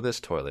 and also this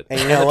toilet.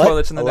 And you know the what?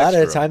 toilet's in the A next lot of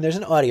the room. time, there's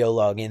an audio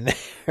log in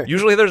there.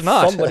 Usually there's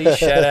not. Somebody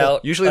shout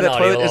out. Usually an that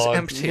toilet audio is log.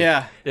 empty.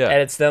 Yeah. Yeah.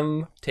 And it's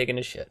them taking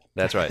a shit.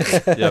 That's right.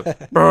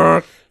 Yep.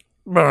 Burk.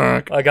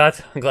 Burk. I'm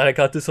glad I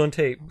got this on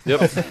tape.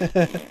 Yep.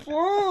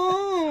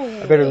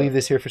 I better leave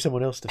this here for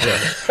someone else to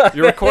film.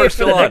 Your recorder's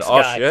For still the on. next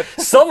Oh guy. shit.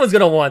 Someone's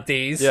gonna want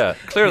these. Yeah.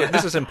 Clearly,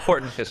 this is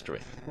important history.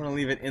 I'm gonna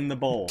leave it in the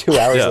bowl. 2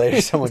 hours Yeah.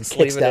 later, someone Just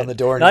kicks leave it down in. the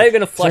door. And Not even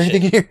gonna is there flush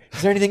anything in here?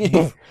 Is there anything in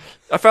here?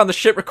 I found the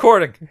shit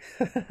recording.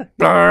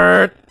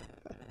 Burk.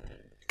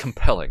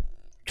 Compelling.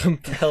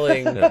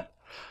 Compelling Yeah.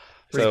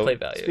 So, replay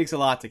value. Speaks a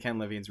lot to Ken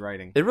Levine's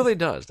writing. it really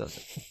does,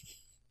 doesn't it?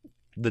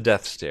 The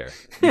death stare.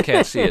 You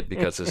can't see it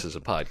because this is a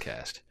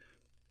podcast.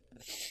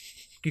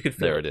 You could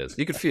feel There it is.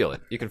 You can feel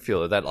it. You can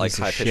feel it. That like He's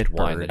a high pitched shit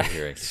whine bird. that you're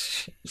hearing.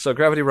 So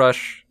Gravity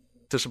Rush,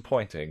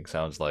 disappointing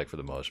sounds like for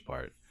the most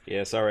part.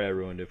 Yeah, sorry I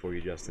ruined it for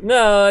you, Justin.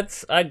 No,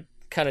 I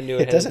kind of knew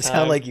it. It doesn't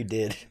sound like you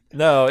did.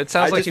 No, it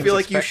sounds I like just he feel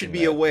was like you should expecting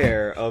be that.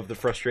 aware of the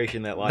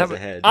frustration that lies Never-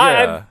 ahead.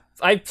 Yeah.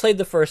 I played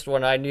the first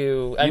one. I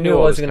knew You it knew what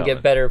was wasn't gonna coming.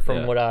 get better from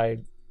Yeah. what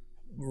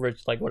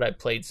I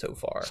played so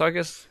far. So I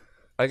guess.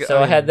 I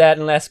I had that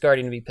and Last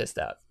Guardian to be pissed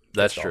out.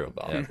 That's Pissed true. off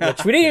about. Yeah.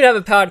 Which we didn't even have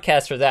a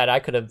podcast for that. I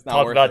could have not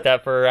talked worth about it.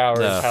 that for hours.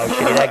 No. How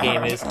shitty that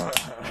game is.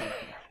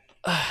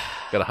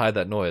 Gotta hide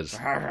that noise.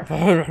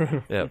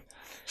 Yeah.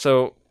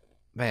 So,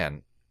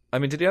 man, I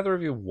mean, did either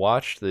of you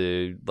watch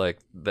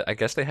I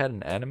guess they had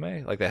an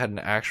anime? Like, they had an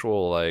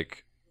actual,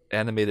 like,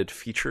 animated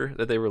feature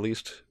that they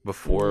released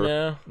before?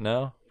 No.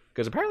 No?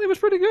 Because apparently it was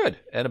pretty good.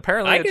 And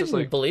apparently I it's can just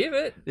like, believe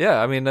it. yeah,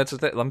 I mean, that's the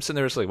thing. I'm sitting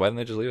there just like, why didn't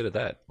they just leave it at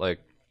that? Like,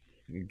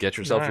 get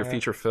yourself your Alright.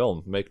 feature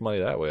film. Make money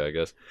that way, I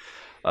guess.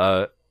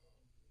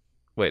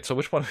 Wait, so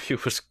which one of you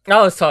was...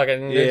 I was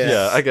talking.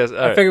 Yeah, I guess. All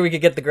I right. figured we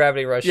could get the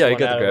Gravity Rush. Yeah, you one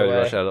get the out Gravity of the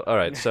way. Rush out of... All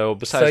right, so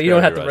besides So you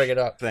don't have Gravity to bring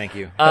Rush- it up. Thank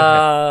you.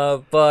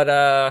 But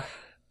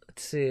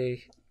let's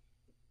see.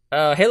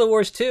 Halo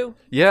Wars 2 came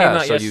Yeah,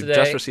 out so yesterday. you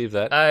just received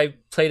that. I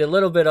played a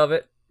little bit of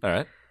it. All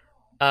right.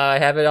 I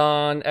have it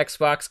on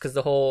Xbox because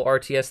the whole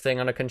RTS thing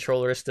on a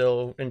controller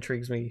still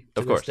intrigues me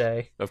to Of course. this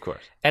day, Of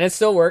course. and it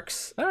still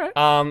works. All right.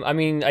 I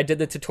mean, I did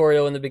the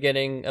tutorial in the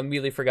beginning,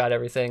 immediately forgot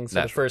everything. So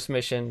Natural. the first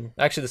mission,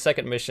 actually the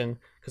second mission,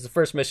 because the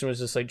first mission was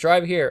just like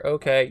drive here,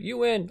 okay, you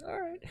win, all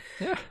right.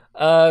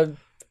 Yeah.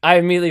 I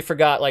immediately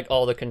forgot like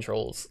all the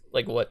controls,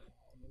 like what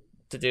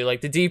to do. Like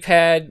the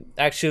D-pad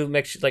actually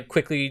makes you like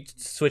quickly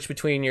switch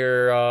between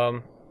your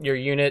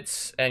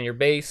units and your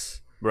base,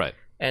 Right.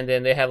 and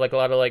then they have like a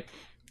lot of like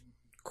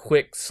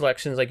quick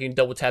selections, like you can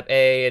double tap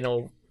A and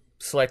it'll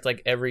select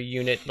like every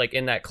unit like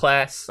in that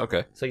class.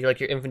 Okay. So you're like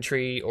your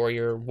infantry or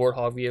your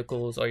warthog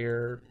vehicles or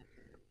your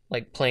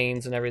like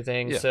planes and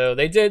everything. Yeah. So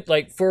they did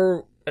like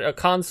for a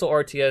console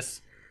RTS,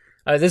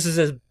 this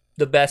is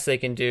the best they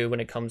can do when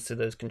it comes to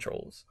those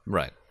controls.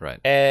 Right. Right.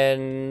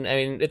 And I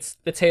mean it's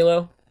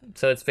Halo,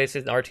 so it's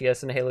basically an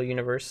RTS in the Halo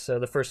universe. So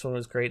the first one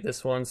was great.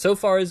 This one so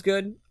far is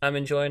good. I'm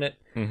enjoying it.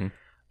 Mm-hmm.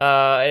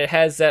 It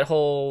has that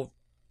whole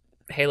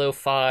Halo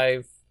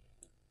 5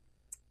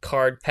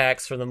 card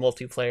packs for the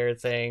multiplayer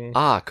thing,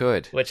 Ah,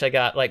 good. which I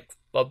got like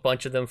a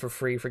bunch of them for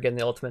free for getting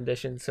the Ultimate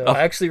Edition. So Oh.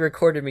 I actually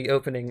recorded me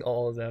opening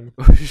all of them.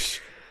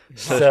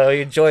 So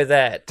you enjoy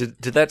that.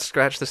 Did that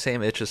scratch the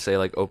same itch as say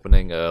like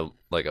opening a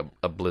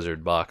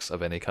Blizzard box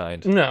of any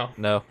kind? No.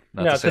 No,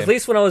 not No, the because same. at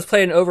least when I was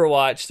playing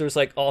Overwatch, there was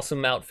like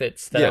awesome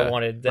outfits that Yeah, I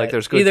wanted. That like,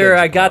 there's good either things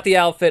I about got it. the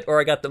outfit or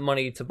I got the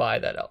money to buy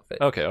that outfit.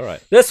 Okay, all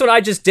right. This one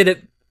I just did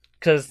it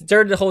because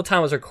during the whole time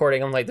I was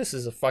recording, I'm like, this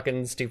is a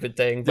fucking stupid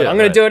thing, but Yeah, I'm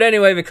gonna right. do it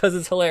anyway because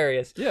it's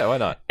hilarious. Yeah, why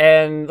not?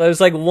 And there was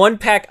like one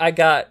pack I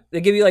got. They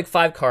give you like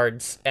 5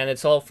 cards, and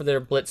it's all for their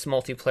Blitz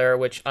multiplayer,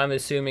 which I'm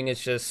assuming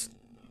is just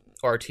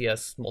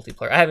RTS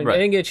multiplayer. I Right.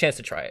 didn't get a chance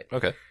to try it.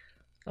 Okay.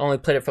 I only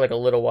played it for like a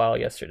little while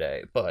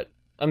yesterday, but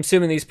I'm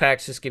assuming these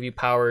packs just give you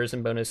powers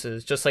and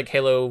bonuses, just like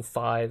Halo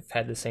 5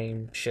 had the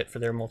same shit for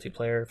their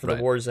multiplayer, for Right.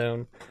 the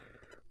Warzone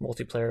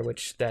multiplayer,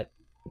 which that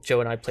Joe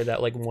and I played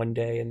that like one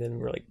day, and then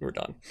we're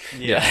done.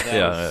 Yeah, that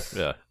yeah, was-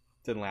 yeah.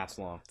 Didn't last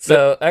long.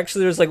 So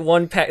actually, there's like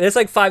one pack. There's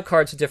like 5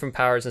 cards with different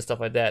powers and stuff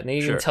like that, and they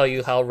even Sure. tell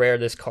you how rare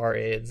this car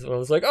is. I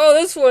was like, oh,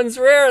 this one's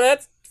rare.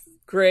 That's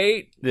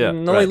great. Yeah,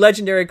 And the only right.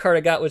 legendary card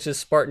I got was this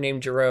Spartan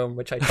named Jerome,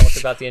 which I talked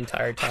about the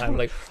entire time.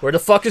 Like, where the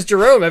fuck is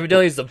Jerome?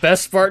 Evidently, he's the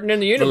best Spartan in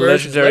the The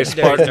universe. He's legendary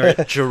legendary.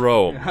 Spartan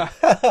Jerome.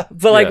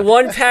 But like Yeah.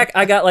 one pack,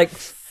 I got like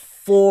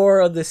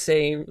 4 of the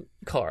same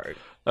card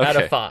out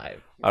Okay. of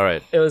 5. All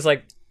right. It was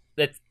like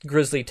that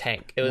Grizzly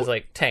tank. It was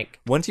like tank.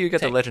 When do you get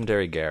the Tank.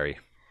 legendary Gary?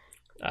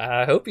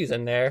 I hope he's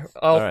in there.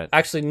 Oh, All right.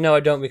 actually, no, I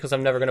don't because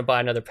I'm never going to buy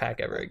another pack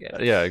ever again.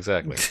 Yeah,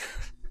 exactly.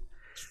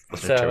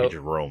 Legendary So-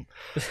 Jerome.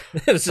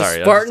 It was Sorry,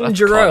 a Spartan I'm caught on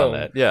Jerome.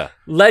 that. Yeah.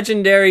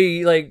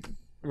 Legendary, like,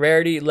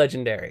 rarity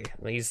legendary.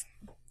 He's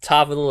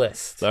top of the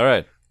list. All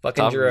right.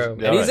 Fucking Tom- Jerome.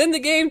 yeah, And he's right. in the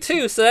game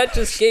too, so that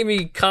just gave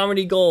me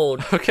comedy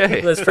gold.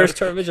 Okay. This first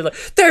tournament,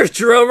 like, there's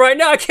Jerome right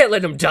now. I can't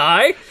let him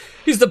die.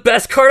 He's the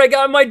best card I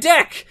got in my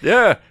deck.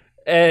 Yeah.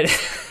 And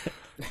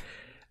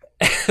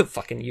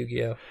fucking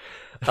Yu-Gi-Oh.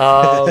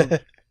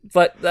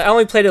 But I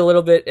only played it a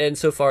little bit, and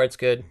so far it's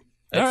good.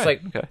 It's Alright,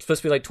 like okay.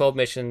 supposed to be like 12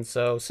 missions,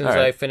 so as soon as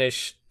Alright. I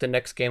finish the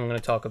next game I'm going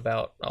to talk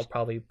about, I'll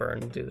probably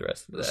burn through the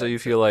rest of that. So you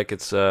feel like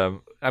it's I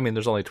mean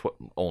there's only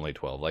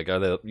 12. Like are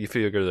they, you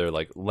figure they're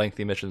like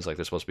lengthy missions, like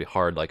they're supposed to be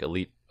hard, like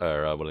elite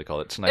or what do they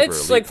call it, sniper It's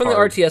elite like from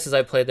hard? the RTSs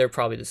I played, they're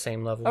probably the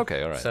same level.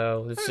 Okay, alright.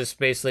 So it's just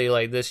basically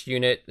like this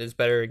unit is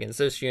better against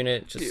this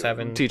unit, just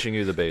having teaching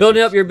you the basics.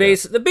 building up your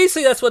base. Yeah.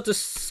 Basically, that's what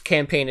this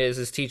campaign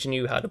is teaching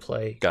you how to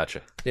play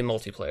Gotcha. the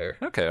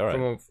multiplayer. Okay, all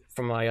right.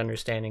 From my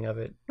understanding of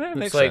it, Yeah, it's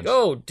makes like, sense.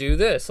 oh, do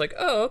this. Like,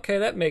 oh, okay,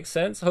 that makes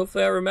sense.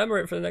 Hopefully, I remember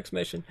it for the next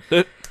mission.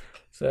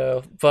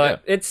 So,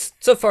 but it's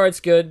so far it's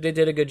good. They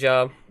did a good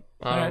job.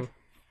 Alright.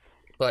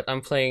 But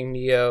I'm playing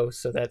Neo,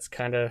 so that's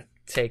kind of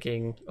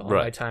taking all my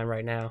Right. time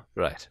right now,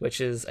 Right. which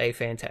is a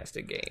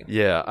fantastic game.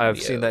 Yeah, I've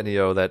Neo. seen that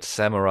Neo, that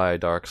Samurai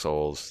Dark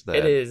Souls. That,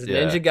 It is yeah.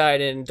 Ninja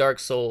Gaiden Dark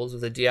Souls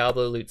with a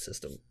Diablo loot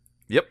system.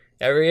 Yep.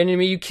 Every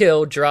enemy you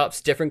kill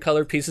drops different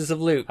colored pieces of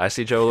loot. I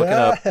see Joe looking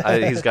up.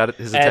 He's got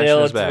his And attention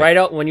it'll is back. right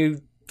out when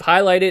you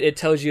highlight it, it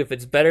tells you if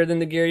it's better than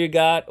the gear you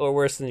got or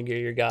worse than the gear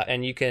you got.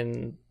 And you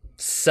can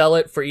sell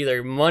it for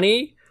either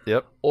money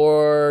Yep.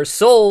 or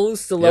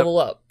souls to level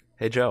up.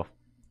 Hey Joe,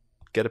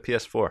 get a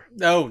PS4.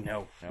 No,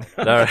 no, no.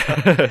 All right.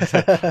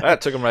 That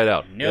took him right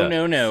out. No, Yeah.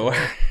 no, no.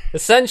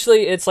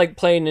 Essentially, it's like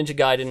playing Ninja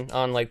Gaiden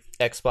on like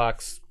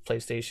Xbox,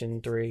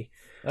 PlayStation 3.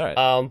 All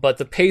right. But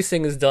the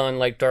pacing is done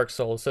like Dark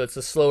Souls, so it's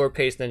a slower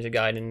paced Ninja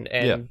Gaiden,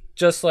 and Yeah.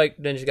 just like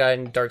Ninja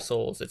Gaiden Dark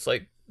Souls, it's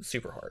like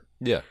super hard.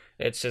 Yeah.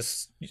 It's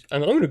just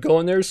I'm gonna go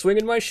in there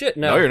swinging my shit.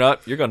 No, you're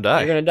not. You're gonna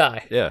die. You're gonna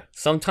die. Yeah.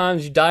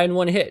 Sometimes you die in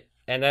one hit,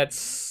 and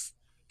that's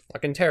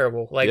fucking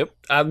terrible. Like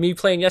Yep. me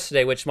playing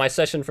yesterday, which my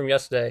session from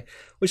yesterday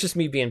was just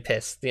me being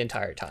pissed the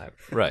entire time.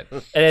 Right.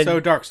 And then, So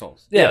Dark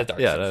Souls. yeah, Dark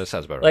Yeah, Souls. that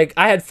sounds about right. Like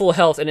I had full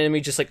health, and enemy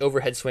just like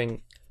overhead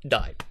swing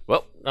died.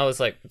 Well, I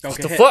was like, Don't what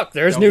get the hit. fuck?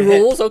 There's Don't new get hit.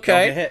 rules. Don't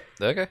Okay. get hit.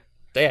 okay.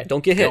 Yeah,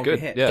 don't get hit. Don't Good.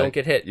 get hit. Yeah. Don't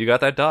get hit. You got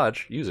that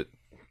dodge. Use it.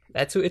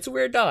 It's a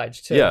weird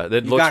dodge too. Yeah,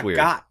 that You looks got weird.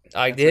 got.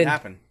 I That's did. What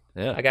happened.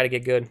 Yeah. I got to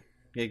get good.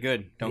 Get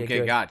good. Don't Get get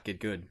good. got. Get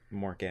good.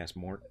 Mork ass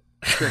Mort.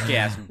 Trick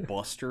ass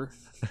buster.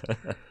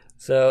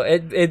 So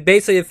it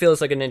basically it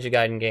feels like a Ninja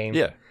Gaiden game.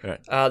 Yeah. All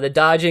right. The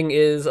dodging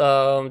is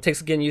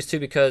takes getting used to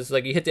because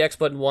like you hit the X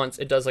button once,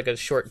 it does like a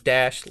short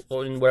dash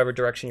in whatever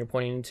direction you're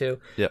pointing into.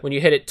 Yeah. When you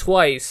hit it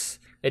twice,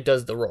 it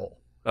does the roll.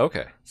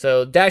 Okay.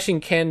 So dashing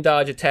can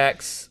dodge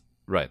attacks,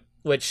 Right.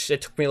 which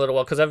it took me a little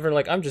while because I've been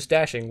like, I'm just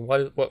dashing.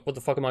 What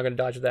the fuck am I going to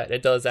dodge with that?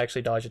 It does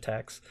actually dodge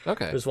attacks.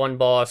 Okay. There's one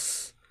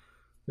boss.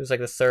 It was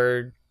like the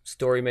third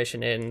story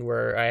mission in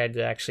where I had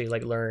to actually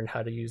like learn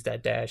how to use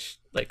that dash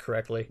like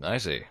correctly I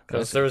see.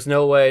 because there was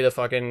no way to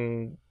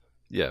fucking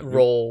Yeah.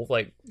 roll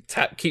like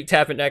keep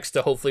tapping X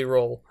to hopefully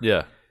roll.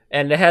 Yeah.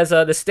 And it has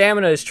the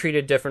stamina is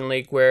treated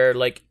differently where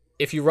like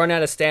if you run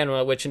out of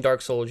stamina, which in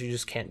Dark Souls you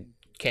just can't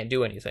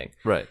do anything.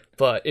 Right.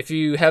 But if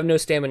you have no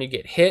stamina, you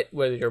get hit,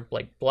 whether you're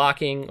like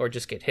blocking or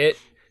just get hit,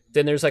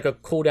 then there's like a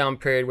cooldown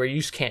period where you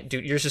just can't do.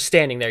 You're just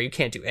standing there. You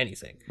can't do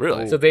anything.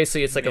 Really? So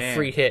basically, it's like a Man.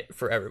 free hit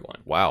for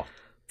everyone. Wow.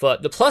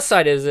 But the plus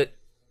side is that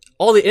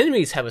all the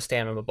enemies have a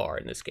stamina bar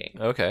in this game,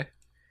 Okay.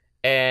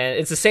 and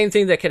it's the same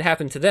thing that can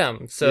happen to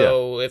them.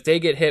 So if they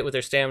get hit with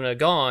their stamina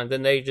gone,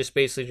 then they just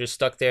basically just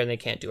stuck there and they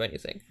can't do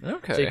anything.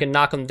 Okay. So you can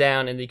knock them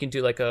down, and you can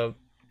do like a,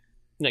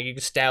 you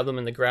can stab them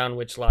in the ground,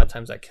 which a lot of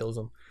times that kills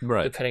them,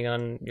 Right. depending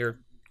on your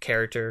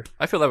character.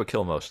 I feel that would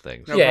kill most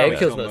things. No, Yeah, probably it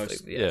kills kill most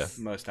most- things. Yes.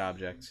 Most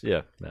objects.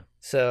 Yeah. Yeah.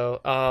 So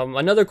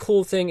another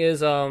cool thing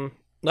is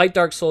like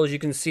Dark Souls, you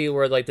can see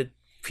where like the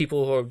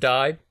people who have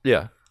died,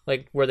 Yeah.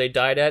 like where they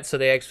died at, so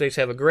they actually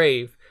have a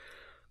grave.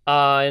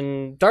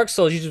 In Dark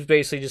Souls, you just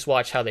basically just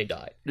watch how they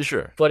died.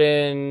 Sure. But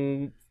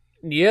in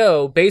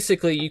Neo,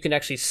 basically you can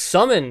actually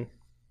summon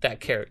that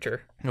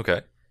character,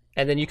 Okay.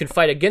 and then you can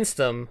fight against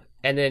them,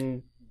 and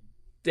then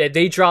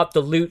they drop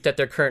the loot that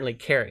they're currently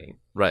carrying.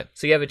 Right.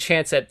 So you have a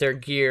chance at their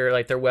gear,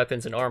 like their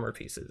weapons and armor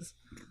pieces.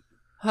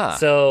 Huh.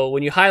 So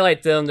when you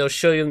highlight them, they'll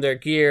show you their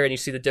gear, and you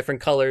see the different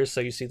colors.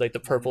 So you see like the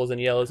purples and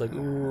yellows, like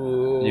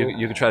ooh.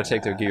 you can try to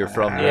take their gear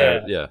from Yeah.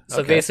 there. Yeah. So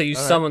Okay. basically, you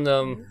All right. summon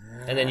them,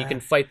 and then you can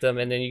fight them,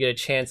 and then you get a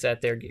chance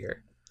at their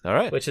gear, All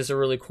right. which is a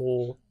really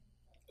cool.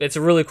 It's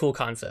a really cool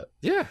concept.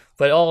 Yeah.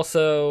 But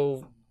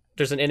also,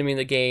 there's an enemy in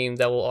the game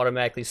that will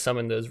automatically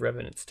summon those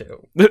revenants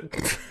too.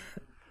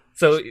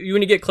 So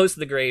when you get close to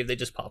the grave, they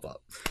just pop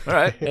up. All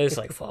right. And it's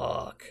like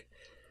fuck.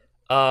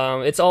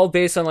 It's all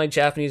based on like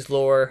Japanese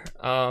lore.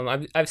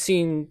 I've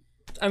seen.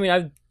 I mean,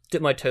 I've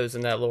dipped my toes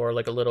in that lore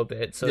like a little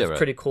bit, so Yeah, it's right.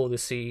 pretty cool to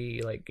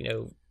see like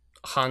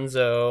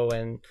Hanzo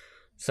and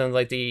some of,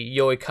 like the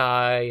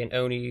yoikai and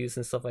onis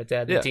and stuff like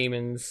that, the Yeah.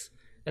 demons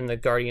and the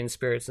guardian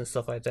spirits and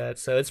stuff like that.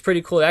 So it's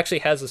pretty cool. It actually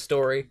has a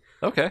story.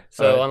 Okay.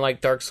 So All right.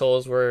 unlike Dark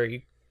Souls, where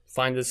you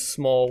find this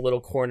small little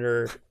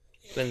corner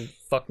and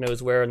fuck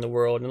knows where in the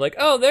world, and like,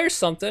 oh, there's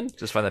something.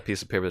 Just find that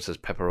piece of paper that says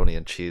pepperoni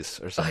and cheese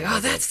or something. Like, oh,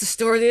 that's the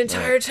story the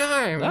entire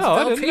time. It's Oh,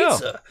 I about didn't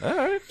pizza. know. All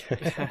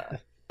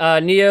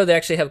right. Neo, they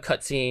actually have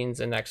cutscenes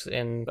and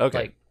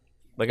Okay.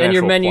 Like in an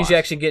your actual menus, you plot.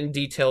 actually get in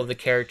detail of the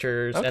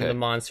characters and Okay. the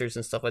monsters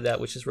and stuff like that,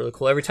 which is really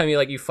cool. Every time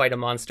you fight a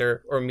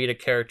monster or meet a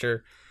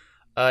character,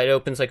 it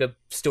opens like a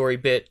story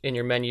bit in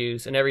your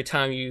menus, and every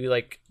time you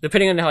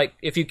depending on how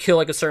if you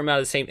kill a certain amount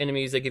of the same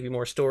enemies, they give you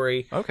more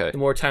story. Okay. The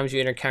more times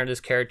you encounter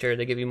this character,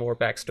 they give you more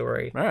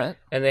backstory. All right.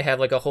 And they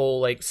have a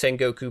whole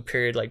Sengoku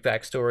period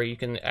backstory you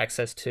can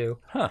access to.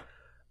 Huh.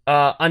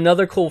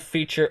 Another cool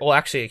feature, well,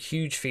 actually a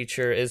huge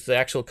feature, is the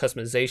actual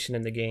customization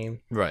in the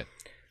game. Right.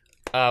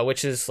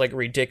 Which is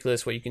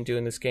ridiculous what you can do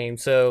in this game.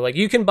 So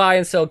you can buy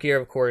and sell gear,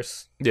 of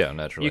course. Yeah,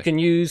 naturally. You can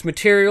use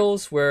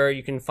materials where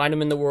you can find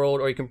them in the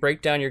world, or you can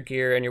break down your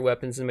gear and your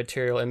weapons and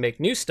material and make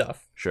new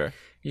stuff. Sure.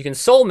 You can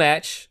soul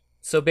match.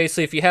 So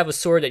basically, if you have a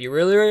sword that you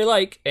really, really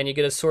like and you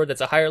get a sword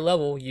that's a higher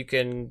level, you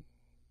can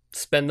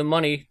spend the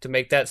money to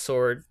make that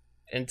sword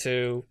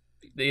into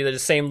either the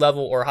same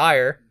level or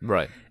higher.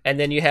 Right. And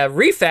then you have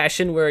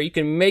refashion, where you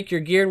can make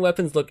your gear and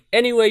weapons look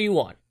any way you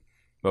want.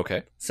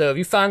 Okay. So if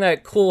you find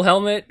that cool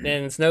helmet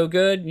and it's no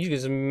good, you can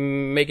just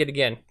make it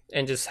again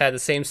and just have the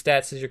same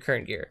stats as your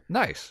current gear.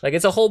 Nice.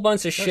 It's a whole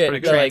bunch of shit.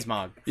 pretty good.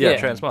 Transmog. Yeah, yeah,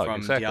 transmog. From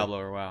Exactly. Diablo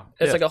or WoW.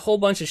 It's Yeah. a whole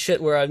bunch of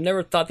shit where I've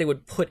never thought they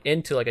would put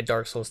into a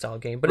Dark Souls style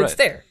game, but it's Right.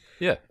 there.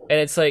 Yeah. And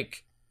it's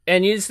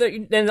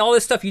and all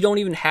this stuff you don't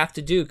even have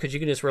to do because you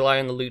can just rely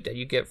on the loot that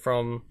you get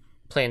from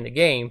playing the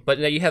game. But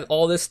now you have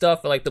all this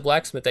stuff like the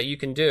blacksmith that you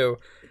can do,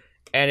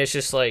 and it's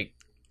just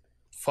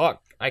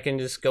fuck. I can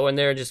just go in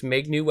there and just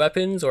make new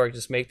weapons, or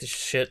just make the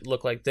shit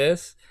look like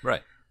this.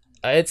 Right.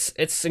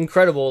 It's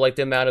incredible,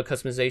 the amount of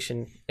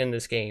customization in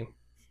this game,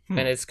 and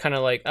it's kind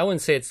of I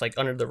wouldn't say it's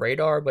under the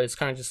radar, but it's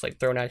kind of just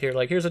thrown out here.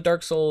 Here's a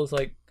Dark Souls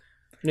Ninja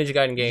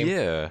Gaiden game.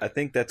 Yeah. I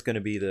think that's going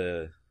to be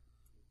the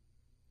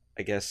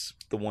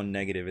one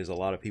negative is a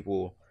lot of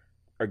people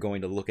are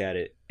going to look at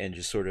it and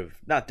just sort of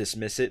not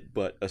dismiss it,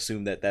 but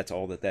assume that that's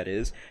all that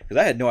is. Because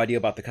I had no idea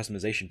about the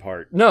customization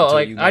part. No,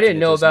 until you I didn't mentioned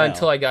know just about it now.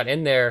 until I got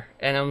in there,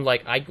 and I'm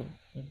I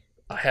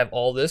have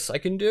all this I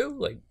can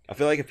do. I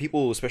feel like if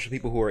people, especially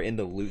people who are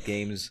into loot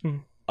games, Hmm.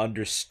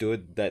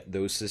 understood that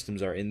those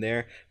systems are in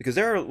there, because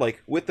there are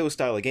with those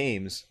style of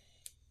games,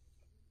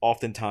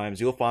 oftentimes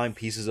you'll find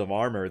pieces of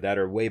armor that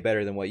are way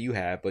better than what you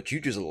have, but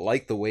you just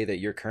like the way that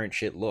your current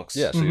shit looks.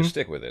 Yeah, so Mm-hmm. you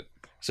stick with it.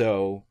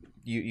 So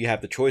you have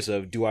the choice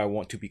of, do I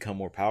want to become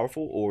more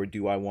powerful, or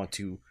do I want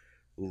to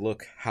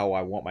look how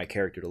I want my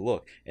character to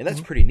look? And that's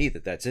pretty neat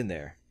that that's in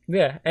there.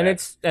 Yeah, and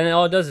Yeah.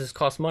 all it does is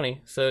cost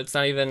money, so it's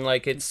not even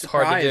it's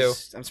hard to do.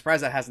 I'm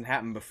surprised that hasn't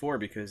happened before,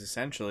 because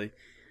essentially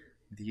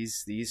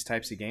these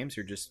types of games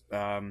are just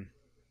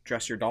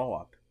dress your doll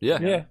up. Yeah.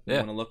 Yeah. You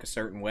want to look a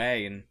certain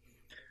way, and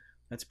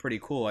that's pretty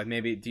cool.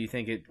 Maybe do you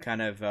think it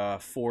kind of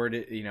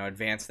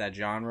advanced that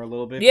genre a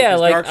little bit? Yeah,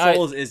 Because like, Dark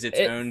Souls is its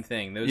it- own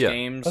thing. Those Yeah.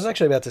 games. I was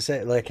actually about to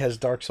say, has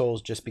Dark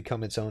Souls just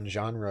become its own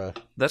genre?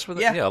 That's what.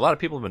 Yeah. Yeah. A lot of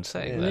people have been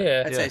saying that.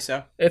 Yeah. I'd say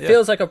so. It Yeah.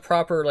 feels like a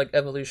proper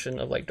evolution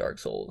of Dark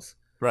Souls.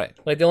 Right.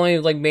 The only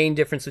main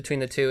difference between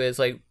the two is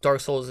Dark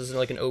Souls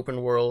isn't an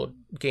open world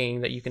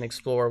game that you can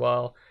explore,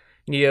 while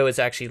Neo is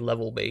actually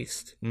level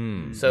based.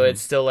 Mm. So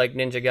it's still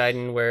Ninja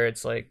Gaiden, where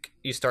it's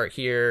you start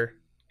here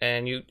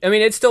and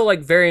it's still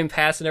varying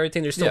paths and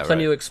everything. There's still Yeah,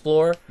 plenty right. to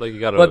explore. You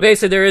gotta. But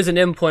basically, there is an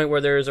endpoint where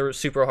there is a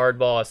super hard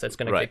boss that's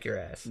going to Right. kick your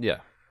ass. Yeah.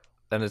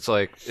 And it's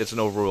it's an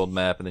overworld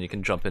map, and then you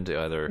can jump into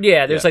either.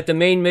 Yeah, there's the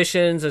main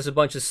missions. There's a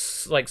bunch of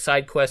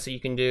side quests that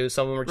you can do.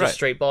 Some of them are just Right.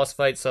 straight boss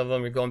fights. Some of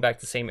them you're going back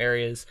to the same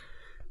areas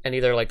and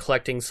either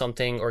collecting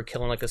something or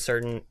killing a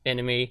certain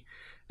enemy.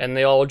 And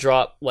they all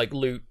drop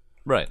loot.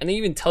 Right. And they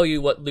even tell you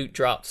what loot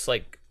drops.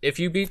 If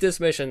you beat this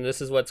mission,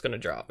 this is what's going to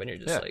drop. And you're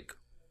just Yeah.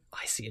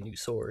 I see a new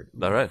sword.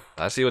 All right.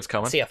 I see what's I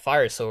coming. see a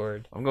fire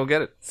sword. I'm gonna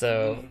get it.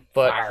 So,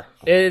 but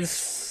it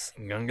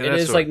I'm gonna get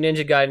is that sword.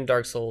 Ninja Gaiden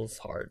Dark Souls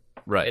hard.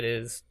 Right. It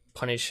is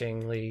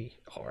punishingly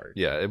hard.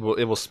 Yeah. It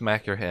will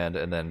smack your hand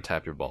and then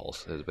tap your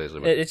balls. Is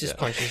basically. What, It just yeah.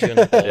 punches you in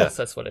the balls. Yeah.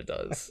 That's what it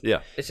does.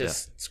 Yeah. It's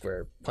just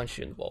square punch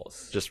you in the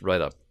balls. Just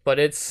right up. But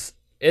it's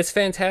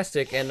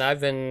fantastic, and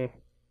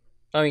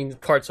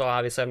parts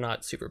obviously I'm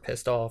not super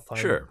pissed off.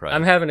 Sure, right.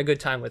 I'm having a good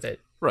time with it.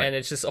 Right. And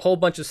it's just a whole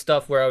bunch of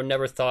stuff where I would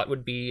never thought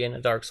would be in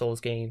a Dark Souls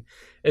game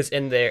is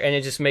in there, and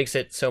it just makes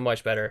it so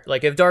much better.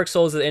 If Dark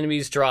Souls, the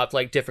enemies dropped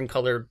different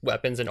colored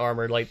weapons and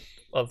armor,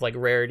 of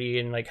rarity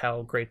and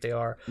how great they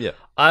are, Yeah.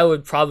 I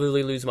would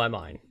probably lose my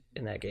mind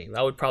in that game.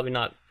 I would probably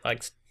not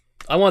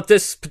I want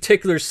this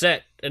particular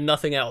set and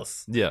nothing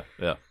else. Yeah.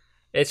 Yeah.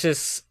 It's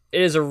just,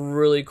 it's a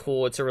really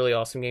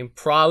awesome game.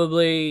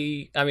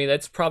 Probably,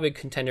 that's probably a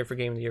contender for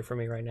Game of the Year for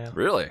me right now.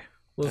 Really.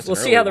 We'll That's an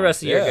see early how the one.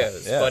 rest of the year Yeah,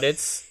 goes. yeah. But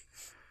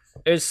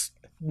there's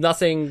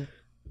nothing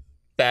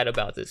bad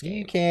about this You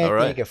game. can't All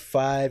right. think of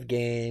 5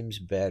 games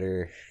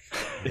better.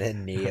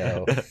 then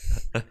Neo.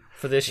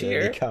 for this They'll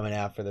year. be coming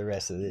out for the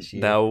rest of this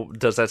year. Now,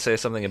 does that say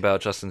something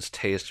about Justin's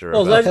taste or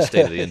Well, about the that's-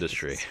 state of the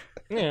industry?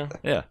 Yeah.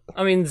 Yeah,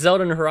 I mean,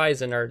 Zelda and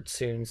Horizon are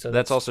soon, so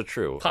that's also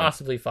true.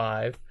 possibly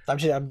 5. I'm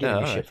giving you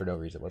alright. shit for no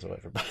reason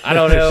whatsoever. I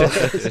don't know.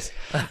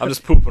 I'm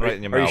just pooping right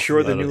in your Are mouth. you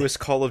sure the Literally. newest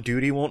Call of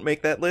Duty won't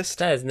make that list?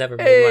 That has never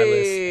made my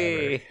list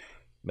Hey!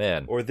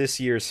 Man, Or this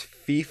year's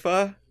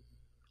FIFA?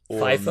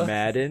 Or FIFA?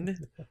 Madden?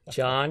 ever.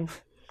 John,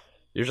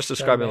 you're just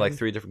describing like Madden.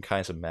 3 different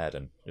kinds of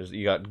Madden.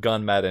 You got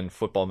gun Madden,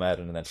 football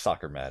Madden, and then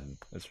soccer Madden.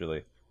 That's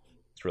really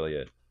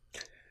it.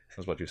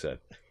 That's what you said.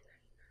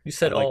 you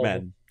said I like all.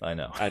 Madden. I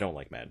know. I don't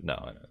like Madden. No,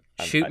 I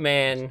know. Shoot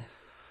man,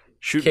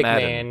 Shoot kick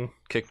Madden, man.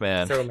 kick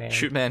man, throw man.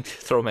 shoot man,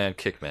 throw man,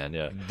 kick man.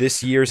 Yeah,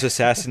 This year's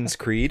Assassin's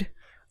Creed?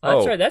 Oh,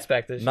 that's Oh, right. That's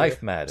back this knife year.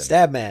 Madden.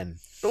 Stab Man.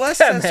 The last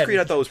Yeah, Assassin's Madden. Creed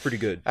I thought was pretty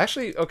good.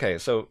 Actually, okay.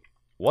 So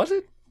was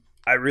it?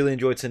 I really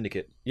enjoyed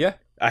Syndicate. Yeah.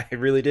 I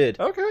really did.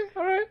 Okay.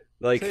 All right.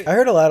 Like, See- I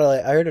heard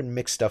I heard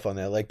mixed stuff on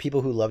that. Like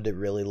people who loved it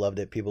really loved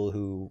it. People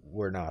who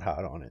were not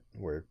hot on it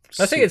were.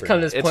 I think it's super kind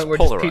of not. this It's point where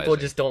just people polarizing.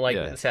 just don't like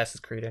Yeah. Assassin's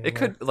Creed anymore. It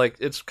could like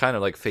it's kind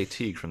of like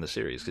fatigue from the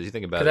series because you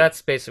think about Because it.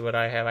 that's basically what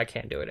I have. I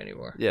can't do it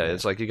anymore. Yeah,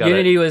 it's like you got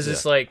Unity was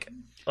just like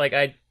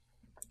I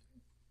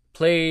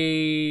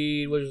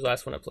played. What was the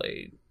last one I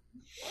played?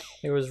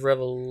 It was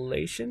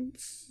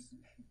Revelations.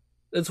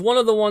 It's one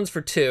of the ones for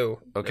 2.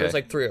 Okay. There was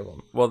like 3 of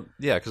them, Well,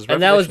 yeah, because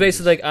and that was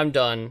basically like I'm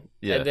done.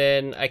 Yeah. And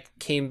then I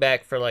came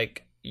back for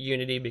like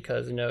Unity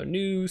because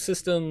new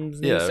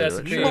systems, new Yeah,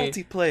 Assassin's Creed.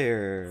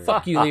 multiplayer.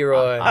 Fuck you,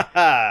 Leroy.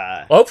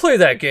 Ha! I'll play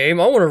that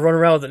game. I want to run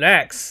around with an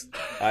axe.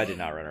 I did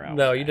not run around.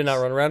 No, with you did not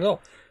axe. run around at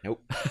all.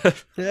 Nope.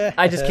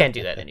 I just can't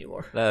do that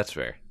anymore. That's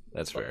fair.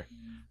 That's fair.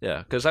 Yeah,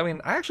 because I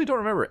mean, I actually don't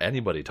remember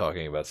anybody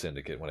talking about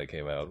Syndicate when it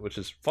came out, which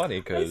is funny I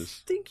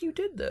because think you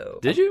did though.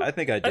 did you? I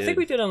think I did. I think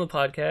we did on the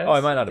podcast. Oh, I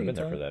might not have think been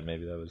there so. for that.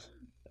 Maybe that was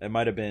It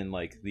might have been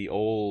like the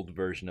old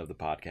version of the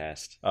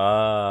podcast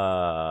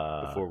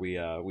before we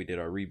did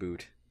our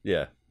reboot.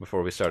 yeah,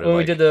 before we started. When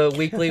we like, did the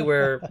weekly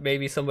where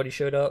maybe somebody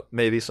showed up.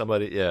 maybe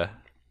somebody. Yeah,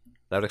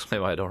 that would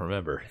explain why I don't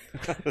remember.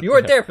 You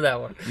weren't there for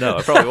that one. No,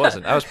 I probably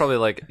wasn't. I was probably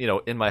like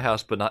in my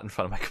house, but not in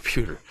front of my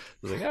computer. I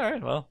was like, all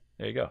right, well,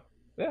 there you go.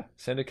 Yeah,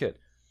 Syndicate,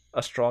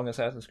 a strong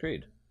Assassin's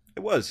Creed. It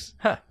was.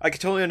 Huh. I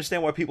could totally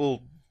understand why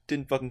people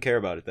didn't fucking care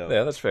about it though.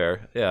 Yeah, that's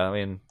fair. Yeah, I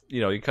mean,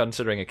 you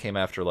considering it came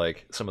after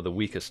like some of the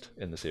weakest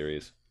in the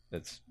series,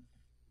 it's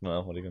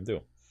well, what are you gonna do?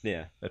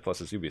 Yeah. And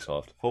plus, it's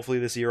Ubisoft. Hopefully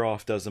this year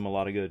off does them a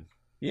lot of good.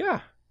 Yeah,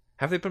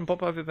 have they been bought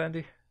by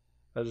Vivendi?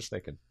 I was just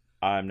thinking.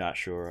 I'm not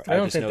sure. I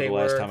don't just think know they the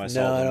last were. time I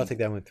saw No, I them, don't think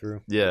that went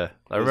through. Yeah,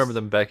 I Was- remember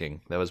them begging.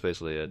 That was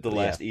basically it. the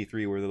last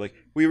E3 where they're like,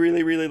 "We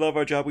really, really love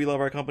our job. We love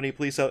our company.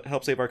 Please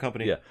help save our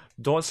company." Yeah,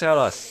 don't sell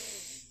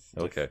us.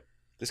 Okay.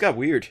 This got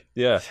weird.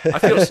 Yeah, I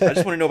feel. I just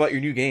want to know about your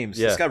new games.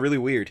 Yeah. This got really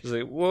weird. It's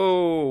like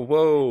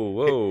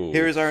whoa.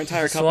 Here is our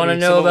entire Just company. wanna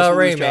know Some of us about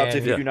will lose Rayman. jobs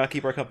if Yeah. you do not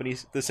keep our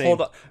companies the same.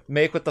 Hold on.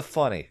 Make with the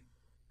funny.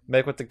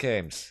 Make with the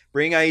games.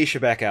 Bring Aisha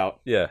back out.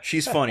 Yeah.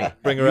 She's funny.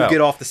 Bring her you out.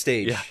 get off the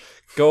stage. Yeah.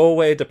 Go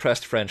away,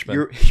 depressed Frenchman.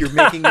 You're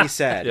making me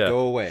sad. Yeah. Go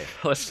away.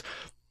 Let's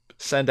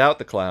send out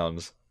the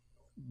clowns.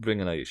 Bring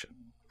in Aisha.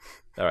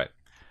 All right.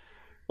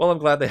 Well, I'm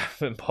glad they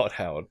haven't bought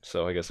out,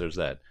 so I guess there's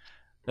that.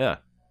 Yeah.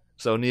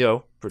 So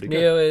Neo, pretty good.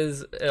 Neo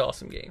is an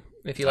awesome game.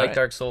 If you like Alright.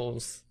 Dark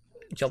Souls,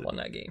 jump on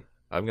that game.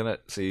 I'm gonna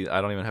see.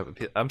 I don't even have a.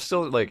 I'm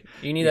still like.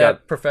 You need You that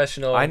got-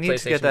 professional. I need to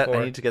PlayStation get that. 4.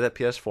 I need to get that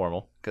PS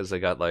formal because they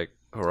got like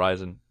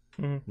Horizon,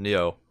 Mhm.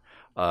 Neo.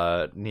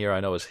 Nier I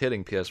know is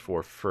hitting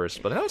PS4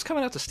 first, but I know it's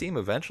coming out to Steam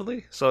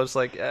eventually. So it's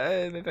like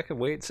maybe I could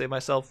wait and save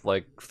myself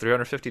like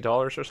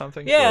 $350 or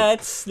something. Yeah,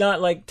 it's not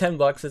like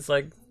 $10. It's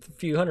like a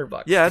few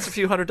 $100. Yeah, it's a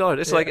few $100.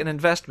 It's Yeah. like an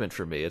investment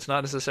for me. It's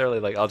not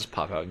necessarily like I'll just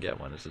pop out and get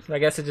one. It's just I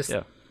guess it just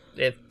Yeah.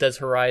 it does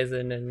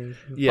Horizon and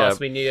Yeah.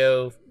 possibly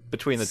Neo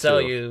between the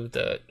sell two. you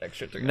the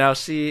extra $3. Now,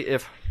 see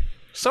if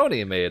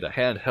Sony made a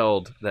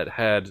handheld that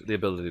had the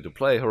ability to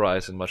play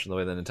Horizon, much in the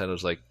way that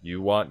Nintendo's like, you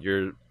want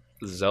your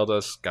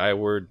Zelda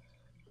Skyward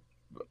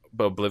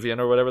Oblivion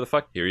or whatever the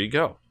fuck? Here you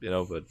go.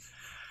 But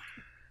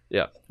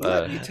yeah,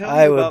 You tell me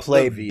I would about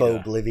play the Vita.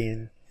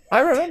 Boblivion. I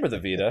remember the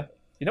Vita.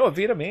 You know what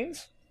Vita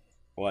means?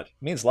 What? It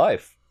means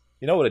life.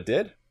 You know what it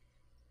did?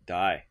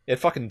 Die. It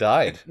fucking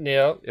died.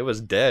 Yeah, It was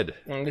dead.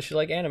 unless you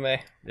like anime,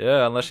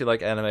 Yeah, unless you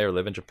like anime or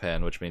live in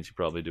Japan, which means you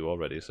probably do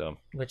already. So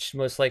which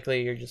most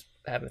likely you're just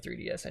have a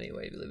 3DS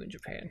anyway if you live in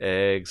Japan.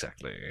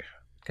 exactly.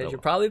 Because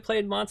you're probably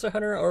playing Monster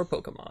Hunter or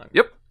Pokemon.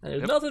 Yep. And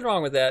there's Yep. nothing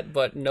wrong with that,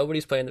 but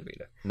nobody's playing the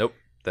Vita. Nope.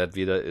 That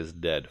Vita is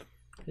dead.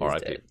 It is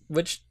R.I.P. dead.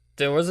 Which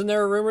wasn't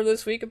there a rumor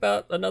this week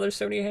about another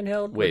Sony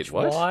handheld? Wait, Which,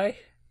 what? Why?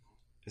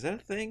 Is that a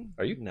thing?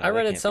 Are you- No, I that read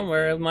can't it be a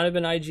somewhere. It thing. might have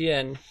been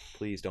IGN.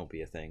 Please don't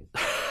be a thing.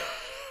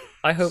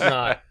 I hope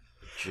not,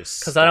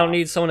 Just because I don't stop.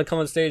 need someone to come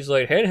on stage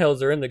like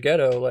handhelds are in the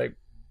ghetto. Like,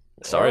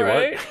 Sorry,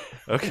 alright. what?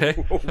 Okay.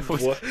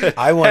 What?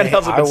 I want- Handhelds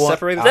have I been want-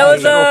 separated That from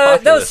was the general that was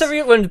populace.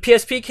 something when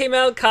PSP came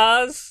out.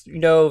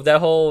 Kaz, that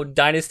whole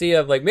dynasty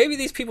of like maybe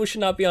these people should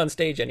not be on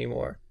stage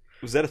anymore.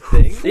 Was that a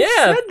thing?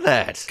 Yeah, Said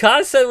that.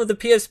 Kaz said with the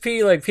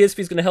PSP, like PSP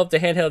is going to help the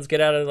handhelds get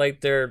out of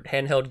like their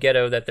handheld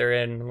ghetto that they're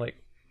in. I'm like,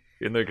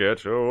 in the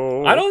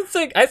ghetto. I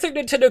think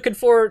Nintendo could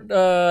afford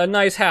a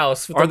nice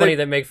house with the money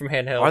they make from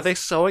handhelds. Are they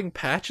sewing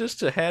patches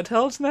to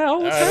handhelds now?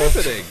 What's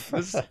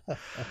happening?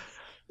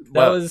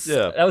 That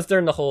was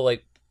during the whole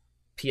like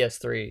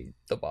PS3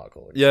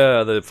 debacle.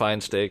 Yeah, the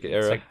fine steak era.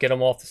 It's like, get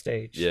them off the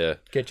stage. Yeah,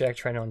 get Jack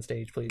Trainer on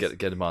stage, please.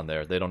 Get him on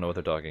there. They don't know what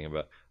they're talking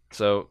about.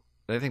 So,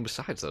 anything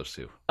besides those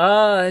two?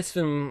 It's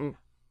been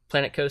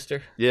Planet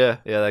Coaster. Yeah,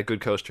 that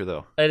good coaster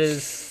though. It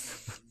is.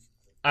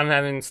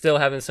 I'm still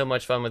having so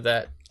much fun with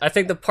that. I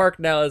think the park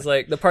now is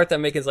like the part that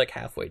make is like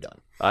halfway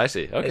done. I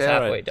see. Okay, it's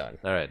halfway done.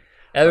 All right.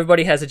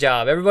 Everybody has a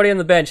job. Everybody on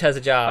the bench has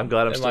a job. I'm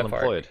glad I'm still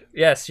employed.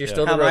 Yes, you're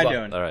still the robot. How am I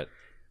doing? All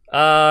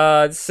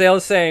right. Still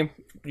the same.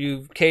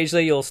 You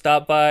occasionally you'll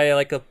stop by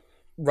like a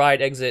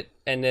ride exit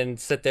and then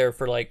sit there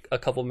for like a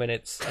couple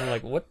minutes. I'm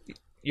like, what?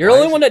 You're the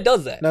only one that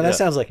does that. No, that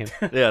sounds like him.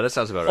 Yeah, that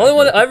sounds about right. Only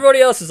one. Everybody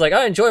else is like,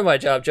 I enjoy my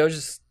job. Joe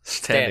just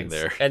standing stands,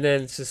 there, and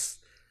then it's just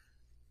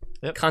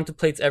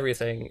contemplates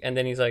everything, and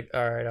then he's like,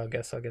 all right, I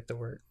guess I'll get to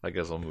work. I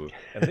guess I'll move.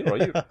 And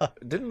Leroy,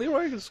 didn't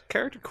Leroy's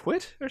character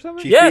quit or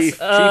something? Yes,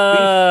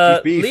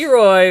 Chief Beef.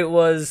 Leroy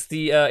was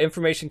the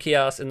information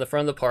kiosk in the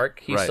front of the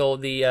park. He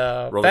sold the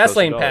fast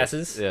lane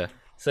passes. Yeah.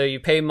 So you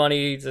pay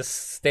money to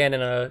stand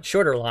in a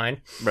shorter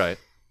line. Right.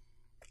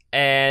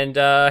 And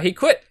he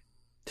quit.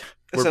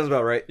 That sounds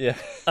about right. Yeah.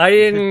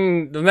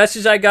 The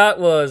message I got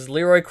was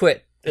Leroy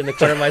quit in the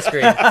corner of my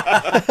screen.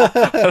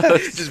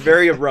 Just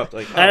very abrupt.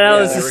 Like, and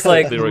I was just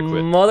like, Leroy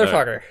quit.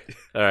 motherfucker.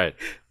 All right.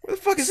 Where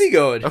the fuck is he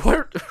going?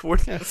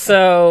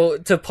 So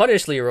to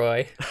punish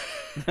Leroy,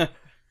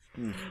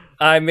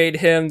 I made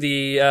him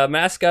the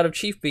mascot of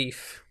Chief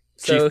Beef.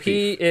 So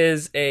he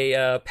is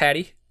a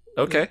patty.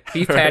 Okay.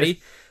 Beef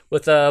patty.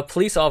 With a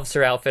police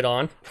officer outfit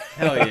on.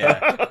 Hell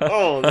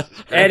yeah.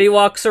 And he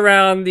walks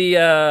around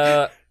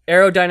the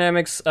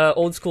Aerodynamics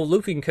old school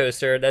looping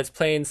coaster that's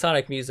playing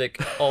Sonic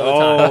music all the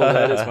time. Oh,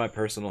 that is my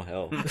personal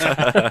hell.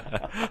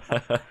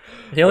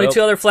 The only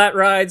two other flat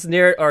rides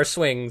near it are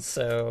swings,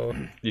 so...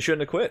 You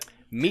shouldn't have quit.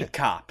 Meat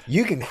Cop.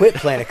 You can quit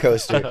Planet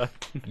Coaster.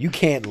 You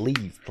can't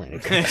leave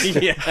Planet Coaster.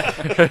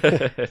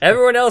 Yeah.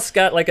 Everyone else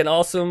got like an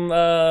awesome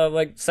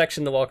like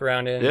section to walk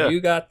around in. Yeah. You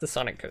got the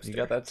Sonic coaster. You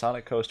got that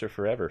Sonic coaster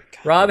forever.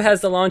 Rob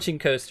has the launching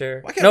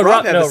coaster. Why can't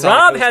Rob have the Sonic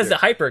Rob coaster? has the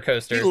hyper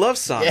coaster. He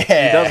loves Sonic.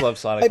 Yeah. He does love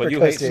Sonic, but you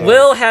hate Hypercoaster. Sonic.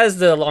 Will has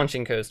the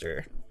launching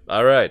coaster.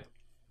 All right.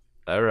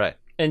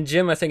 And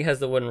Jim, I think, has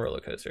the wooden roller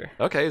coaster.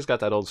 Okay, he's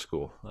got that old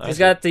school. He's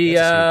got the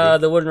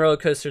wooden roller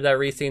coaster that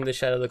rethemed the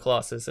Shadow of the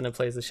Colossus, and it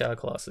plays the Shadow of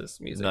the Colossus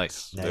music.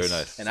 Nice. Very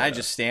nice. And I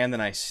just stand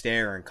and I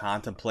stare and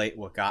contemplate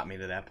what got me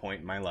to that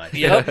point in my life.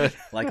 Yep.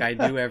 Like I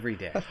do every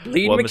day.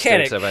 Lead What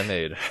mechanic. mistakes have I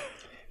made?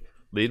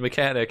 Lead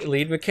mechanic.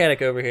 Lead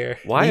mechanic over here.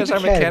 Why Lead is our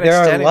mechanic. mechanic There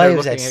are standing there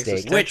lives looking at stake.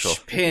 existential?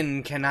 Which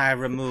pin can I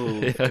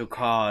remove to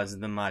cause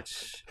the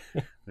most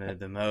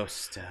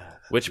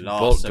Which loss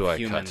bolt do of I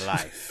human cut?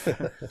 life?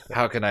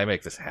 How can I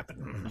make this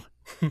happen?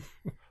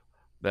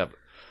 Yep.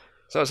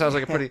 So it sounds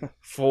like a pretty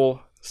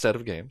full set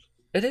of games.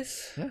 It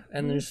is. Yeah.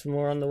 And there's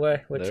more on the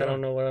way, which There I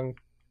don't know what I'm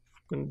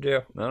going to do.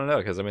 I don't know,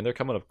 because I mean they're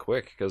coming up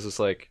quick. Because it's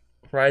like,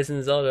 Horizon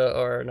and Zelda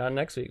are not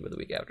next week, but the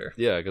week after.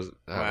 yeah, because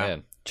Wow.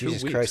 man, 2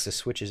 Jesus weeks. Christ, the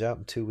Switch is out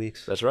in 2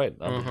 weeks. That's right.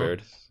 I'm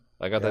prepared.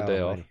 I got that Yeah, day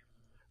off. almighty.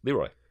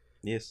 Leroy,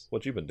 Yes.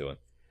 what you been doing?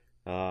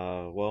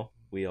 Well,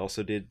 we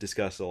also did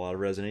discuss a lot of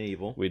Resident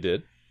Evil. We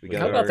did. We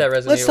How about that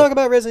Resident Let's Evil? talk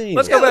about Resident Evil.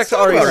 Let's go back to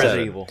talk about RE7.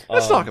 Resident Evil.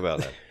 Let's talk about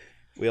that.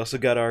 We also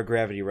got our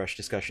Gravity Rush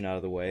discussion out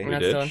of the way. We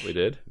That's did. done. We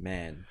did.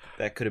 Man,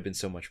 that could have been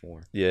so much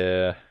more.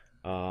 Yeah.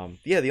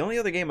 The only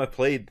other game I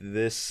played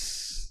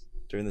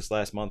during this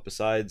last month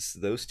besides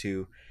those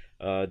two,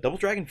 Double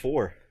Dragon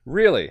 4.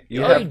 Really?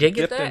 You Oh, have you did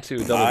get dipped that?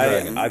 into Double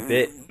Dragon. I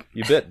bit.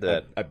 You bit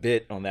that. I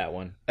bit on that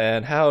one.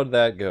 And how'd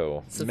that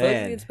go? Supposedly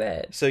Man. it's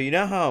bad. So you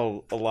know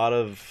how a lot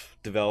of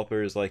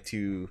developers like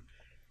to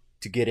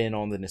get in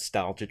on the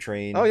nostalgia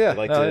train. Oh, yeah. They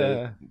like Oh, to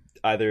yeah.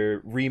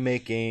 either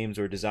remake games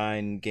or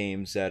design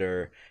games that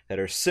are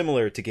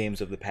similar to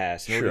games of the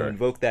past in order Sure. to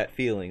invoke that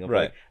feeling of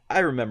Right. like, I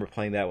remember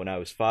playing that when I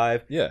was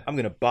 5. Yeah. I'm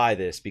gonna buy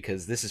this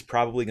because this is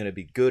probably gonna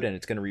be good and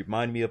it's gonna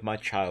remind me of my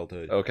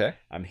childhood. Okay.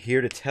 I'm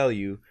here to tell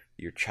you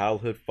your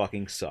childhood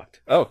fucking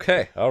sucked.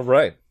 Okay. All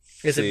right.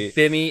 Is it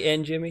Bimmy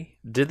and Jimmy?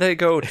 Did they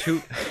go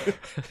too?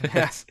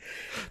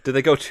 Did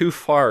they go too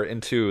far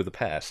into the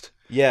past?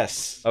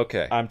 Yes.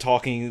 Okay. I'm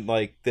talking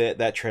like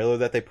that trailer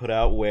that they put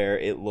out where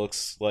it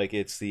looks like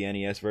it's the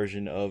NES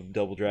version of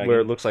Double Dragon. Where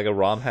it looks like a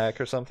ROM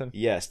hack or something.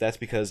 Yes, that's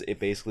because it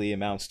basically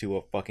amounts to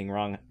a fucking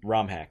ROM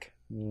hack.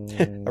 A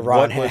What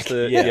Ron was hack.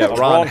 the Yeah, a ROM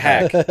wrong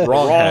hack? hack.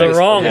 Wrong The hack.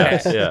 wrong Yeah,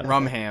 hack. Yeah.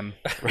 Rumham.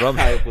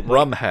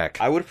 Rum hack.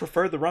 I would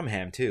prefer the rum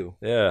ham too.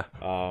 Yeah.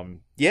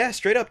 Yeah,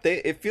 straight up,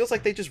 it feels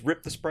like they just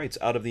ripped the sprites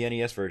out of the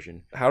NES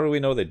version. How do we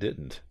know they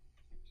didn't?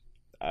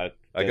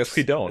 I guess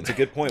we don't. That's a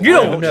good point. You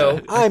Why don't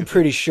know. I'm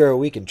pretty sure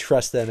we can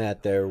trust them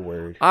at their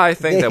word. I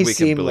think They that we can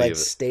seem believe like it.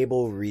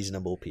 stable,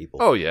 reasonable people.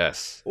 Oh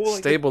yes. Well, like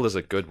Stable is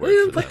a good Who word.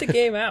 even for put that. the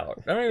game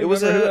out? I don't even It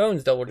was remember who a-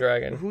 owns Double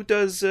Dragon. Who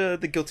does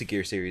the Guilty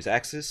Gear series?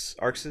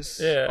 Arxis?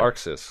 Yeah.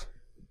 Arxis.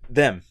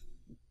 Them.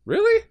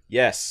 Really?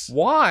 Yes.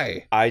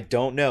 Why? I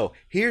don't know.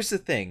 Here's the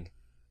thing.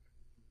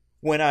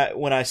 when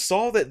I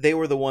saw that they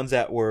were the ones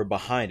that were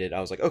behind it, I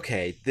was like,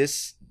 okay,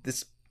 this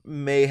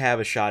may have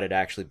a shot at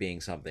actually being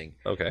something.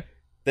 Okay.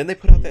 Then they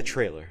put out that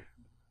trailer,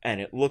 and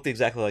it looked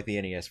exactly like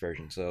the NES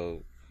version.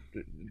 So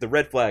the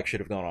red flag should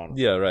have gone on.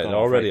 Yeah, right. gone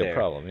Already right a there.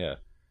 problem. Yeah.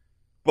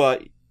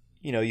 But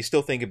you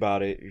still think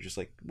about it. You're just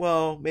like,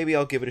 well, maybe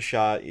I'll give it a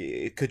shot.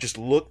 It could just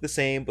look the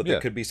same, but there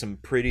could be some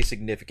pretty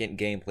significant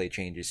gameplay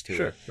changes to it.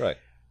 Sure. Right.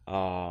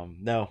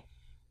 No,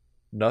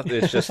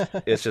 Nothing.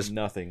 It's just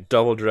nothing.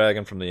 Double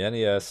Dragon from the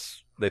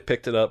NES. They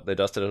picked it up. They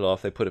dusted it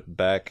off. They put it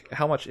back.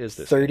 How much is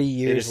this? 30 It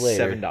years is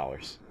later.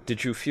 $7.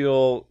 Did you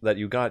feel that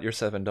you got your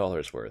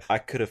 $7 worth? I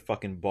could have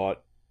fucking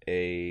bought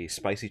a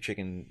spicy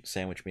chicken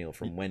sandwich meal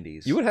from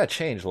Wendy's. You would have had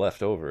change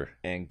left over.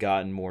 and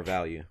gotten more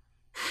value.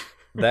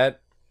 That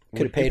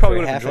Could have you paid probably for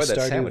would have half of enjoyed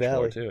that Stardew sandwich more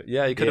Valley. too.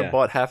 Yeah, you could have Yeah.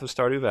 bought half of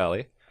Stardew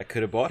Valley. I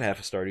could have bought half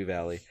of Stardew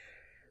Valley.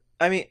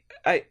 I mean,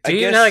 I Do you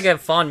guess even like have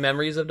fond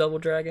memories of Double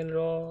Dragon at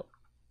all?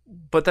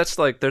 But that's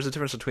like there's a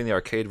difference between the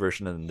arcade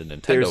version and the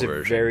Nintendo there's a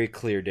version. very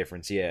clear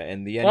difference. Yeah,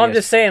 and the NES, Well, I'm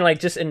just saying, like,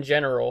 just in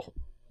general.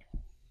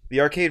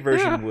 the arcade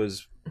version Yeah.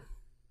 was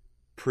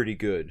pretty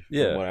good from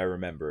Yeah. what I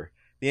remember.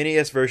 The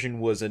NES version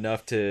was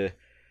enough to,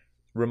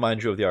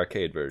 Remind you of the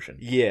arcade version.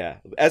 yeah.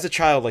 As a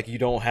child, like you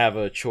don't have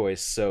a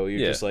choice, so you're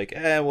Yeah. just like,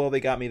 well, they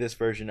got me this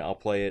version, I'll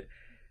play it.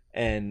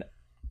 And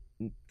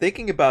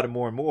thinking about it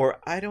more and more,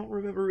 I don't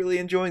remember really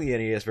enjoying the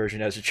NES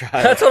version as a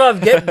child. That's what I'm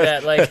getting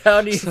at. Like,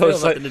 how do you So feel it's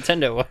about like- the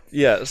Nintendo one?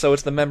 Yeah, so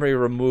it's the memory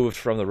removed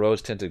from the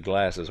rose-tinted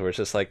glasses, where it's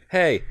just like,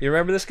 hey, you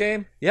remember this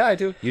game? Yeah, I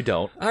do. You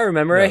don't. I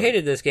remember I No.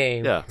 hated this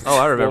game. Yeah. Oh, I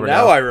Well, remember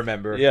now I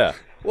remember. Yeah.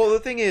 Well, the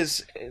thing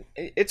is,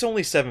 it's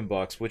only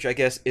 $7, which I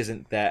guess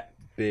isn't that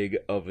big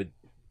of a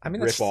I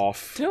mean, rip that's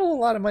off. still a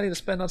lot of money to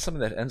spend on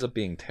something that ends up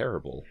being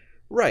terrible.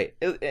 Right.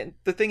 And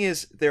the thing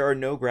is, there are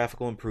no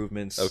graphical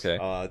improvements. Okay.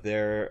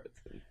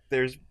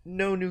 There's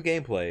no new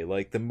gameplay.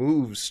 Like the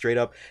moves, straight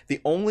up.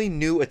 The only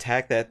new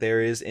attack that there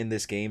is in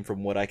this game,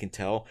 from what I can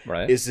tell,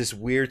 Right. is this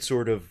weird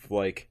sort of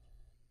like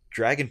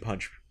dragon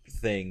punch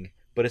thing.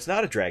 But it's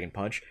not a dragon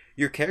punch.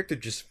 Your character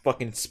just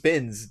fucking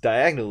spins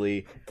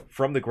diagonally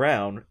from the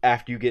ground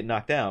after you get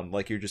knocked down.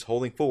 Like you're just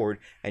holding forward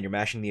and you're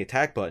mashing the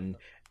attack button,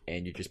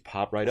 and you just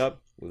pop right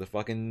up with a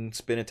fucking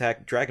spin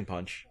attack dragon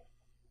punch,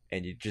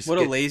 and you just What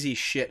a get, lazy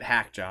shit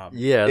hack job.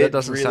 Yeah, that it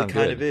doesn't really sound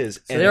kind good. of is.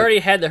 So they already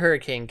had the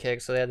Hurricane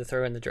Kick, so they had to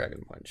throw in the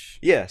Dragon Punch.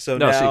 Yeah, so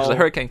No, now see, because the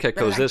Hurricane Kick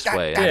goes this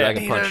way, and Yeah.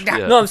 Dragon Punch.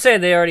 Yeah. No, I'm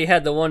saying they already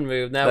had the one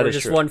move. Now That we're is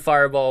just true. one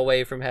fireball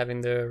away from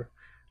having the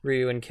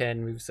Ryu and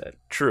Ken moveset.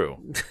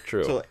 True.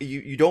 True. so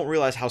you don't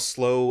realize how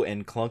slow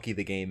and clunky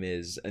the game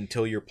is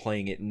until you're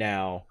playing it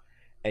now,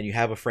 and you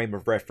have a frame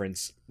of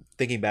reference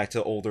thinking back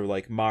to older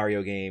like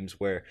Mario games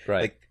where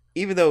Right. like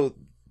even though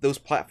those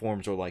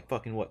platforms are like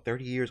fucking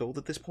 30 years old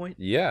at this point.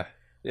 yeah.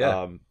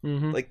 Yeah.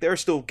 Mm-hmm. Like there are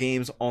still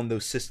games on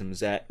those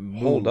systems that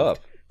Hold moved, up.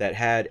 that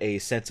had a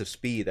sense of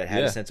speed, that had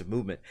Yeah. a sense of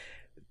movement.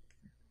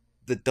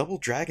 The Double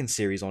Dragon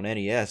series on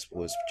NES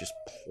was just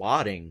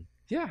plodding.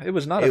 Yeah, it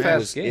was not a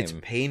fast game. It's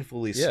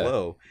painfully Yeah.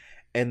 slow,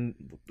 and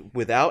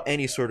without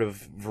any sort of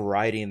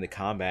variety in the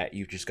combat,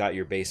 you've just got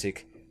your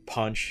basic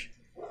punch,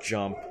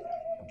 jump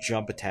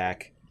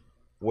attack,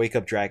 wake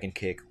up dragon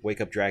kick,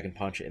 wake up dragon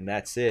punch, and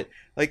that's it.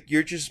 Like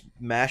you're just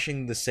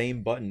mashing the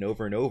same button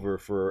over and over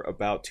for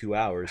about 2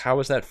 hours. How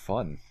is that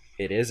fun?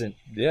 It isn't.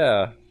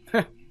 Yeah.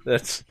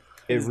 That's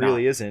It It's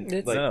really not. isn't.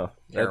 It's Like, no.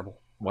 Terrible.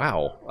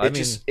 Wow.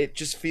 it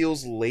just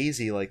feels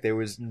lazy. Like there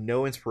was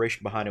no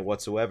inspiration behind it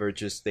whatsoever.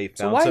 Just they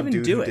So found why some even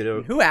dude do who it? did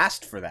a. Who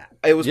asked for that?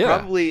 It was Yeah.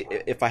 probably,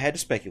 if I had to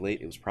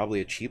speculate, it was probably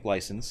a cheap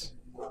license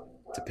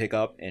to pick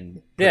up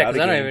and put Yeah, out because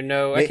a I don't game. even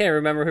know. I May- can't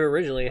remember who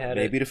originally had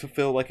Maybe it. to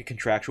fulfill like a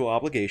contractual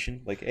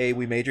obligation, like, hey,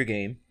 we made your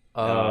game.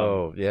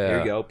 Oh, yeah. Here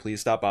you go.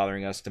 Please stop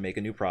bothering us to make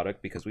a new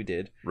product because we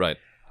did. Right.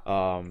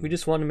 We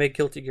just want to make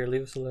Guilty Gear.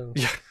 Leave us alone.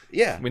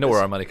 Yeah, We know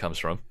where our money comes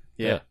from.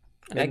 Yeah.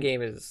 And that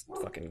game is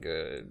fucking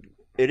good.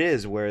 it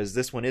is. Whereas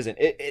this one isn't.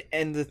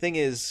 And the thing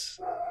is,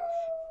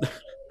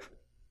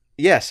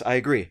 yes, I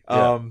agree.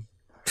 Yeah.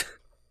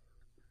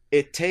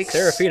 It takes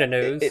Serafina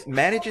knows. It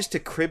manages to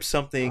crib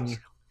something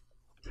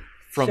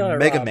from Shut her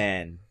Mega up.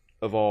 Man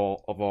of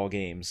all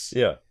games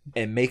Yeah.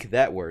 and make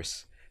that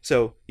worse.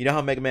 So you know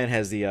how Mega Man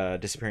has the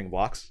disappearing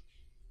blocks?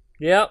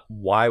 Yep.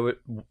 Why would...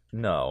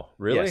 No.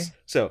 Really? Yes.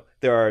 So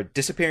there are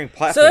disappearing So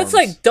platforms. that's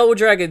like Double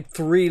Dragon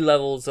 3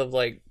 levels of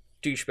like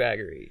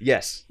douchebaggery.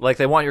 yes. Like,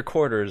 they want your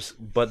quarters,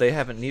 but they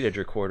haven't needed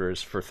your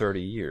quarters for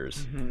 30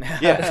 years.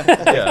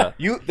 Yeah.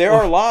 Yeah. There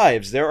are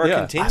lives. There are Yeah.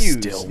 continues. I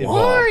still involved.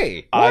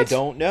 Why? I What?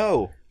 don't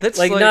know. That's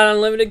Like not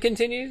unlimited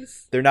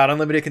continues. They're not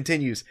unlimited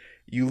continues.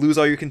 You lose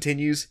all your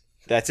continues.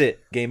 That's it.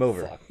 Game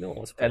over. Fuck, no one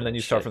wants to play And then that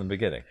you start shit. from the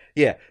beginning.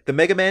 Yeah. The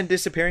Mega Man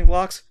disappearing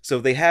blocks. So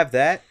they have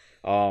that.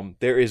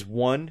 There is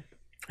one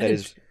that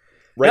is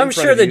right I'm in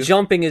front sure of the you.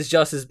 jumping is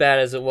just as bad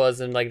as it was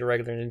in like the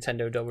regular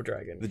Nintendo Double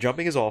Dragon. The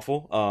jumping is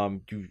awful.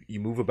 You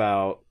move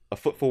about a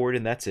foot forward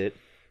and that's it.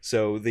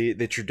 So the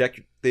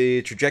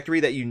trajectory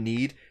that you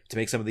need to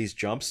make some of these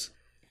jumps,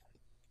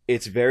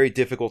 it's very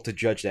difficult to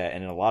judge that,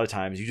 and a lot of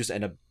times you just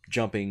end up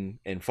jumping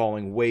and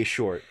falling way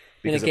short.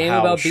 In a because of game how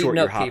about short beating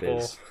your up hop people,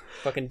 is.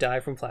 fucking die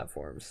from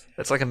platforms.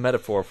 That's like a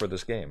metaphor for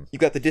this game. You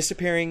got the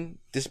disappearing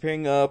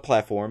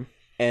platform,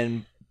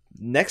 and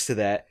next to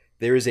that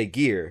there is a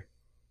gear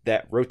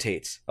that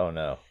rotates Oh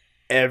no.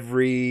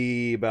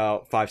 every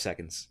about 5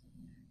 seconds.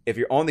 If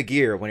you're on the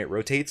gear when it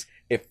rotates,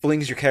 it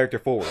flings your character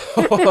forward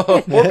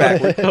Oh, or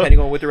backward, depending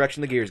on what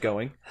direction the gear is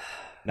going.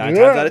 9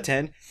 times out of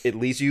 10, it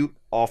leaves you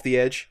off the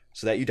edge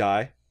so that you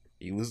die,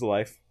 you lose the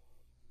life,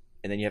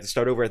 and then you have to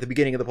start over at the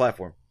beginning of the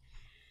platform.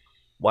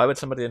 Why would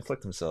somebody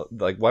inflict themselves?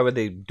 Like, why would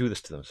they do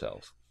this to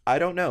themselves? I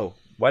don't know.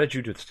 Why did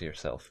you do this to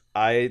yourself?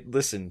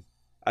 Listen.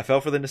 I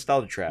fell for the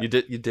nostalgia trap. You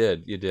did.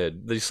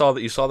 You saw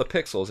the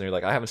pixels, and you're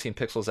like, I haven't seen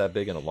pixels that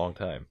big in a long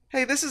time.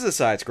 Hey, this is a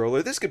side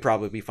scroller. This could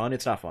probably be fun.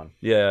 It's not fun.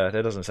 Yeah,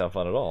 that doesn't sound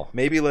fun at all.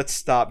 Maybe let's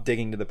stop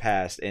digging to the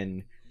past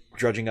and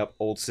drudging up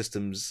old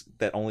systems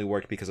that only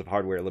worked because of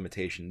hardware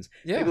limitations.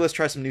 Yeah. Maybe let's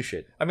try some new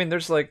shit. I mean,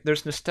 there's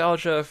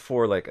nostalgia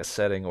for like a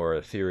setting or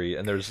a theory,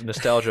 and there's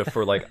nostalgia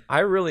for like I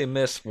really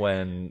miss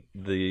when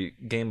the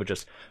game would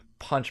just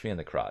punch me in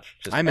the crotch.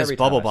 Just I miss every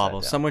time Bubble I sat Bobble.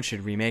 down. Someone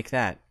should remake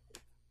that.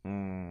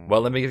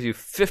 Well, let me give you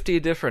 50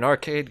 different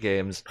arcade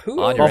games on your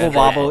Bubble Android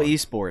Bobble phone.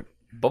 eSport.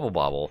 Bubble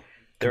Bobble.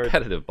 There are-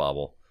 Competitive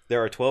Bobble.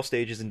 There are 12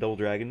 stages in Double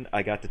Dragon.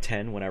 I got to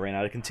 10 when I ran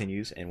out of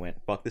continues and went,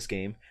 fuck this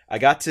game. I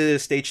got to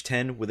stage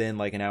 10 within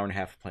like an hour and a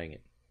half of playing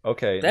it.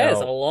 Okay, That is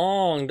now, a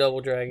long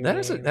Double Dragon. that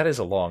is a, game. that is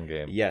a long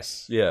game.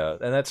 Yes. Yeah,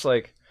 and that's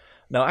like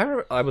now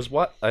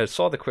I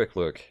saw the quick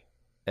look,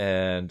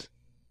 and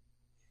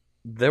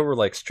there were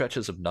like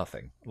stretches of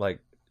nothing, like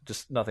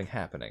just nothing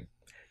happening.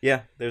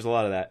 Yeah, there's a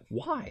lot of that.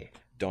 Why?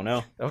 Don't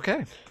know.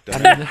 Okay.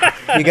 Don't know.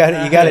 You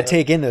got to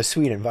take in those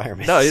sweet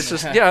environments. No, it's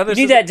just yeah. You There's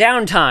need that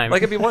downtime. like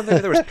it'd be one thing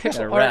if there was pixel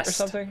Gotta art or rest.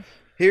 something.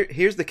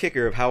 Here's the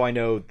kicker of how I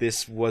know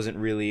this wasn't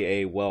really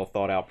a well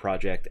thought out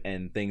project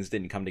and things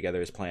didn't come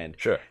together as planned.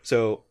 Sure.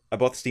 So I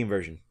bought the Steam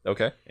version,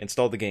 Okay.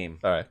 installed the game,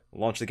 All right.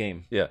 launched the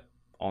game, Yeah.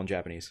 all in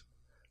Japanese.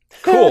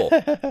 Cool.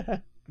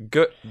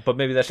 Good, but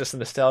maybe that's just the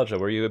nostalgia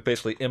where you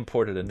basically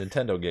imported a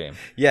Nintendo game.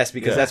 Yes,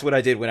 because Yeah. that's what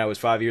I did when I was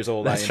 5 years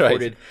old. That's I right.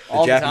 imported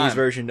All the the Japanese time.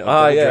 version of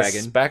Ah, Double yes.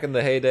 Dragon. Back in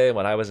the heyday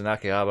when I was in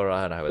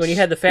Akihabara and I was when you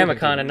had the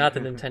Famicom and not the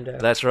Nintendo.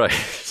 That's right.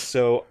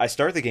 So I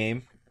start the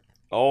game,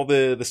 all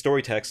the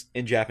story text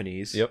in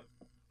Japanese. Yep.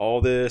 All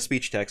the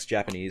speech text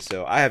Japanese.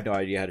 So I have no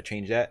idea how to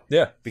change that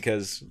Yeah.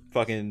 because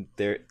fucking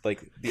they're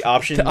like the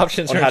option The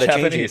options on are how to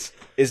Japanese. change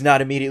it is not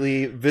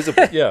immediately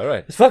visible. Yeah.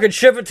 Right. Let's fucking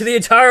ship it to the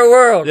entire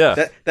world.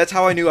 Yeah. That's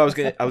how I knew I was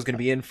gonna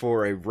be in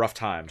for a rough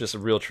time. Just a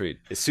real treat.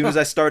 As soon as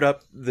I start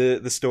up the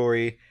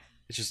story,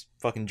 it's just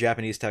fucking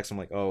Japanese text. I'm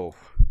like, oh,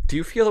 Do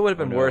you feel it would have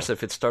been no. worse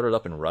if it started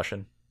up in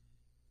Russian?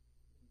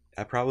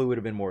 I probably would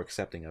have been more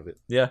accepting of it.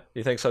 Yeah,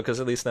 you think so? Because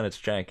at least then it's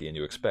janky and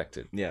you expect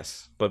it.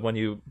 Yes. But when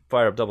you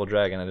fire up Double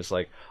Dragon and it's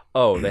like,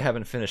 oh, they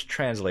haven't finished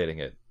translating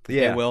it.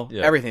 Yeah. They will.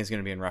 Yeah. Everything's going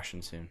to be in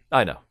Russian soon.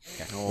 I know.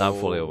 Not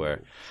fully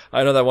aware.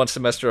 I know that one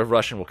semester of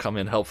Russian will come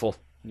in helpful.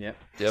 Yep.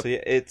 Yep. So yeah,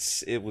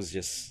 it's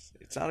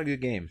not a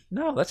good game.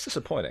 No, that's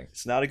disappointing.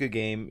 It's not a good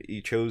game.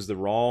 You chose the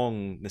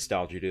wrong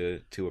nostalgia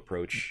to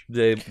approach.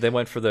 They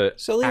went for the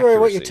So Leroy,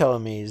 what you're accuracy.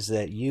 telling me is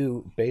that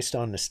you, based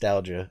on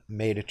nostalgia,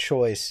 made a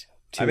choice.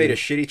 I made a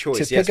shitty choice.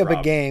 to pick yes, up Rob.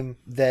 a game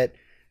that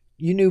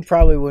you knew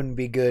probably wouldn't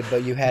be good,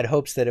 but you had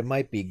hopes that it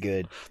might be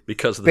good,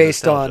 because of the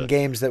based nostalgia. on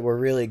games that were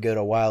really good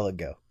a while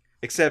ago.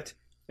 Except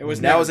It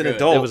was now never as an good.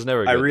 adult, It was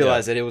never I good,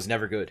 realized that it was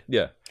never good.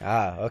 Yeah,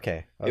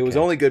 Okay. It was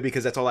only good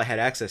because that's all I had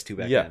access to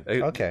back yeah.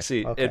 then. Okay.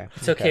 See, okay.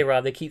 It's okay,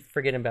 Rob. They keep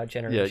forgetting about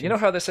yeah. generations. You know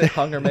how they say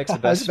hunger makes the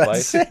I was best about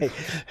to spice.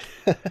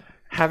 say.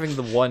 Having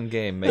the one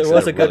game makes there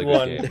was it a good really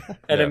one, game.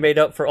 and Yeah. it made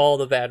up for all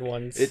the bad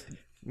ones.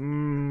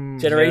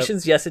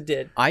 Generations, yes, it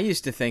did. I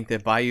used to think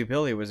that Bayou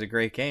Billy was a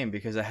great game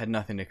because I had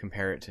nothing to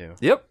compare it to.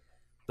 Yep,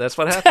 that's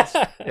what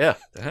happens. Yeah.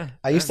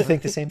 I used to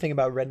think the same thing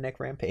about Redneck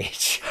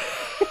Rampage.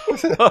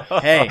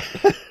 Hey,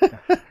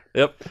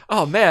 Yep.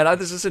 Oh man,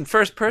 this is in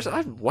first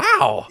person.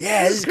 Wow.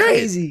 Yeah, this is great.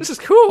 crazy. This is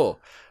cool.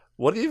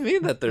 What do you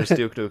mean that there's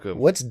Duke Nukem?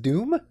 What's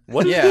Doom?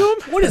 What is Yeah. Doom?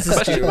 What is this?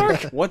 Question dude?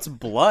 mark? what's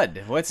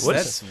blood?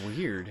 That's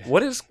weird.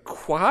 What is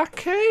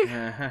Quake?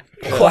 Uh-huh.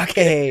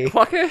 Quack-A.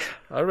 Quake?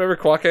 I remember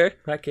Quake.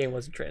 That game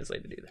wasn't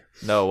translated either.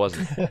 No, it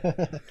wasn't.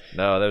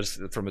 No, that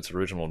was from its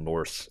original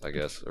Norse, I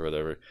guess, or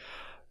whatever.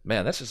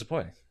 Man, that's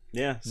disappointing.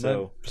 Yeah,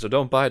 so So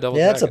don't buy Double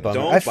Yeah, that's a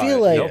Dragon. bummer. Don't I buy feel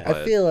it. like Don't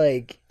buy I feel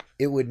like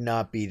it would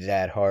not be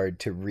that hard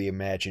to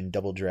reimagine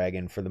Double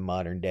Dragon for the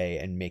modern day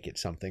and make it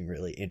something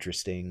really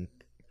interesting.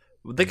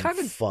 They and kind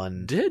of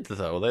fun. did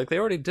though. Like they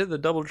already did the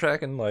Double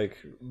Dragon, like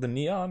the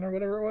Neon or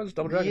whatever it was.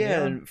 Double Dragon. yeah,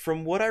 Neon. and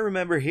from what I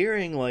remember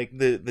hearing, like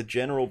the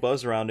general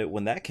buzz around it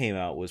when that came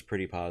out was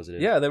pretty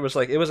positive. Yeah, there was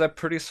like it was a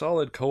pretty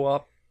solid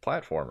co-op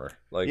platformer.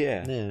 Like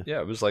yeah. Yeah.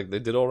 it was like they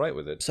did all right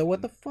with it. So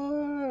what the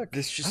fuck?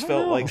 This just I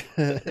felt don't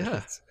know. like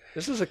Yeah,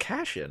 this is a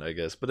cash in, I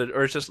guess,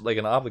 or it's just like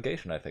an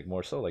obligation. I think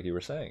more so, like you were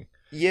saying.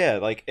 yeah,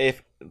 like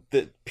if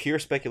the pure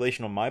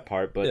speculation on my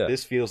part, but Yeah.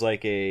 this feels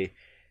like a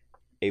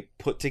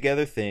put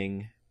together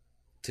thing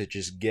to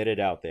just get it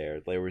out there.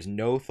 There was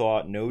no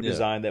thought, no Yeah.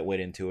 design that went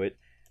into it,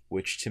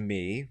 which to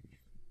me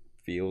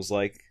feels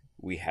like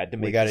we had to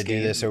make We got to this do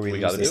game. this, or we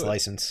lose gotta this do it.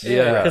 license.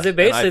 Yeah. Because An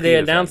basically IP they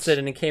announced defense. it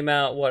and it came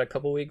out a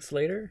couple weeks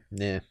later.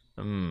 Yeah.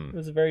 It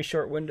was a very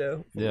short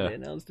window when Yeah. they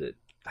announced it.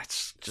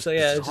 That's just So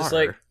yeah, it's just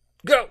bizarre. like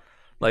go.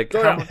 Like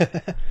Go how,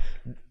 down.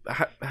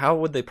 how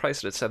would they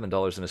price it at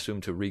 $7 and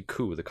assume to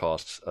recoup the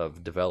costs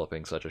of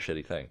developing such a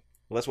shitty thing?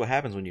 Well, that's what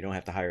happens when you don't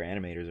have to hire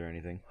animators or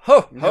anything.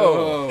 Ho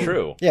No.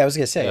 True. Yeah, I was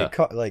gonna say, Yeah.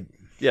 like,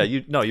 Yeah,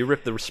 you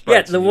ripped the Yeah,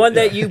 sprites. the and one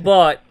yeah. that you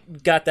bought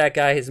got that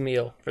guy his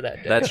meal for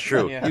that day. That's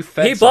true. Yeah. You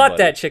fed He bought somebody,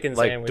 that chicken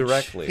like, sandwich.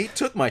 directly. He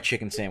took my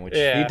chicken sandwich.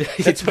 Yeah.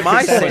 He That's took my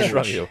your sandwich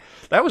from sandwich. you.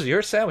 That was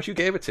your sandwich. You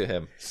gave it to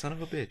him. Son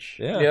of a bitch.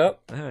 Yeah. Yep.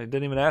 Yeah, he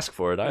didn't even ask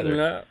for it either.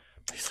 No.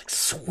 He's like,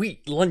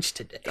 sweet lunch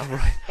today. All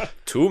right.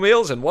 2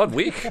 meals in 1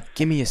 week?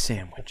 Give me a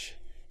sandwich.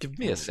 Give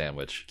me a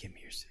sandwich. Give me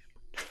your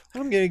sandwich.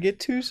 I'm gonna get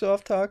 2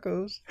 soft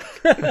tacos.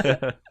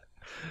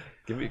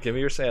 Give me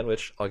your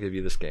sandwich. I'll give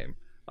you this game.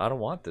 I don't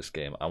want this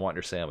game. I want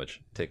your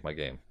sandwich. Take my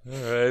game.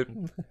 All right.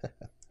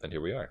 And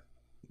here we are.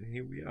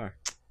 Here we are.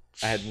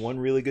 I had one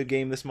really good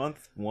game this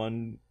month,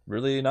 one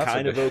Really not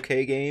kind so of good.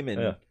 okay game,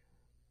 and Yeah.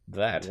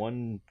 That.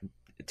 one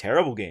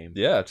terrible game.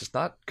 Yeah, just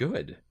not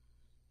good.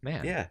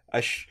 Man. Yeah,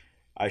 I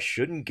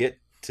shouldn't get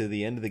to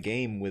the end of the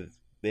game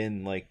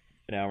within like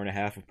an hour and a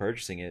half of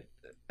purchasing it.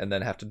 And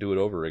then have to do it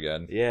over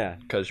again Yeah,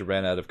 because you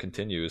ran out of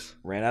continues.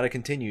 ran out of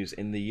continues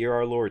in the year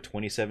our Lord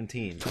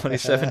 2017.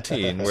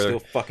 2017. I where still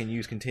fucking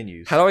use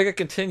continues. How do I get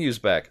continues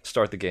back?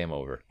 Start the game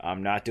over.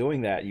 I'm not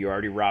doing that. You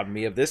already robbed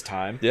me of this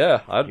time.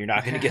 Yeah. You're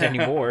not going to get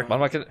any more.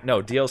 I'm not gonna.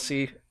 No,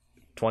 DLC,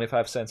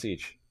 25 cents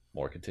each.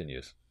 More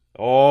continues.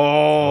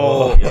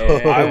 Oh, Yeah.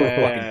 I would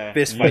fucking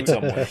fist fight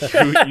someone.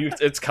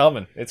 It's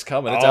coming. It's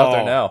coming. It's out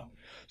there Oh. now.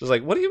 Just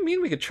like, what do you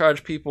mean we could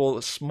charge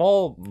people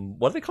small,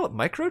 what do they call it,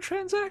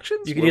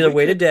 microtransactions? You can Where either we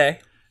wait a could- day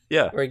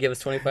Yeah. or give us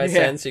 25 Yeah.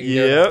 cents. You can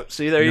Yep.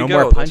 See, there no you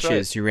go. more That's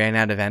punches. You ran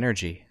out of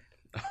energy.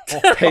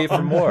 right. Pay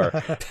for more.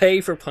 go pay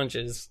for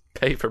punches.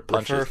 Pay for Refer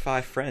punches.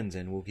 5 friends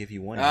and we'll give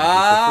you one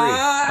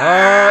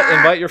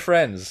Invite your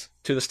friends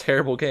to this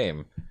terrible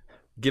game.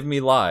 Give me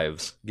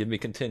lives. Give me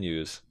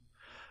continues.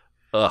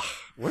 Ugh.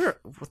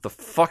 What the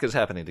fuck is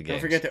happening to games?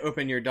 Don't forget to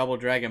open your Double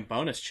Dragon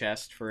bonus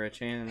chest for a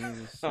chance.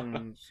 for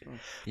free.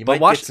 You But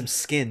might watch- get some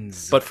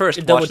skins. But first,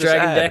 A double watch this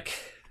dragon ad. deck,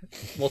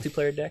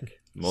 multiplayer deck.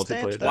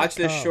 Multiplayer. Stamps. Watch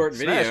this short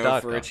video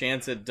Smash.com. for a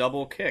chance at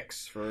double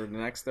kicks for the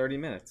next 30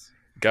 minutes.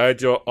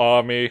 Guide your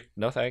army.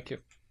 No, thank you.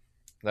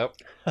 Nope.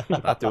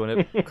 Not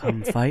doing it.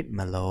 Come fight,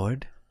 my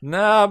lord.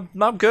 Nah,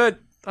 I'm good.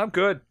 I'm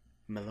good.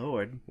 My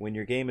lord. when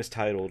your game is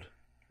titled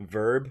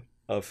Verb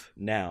of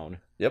Noun,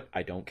 Yep.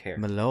 I don't care.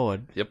 My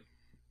lord.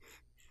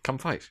 Come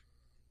fight,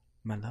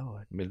 My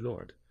lord. my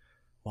lord.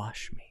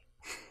 Wash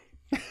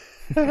me.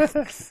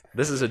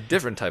 This is a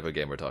different type of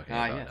game we're talking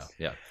about yes. now.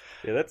 Yeah.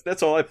 Yeah,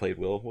 that's all I played,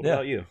 Will. What Yeah.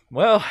 about you?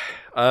 Well,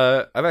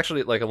 I've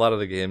actually, like a lot of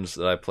the games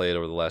that I played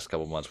over the last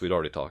couple months, we'd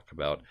already talked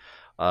about.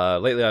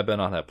 Lately, I've been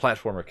on a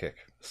platformer kick.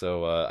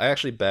 So I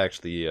actually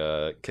backed the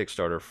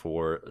Kickstarter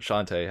for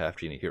Shantae Half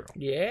Genie Hero.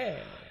 Yeah.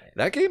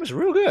 That game is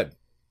real good.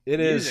 It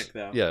is. Music,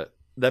 though. Yeah.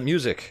 That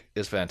music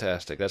is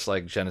fantastic. That's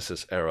like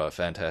Genesis era,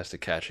 fantastic,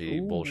 catchy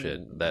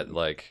bullshit. That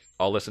like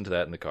I'll listen to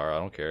that in the car. I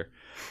don't care.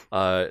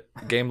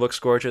 Game looks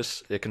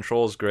gorgeous. It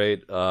controls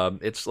great.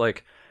 It's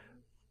like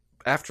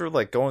after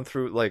like going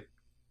through like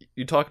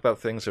you talk about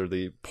things that are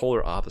the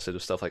polar opposite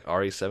of stuff like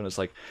RE7. It's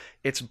like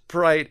it's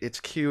bright, it's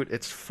cute,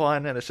 it's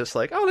fun, and it's just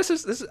like this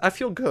is. I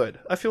feel good.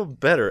 I feel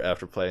better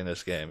after playing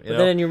this game. You But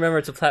know? then you remember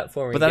it's a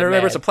platform. But then I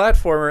remember it's a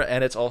platformer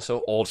and it's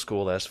also old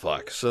school as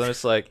fuck. So then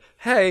it's like,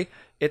 hey,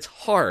 it's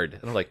hard.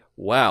 And I'm like,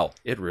 wow,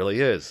 it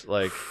really is.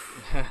 Like,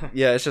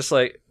 yeah, it's just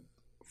like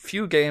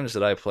few games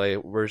that I play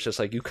where it's just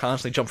like you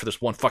constantly jump for this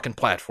one fucking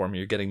platform and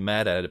you're getting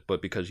mad at it, but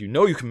because you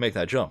know you can make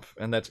that jump.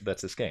 And that's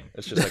this game.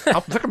 It's just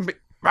like,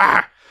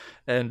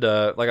 And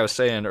like I was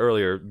saying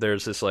earlier,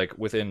 there's this like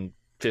within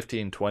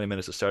 15, 20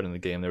 minutes of starting the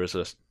game, there was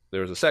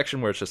a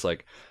section where it's just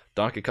like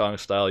Donkey Kong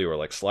style. You are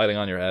like sliding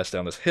on your ass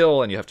down this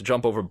hill, and you have to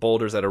jump over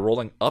boulders that are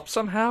rolling up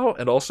somehow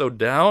and also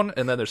down.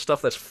 And then there's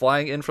stuff that's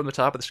flying in from the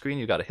top of the screen.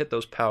 You got to hit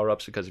those power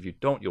ups because if you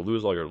don't, you'll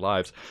lose all your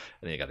lives,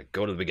 and then you got to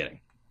go to the beginning.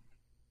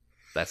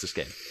 That's this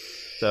game.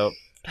 So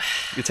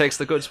it takes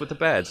the goods with the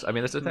bads. I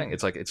mean, that's the thing.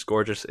 It's like it's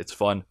gorgeous, it's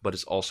fun, but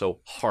it's also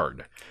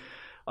hard.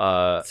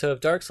 So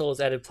if Dark Souls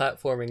added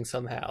platforming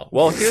somehow,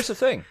 Well, here's the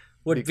thing.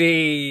 would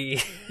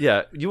be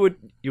Yeah, you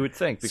would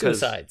think because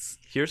suicides.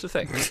 here's the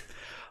thing.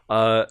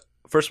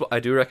 First of all, I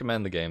do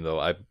recommend the game though.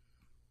 I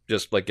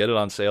just like get it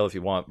on sale if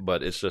you want,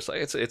 but it's just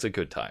like it's a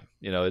good time.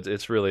 You know,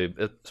 it's really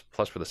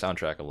plus for the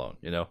soundtrack alone.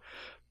 You know,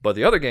 but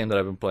the other game that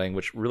I've been playing,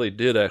 which really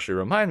did actually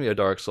remind me of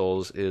Dark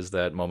Souls, is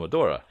that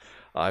Momodora.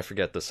 I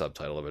forget the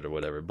subtitle of it or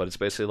whatever, but it's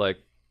basically like,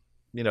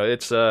 you know,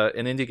 it's an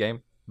indie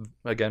game.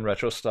 Again,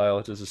 retro style.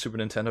 It has a Super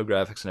Nintendo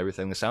graphics and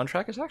everything. The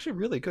soundtrack is actually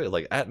really good,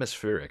 like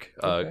atmospheric,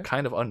 Okay.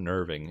 kind of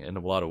unnerving in a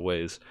lot of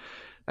ways.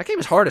 That game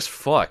is hard as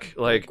fuck.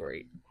 Like,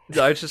 Great.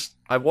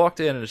 I walked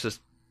in and it's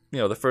just, you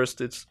know, the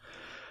first it's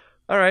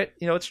all right.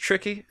 You know, it's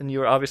tricky, and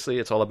you're obviously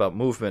it's all about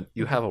movement.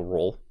 You have a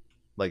roll,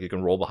 like you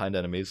can roll behind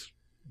enemies,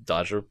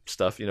 dodge or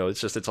stuff. You know,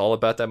 it's all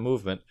about that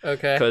movement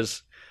Okay.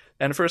 because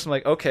And at first I'm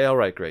like, okay, all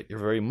right, great. You're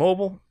very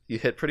mobile. You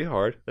hit pretty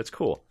hard. That's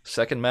cool.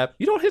 Second map,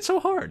 you don't hit so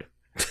hard.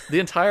 The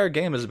entire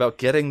game is about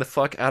getting the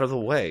fuck out of the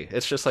way.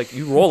 It's just like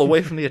you roll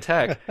away from the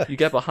attack. You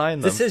get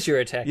behind them. This is your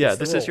attack. Yeah, It's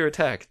the this is roll. your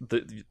attack.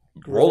 Roll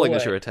Rolling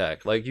is away. your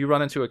attack. Like, you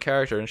run into a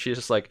character and she's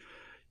just like,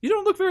 you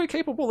don't look very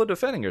capable of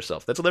defending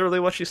yourself. That's literally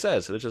what she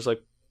says. And it's just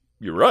like,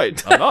 you're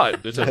right. I'm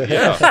not. It's just,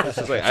 yeah. It's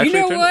just like, You actually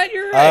know turn- what?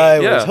 You're right. I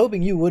Yeah. was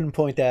hoping you wouldn't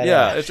point that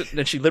Yeah, out. it's just,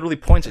 and she literally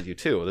points at you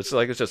too. It's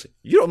just,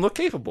 you don't look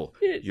capable.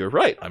 You're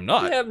right. I'm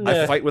not. Yeah,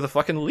 I fight with a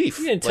fucking leaf.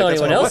 You didn't Like, tell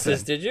that's anyone my else weapon.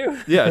 this, did you?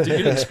 Yeah, dude,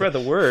 you didn't spread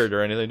the word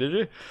or anything, did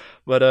you?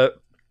 But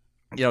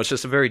it's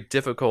just a very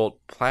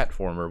difficult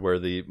platformer where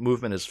the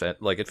movement is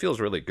like, it feels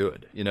really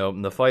good.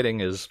 And the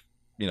fighting is,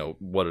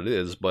 what it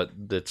is, but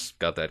it's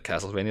got that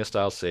Castlevania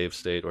style save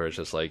state where it's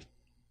just like,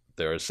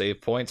 there are save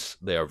points.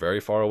 They are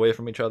very far away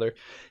from each other.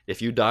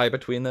 If you die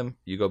between them,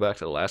 you go back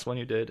to the last one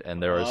you did,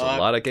 and there is a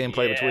lot of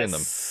gameplay between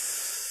them.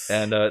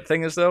 And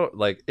thing is, though,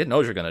 like, it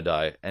knows you're going to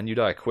die, and you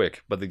die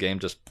quick, but the game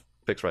just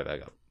picks right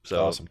back up.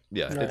 So, Awesome.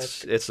 yeah,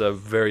 Nice. it's a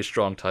very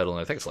strong title,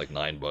 and I think it's like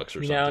 $9 or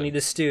something. You now need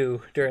to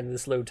stew during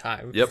this load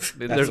time. Yep.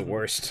 That's the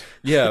worst.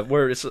 Yeah,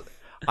 where it's...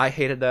 I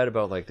hated that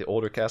about, like, the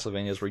older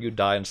Castlevanias where you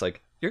die, and it's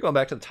like, you're going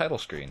back to the title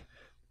screen.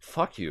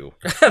 Fuck you.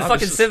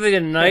 Fucking Symphony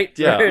of the Night.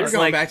 Yeah. where We're it's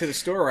going like, back to the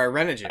store where I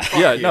rented you. Fuck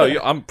Yeah, you.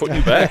 no, I'm putting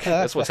you back.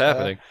 That's what's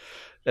happening.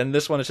 And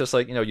this one is just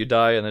like, you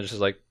die, and then it's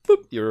just like,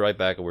 boop, you're right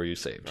back at where you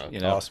saved.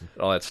 Awesome.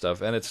 All that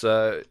stuff. And it's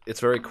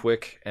very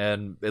quick,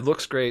 and it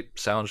looks great,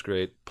 sounds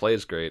great,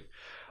 plays great.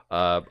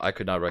 I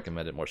could not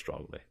recommend it more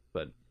strongly.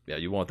 But yeah,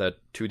 you want that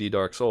 2D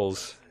Dark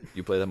Souls,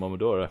 you play that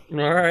Momodora,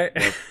 all right.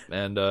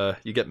 and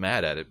you get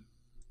mad at it.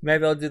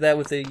 Maybe I'll do that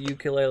with the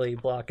ukulele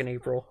block in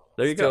April.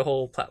 There you Let's go. do a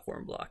whole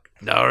platform block.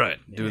 All right,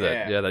 do that.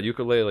 Yeah. Yeah, that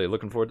ukulele.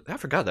 Looking forward. I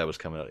forgot that was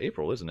coming out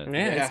April, isn't it?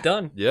 Yeah, Yeah. it's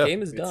done. Yeah.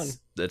 Game is done.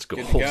 That's Good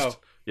gold. to go.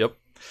 Yep.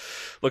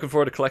 Looking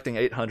forward to collecting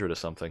 800 or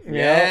something.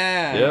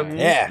 Yeah. Yep.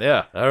 Yeah.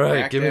 Yeah. All right.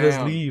 Crack Give me those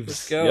down. leaves.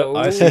 Let's go.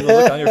 Yep. I see the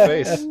look on your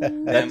face.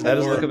 Them That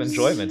is a look of orbs.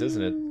 enjoyment,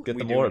 isn't it? Get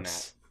We the doing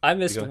morphs. I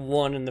missed You go-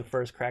 one in the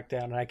first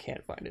crackdown, and I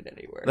can't find it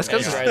anywhere. That's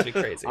That 'cause- drives me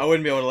crazy. I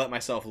wouldn't be able to let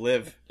myself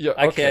live. Yeah.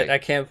 I Okay.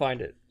 can't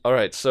find it. All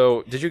right.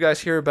 So, did you guys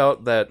hear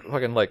about that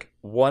fucking like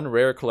one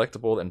rare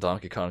collectible in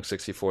Donkey Kong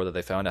 64 that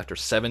they found after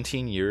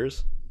 17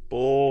 years?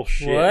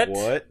 Bullshit.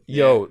 What?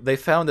 Yo, they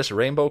found this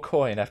rainbow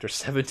coin after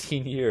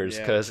 17 years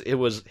Yeah. because it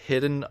was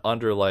hidden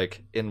under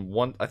like in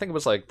one. I think it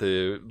was like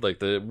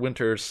the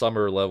winter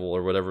summer level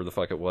or whatever the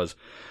fuck it was.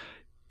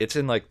 It's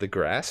in like the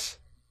grass,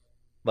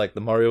 like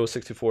the Mario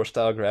 64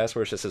 style grass,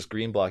 where it's just this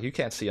green block. You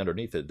can't see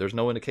underneath it. There's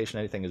no indication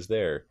anything is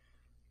there,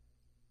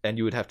 and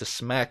you would have to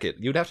smack it.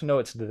 You'd have to know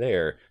it's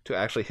there to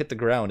actually hit the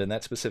ground in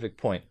that specific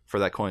point for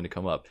that coin to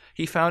come up.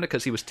 He found it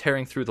because he was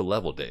tearing through the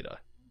level data.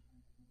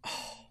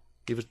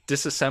 He was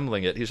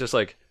disassembling it. He's just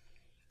like,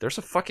 there's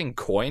a fucking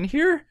coin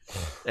here?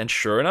 And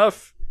sure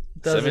enough,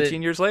 Does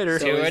 17 it years later,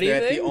 So Do is that the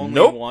anything? only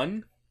Nope.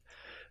 one?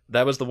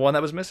 that was the one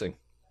that was missing.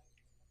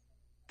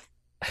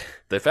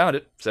 They found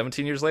it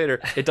 17 years later.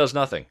 It does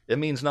nothing. It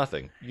means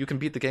nothing. You can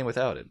beat the game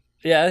without it.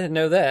 Yeah, I didn't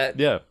know that.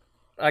 Yeah.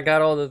 I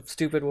got all the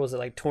stupid, what was it,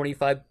 like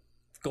 25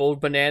 gold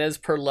bananas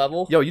per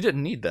level? Yo, you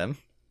didn't need them.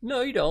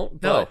 No, you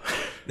don't. No.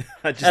 But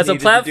I just as a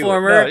needed to do it.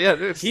 platformer, No, yeah,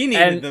 it's- He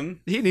needed And-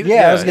 them. he needed.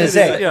 Yeah, I was gonna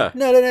say. Yeah.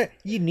 No.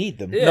 You need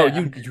them. Yeah. No,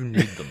 you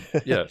need them.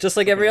 Yeah. just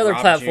like every other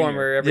Rob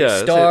platformer, every Yeah,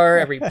 that's star,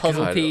 it. every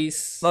puzzle God.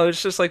 piece. No, it's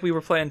just like we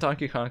were playing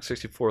Donkey Kong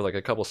 64 like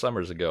a couple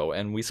summers ago,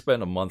 and we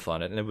spent a month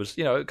on it, and it was,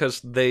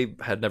 because they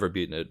had never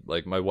beaten it.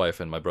 Like my wife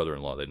and my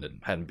brother-in-law,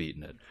 hadn't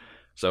beaten it.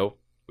 So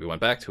we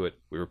went back to it.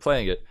 We were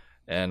playing it,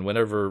 and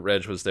whenever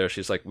Reg was there,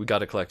 she's like, we got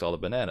to collect all the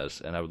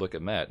bananas. And I would look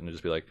at Matt and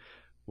just be like,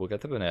 we'll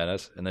get the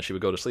bananas. And then she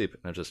would go to sleep,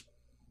 and I just,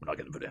 we're not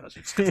getting the bananas.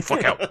 Just get the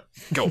fuck out.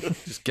 Go.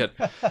 Just get.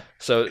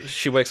 So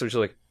she wakes up, she's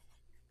like,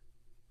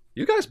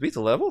 you guys beat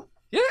the level?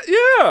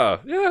 Yeah.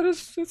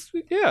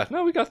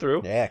 No, we got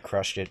through. Yeah,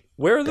 crushed it.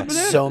 Where are the Got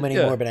bananas? so many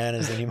Yeah. more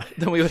bananas than you might.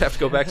 Then we would have to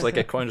go back to like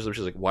get coins. She's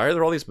like, "Why are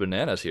there all these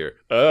bananas here?"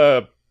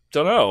 Don't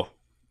know.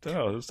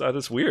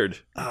 It's weird.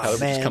 How did we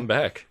just man. come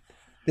back?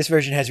 This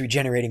version has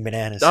regenerating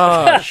bananas.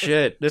 Oh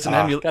shit! It's an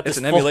Ah. Got it's this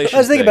an full- emulation. I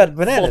was thinking thing. about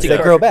bananas. Faulty They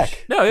grow cartridge.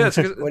 back. No, yeah. It's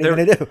 'cause What are you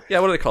they're- gonna do? Yeah,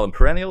 what do they call them?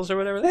 Perennials or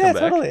whatever? They Yeah,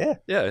 come back. totally.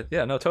 Yeah.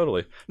 Yeah. No,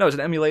 totally. No, it's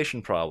an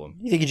emulation problem.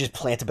 You think you just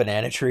plant a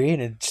banana tree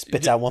and it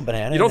spits out one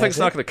banana? You don't and think it's that's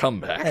not it? going to come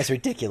back? That's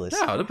ridiculous.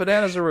 No, the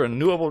bananas are a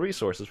renewable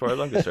resource as far as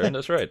I'm concerned.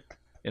 That's right.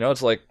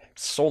 It's like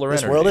solar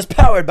This energy. world is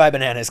powered by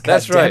bananas. God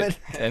That's damn right,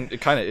 and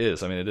it kind of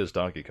is. I mean, it is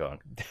Donkey Kong.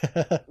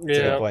 That's a Yeah.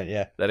 good point.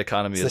 Yeah, That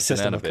economy it's the is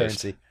system banana of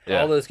based. currency.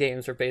 Yeah. All those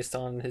games are based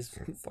on his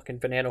fucking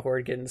banana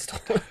horde getting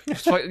stolen.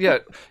 So, yeah,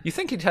 you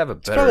think he'd have a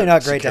better? It's probably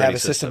not great to have security a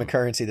system of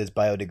currency that's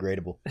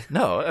biodegradable,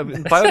 No, I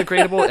mean,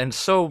 biodegradable and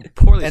so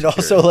poorly and secured.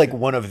 also like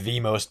one of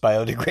the most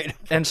biodegradable.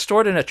 and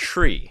stored in a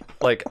tree,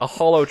 like a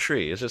hollow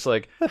tree. It's just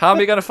like, how am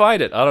I gonna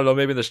find it? I don't know.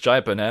 Maybe this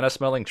giant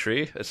banana-smelling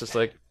tree. It's just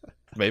like,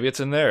 maybe it's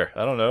in there.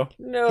 I don't know.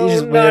 No, You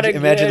just not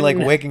imagine like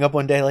again. waking up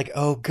one day like,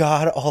 oh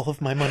god, all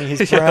of my money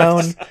is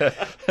brown.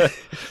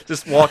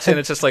 Just walks in.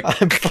 It's just like,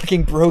 I'm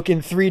fucking broke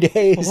in 3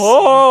 days.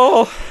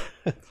 oh.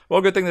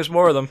 Well, good thing there's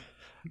more of them.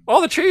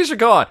 All the trees are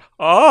gone.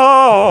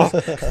 Oh.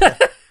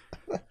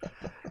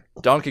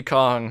 Donkey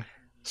Kong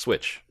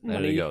Switch. There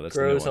Money you go. That's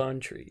the new grows one. on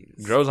trees.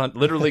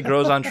 Literally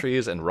grows on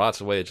trees and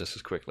rots away just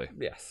as quickly.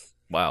 Yes.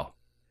 Wow.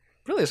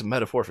 Really is a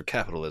metaphor for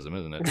capitalism,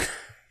 isn't it?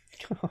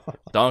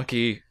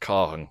 Donkey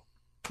Kong.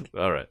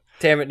 All right.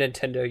 Damn it,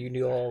 Nintendo! You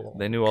knew all along.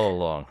 They knew all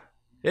along.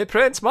 It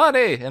prints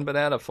money in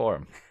banana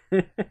form.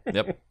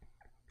 Yep.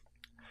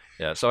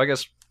 Yeah, so I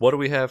guess what do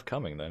we have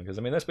coming then? Because,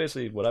 I mean, that's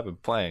basically what I've been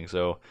playing.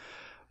 So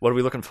what are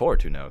we looking forward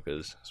to now?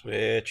 Because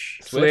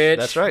Switch.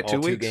 That's right, All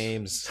 2 two weeks.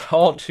 games.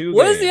 All 2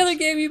 What games. is the other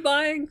game you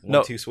buying?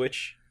 1-2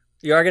 Switch.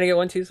 You are gonna get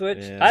 1-2 Switch.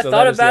 Yeah. I So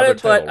thought that is the about other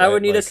it, but title, I would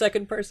right? need a Like-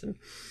 second person.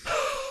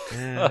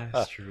 Yeah,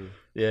 that's true.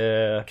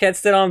 Yeah. Can't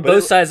sit on But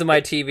both it- sides of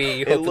my TV.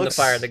 You it hope to looks-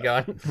 fire the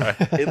gun.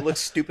 It looks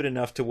stupid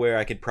enough to where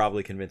I could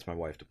probably convince my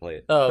wife to play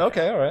it. Oh,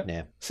 Okay, all right.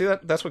 Yeah. See,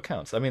 that's what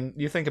counts. I mean,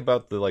 you think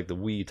about the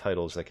Wii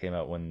titles that came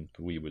out when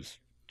the Wii was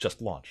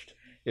just launched.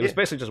 It was Yeah.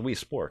 basically just Wii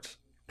Sports.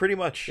 Pretty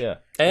much. Yeah.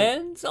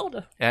 And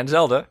Zelda. And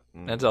Zelda.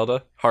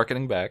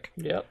 Harkening back.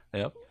 Yep.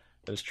 Yep.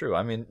 That's true.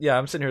 I mean, yeah,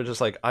 I'm sitting here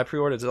just like, I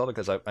pre-ordered Zelda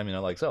because I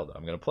like Zelda.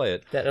 I'm going to play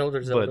it. That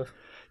older Zelda.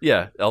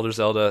 Yeah, Elder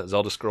Zelda,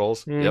 Zelda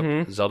Scrolls. Yep.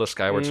 Mhm. Zelda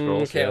Skyward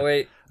Scrolls. Can't yeah.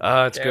 wait.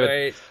 It's Can't good.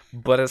 wait.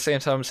 But at the same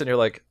time, I'm sitting here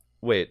like,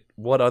 wait,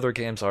 what other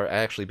games are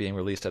actually being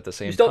released at the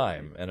same still-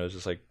 time? And it was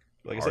just like,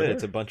 Like I Are said, there?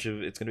 it's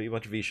going to be a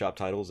bunch of eShop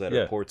titles that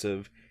Yeah. are ports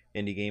of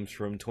indie games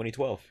from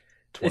 2012.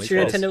 It's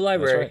your 2012. Nintendo That's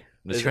library. right. It's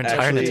There's your entire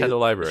actually- Nintendo It's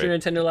library. your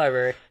Nintendo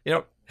library. You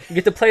know, You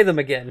get to play them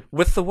again.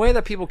 with the way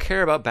that people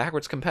care about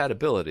backwards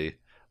compatibility,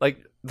 like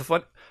the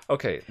fun.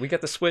 Okay, we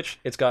get the Switch.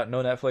 It's got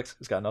no Netflix.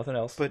 It's got nothing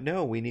else. But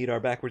no, we need our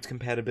backwards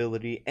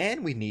compatibility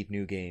and we need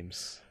new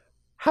games.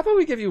 How about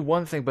we give you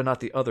one thing but not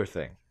the other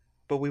thing?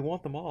 But we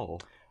want them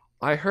all.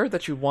 I heard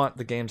that you want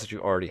the games that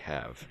you already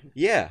have.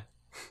 Yeah.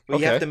 But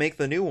you Okay. have to make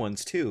the new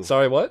ones too.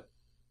 Sorry, what?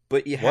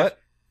 But you have What?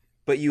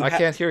 But you I ha-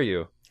 can't hear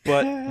you.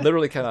 but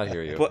Literally cannot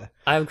hear you. but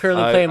I'm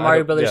currently I- playing I Mario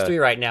don't- Brothers yeah. 3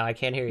 right now. I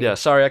can't hear you. Yeah,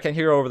 sorry, I can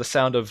hear over the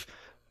sound of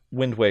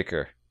Wind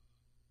Waker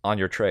on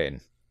your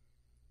train.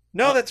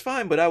 no, that's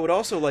fine, but I would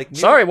also like new,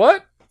 Sorry,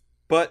 what?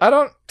 but I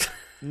don't.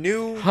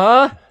 new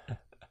Huh?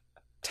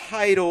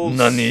 titles.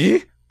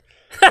 Nani?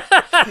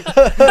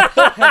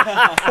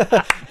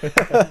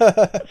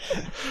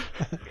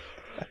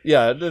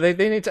 Yeah, they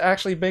need to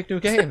actually make new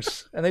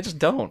games, and they just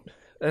don't.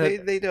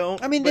 They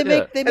don't. I mean,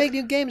 But, they make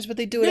new games, but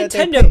they do it at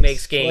their Nintendo pace.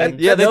 makes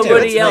games. yeah, they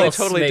Nobody do. else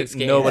They totally makes do.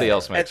 games. Nobody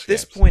else makes At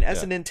this games. point, as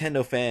Yeah. a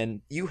Nintendo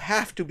fan, you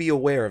have to be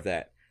aware of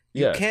that.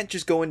 You Yeah. can't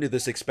just go into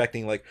this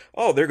expecting like,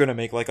 oh, they're gonna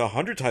make like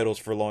 100 titles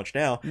for launch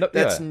now. No,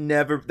 That's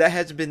yeah. that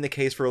hasn't been the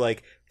case for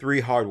like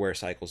 3 hardware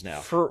cycles now.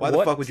 For Why the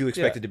what- fuck would you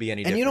expect yeah. it to be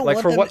any And different? you don't Like,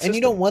 want for them, what and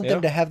you don't system, want you them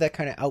know? to have that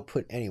kind of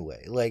output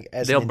anyway. Like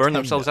as They'll burn Nintendo.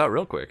 themselves out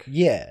real quick.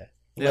 Yeah,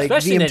 Yeah. like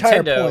Especially the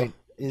entire Nintendo, point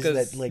is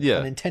 'cause- that like Yeah.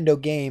 a Nintendo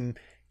game,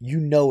 you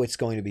know it's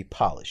going to be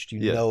polished. You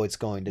Yeah. know it's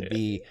going to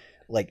be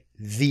like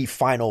the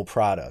final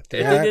product.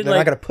 If They're, they not, did, they're like-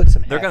 not going to put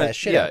some They're gonna, half-ass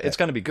shit yeah, out it's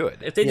there. gonna be good.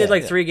 If they Yeah. did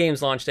like Yeah. 3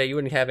 games launch day, you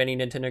wouldn't have any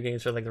Nintendo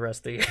games for like the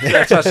rest of the year.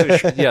 That's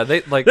not yeah,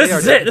 they like This they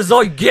is are it. This is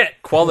all you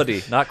get.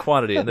 quality, not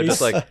quantity, and they're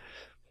just like,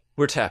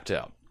 we're tapped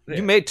out.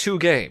 You made 2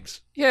 games.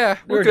 Yeah,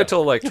 we're We're good done.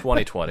 till like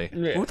 2020.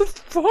 Yeah. What the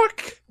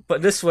fuck?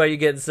 But this way, you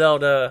get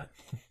Zelda,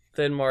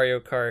 then Mario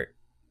Kart,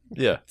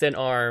 Yeah, then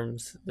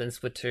ARMS, then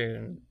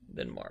Splatoon,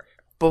 then Mario.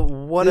 but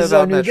what This is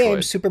our about new Metroid?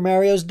 game. Super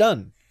Mario's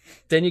done.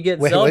 Then you get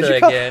Wait, what did Zelda you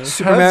call again,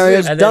 Super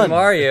Mario's and done. then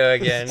Mario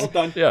again.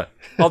 Yeah,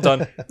 all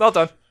done, all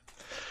done.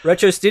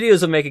 Retro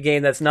Studios will make a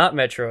game that's not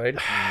Metroid.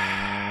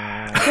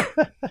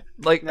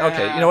 Like,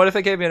 okay, you know what? If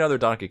they gave me another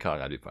Donkey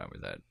Kong, I'd be fine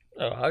with that.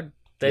 Oh,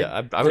 Yeah,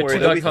 I don't would. worry,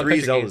 There'll be Donkey Kong 3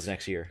 Country Zeldas games.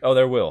 next year. Oh,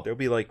 there will. There'll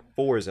be like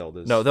 4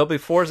 Zeldas. No, there'll be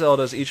 4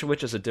 Zeldas, each of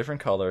which is a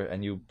different color,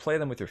 and you play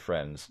them with your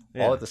friends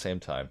all Yeah. at the same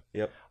time.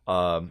 Yep.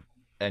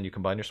 And you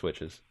combine your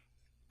switches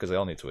because they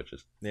all need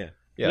switches. Yeah.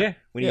 Yeah.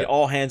 We need Yeah.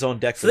 all hands on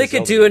deck. So for they the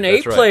could Zelda do an game.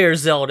 That's right. 8-player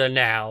Zelda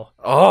now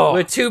Oh,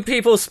 with 2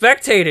 people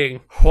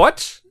spectating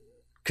what?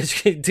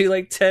 because you can do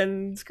like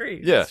 10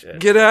 screens. Yeah, Shit.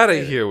 get out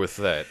of here with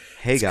that.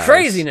 Hey It's guys,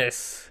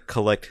 craziness.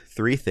 collect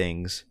 3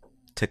 things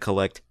to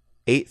collect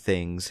 8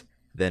 things,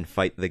 then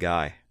fight the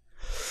guy.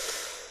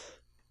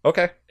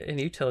 Okay. And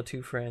you tell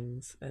 2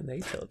 friends, and they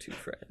tell 2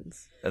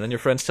 friends. And then your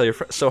friends tell your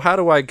friends. So how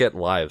do I get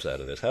lives out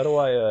of this? How do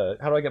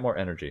I get more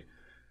energy?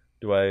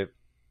 Do I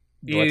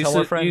tell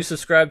more friends? You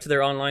subscribe to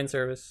their online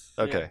service.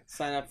 Okay. Yeah,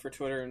 sign up for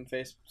Twitter and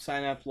Facebook.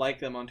 Sign up, like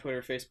them on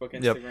Twitter, Facebook,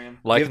 Yep. Instagram.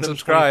 Like Give and them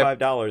subscribe.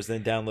 $25,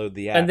 then download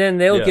the app And then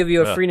they'll Yeah, give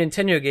you a yeah. free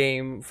Nintendo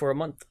game for a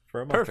month. for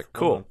a month. Perfect. For a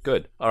Cool. month.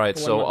 Good. All right.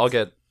 For 1 So month. I'll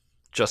get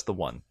just the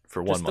one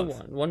for Just 1 month.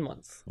 the one. 1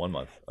 month. 1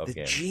 month of The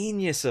games.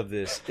 genius of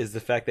this is the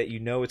fact that you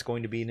know it's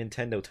going to be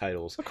Nintendo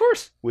titles, Of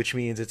course. which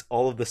means it's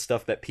all of the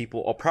stuff that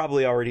people are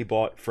probably already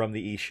bought from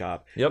the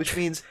eShop. Yep. Which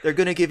means they're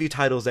going to give you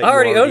titles that I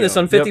already you own this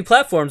on 50 Yep.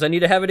 platforms. I need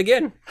to have it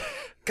again.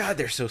 God,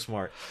 they're so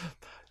smart.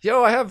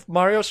 Yo, I have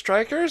Mario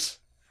Strikers.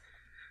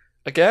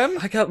 Again?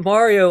 I got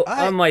Mario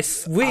I- on my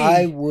Wii.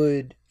 I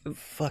would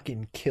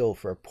fucking kill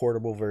for a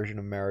portable version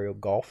of Mario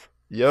Golf.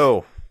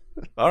 Yo.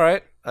 All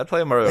right. I'd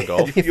play Mario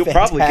Golf. It'd be a You'll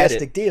probably get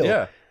fantastic it. deal.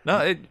 Yeah.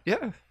 No,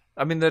 yeah.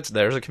 I mean,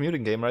 there's a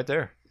commuting game right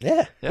there.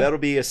 Yeah. Yeah. That'll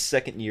be a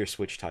second-year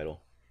Switch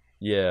title.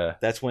 Yeah.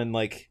 That's when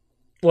like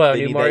Well,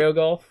 They new need Mario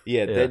Golf.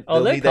 yeah, Yeah.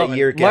 they'll they're need that coming.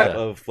 year gap Mar-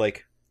 of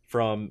like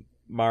from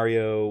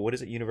Mario. What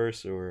is it?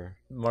 Universe or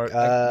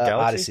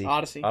Galaxy?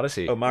 Odyssey.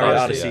 Odyssey. oh Mario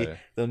Odyssey? yeah.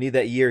 They'll need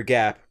that year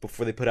gap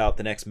before they put out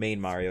the next main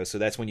Mario. So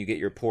that's when you get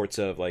your ports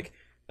of like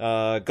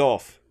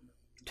golf,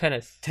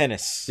 Tennis.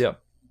 tennis.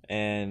 Yep.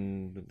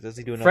 And does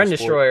he do another Friend sport?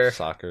 Destroyer.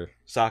 Soccer.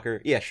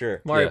 Soccer? Yeah,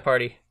 sure. Mario Yeah.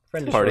 Party.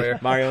 Friend Party. Destroyer.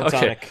 Mario and Okay.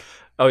 Sonic.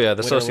 Oh yeah,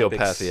 the Winter sociopath.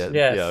 Olympics. Yeah.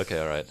 Yes. Yeah. Okay.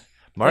 All right.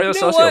 Mario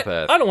You know what?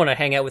 sociopath. I don't want to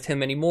hang out with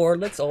him anymore.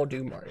 Let's all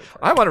do Mario Party.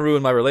 I want to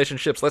ruin my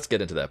relationships. Let's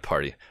get into that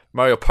party.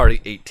 Mario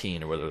Party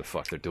 18 or whatever the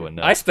fuck they're doing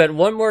now. I spent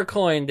one more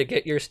coin to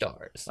get your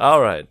stars.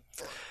 All right.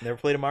 Never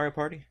played a Mario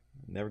Party?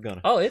 Never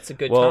gonna. Oh, it's a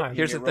good Well, time.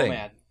 here's the You're thing.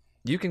 Romad.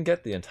 You can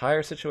get the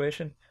entire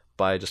situation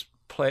by just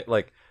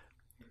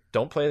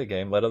don't play the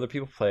game, let other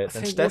people play it, I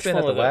then think step which in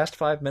one at the was it? last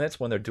 5 minutes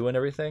when they're doing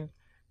everything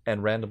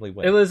and randomly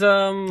win. It was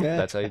Yeah.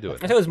 That's how you do I it.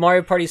 think it was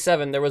Mario Party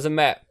 7. There was a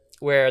map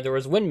where there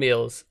was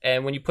windmills,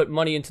 and when you put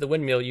money into the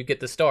windmill, you get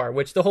the star.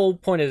 Which the whole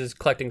point is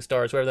collecting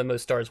stars. Whoever the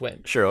most stars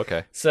wins. Sure,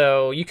 okay.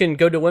 So you can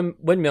go to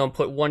windmill and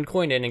put one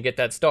coin in and get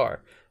that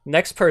star.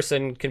 Next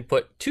person can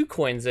put 2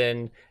 coins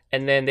in,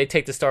 and then they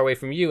take the star away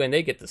from you, and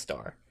they get the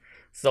star.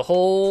 It's the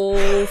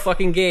whole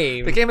fucking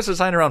game. The game is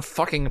designed around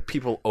fucking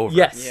people over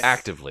Yes.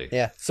 actively.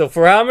 Yeah. So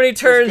for how many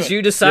turns good.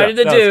 you decided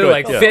Yeah, to no, it's do, good,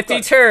 like yeah.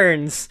 50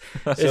 turns,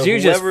 So is you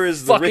just whoever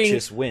is the fucking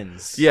richest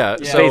wins. Yeah,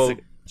 Yeah. so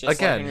Basic. Just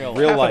again, like in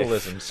real life.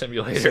 capitalism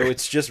simulator. So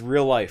it's just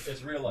real life.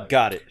 It's real life.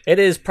 Got it. It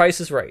is Price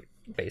is Right,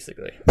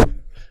 basically.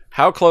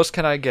 How close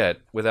can I get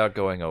without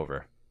going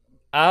over?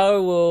 I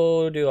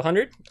will do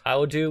 100. I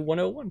will do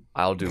 101.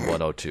 I'll do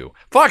 102.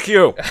 Fuck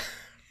you!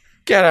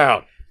 Get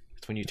out!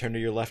 It's when you turn to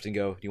your left and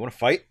go, "Do you want to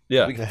fight?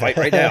 Yeah. We can fight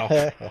right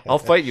now." I'll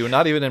fight you,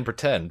 not even in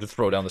pretend. To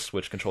throw down the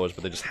Switch controllers,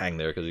 but they just hang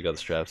there because you got the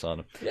straps on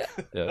them. Yeah.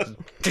 Yeah.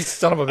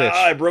 Son of a bitch.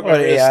 Ah, I broke my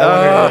Well, wrist.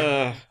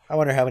 yeah, Ah. I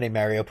wonder how many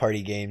Mario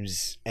Party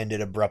games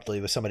ended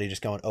abruptly with somebody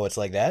just going, "Oh, it's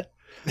like that."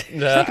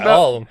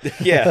 All of them.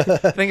 Yeah.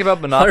 Think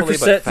about Monopoly, 100%.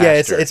 but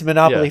faster. Yeah, it's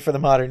Monopoly Yeah. for the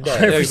modern day.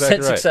 100% exactly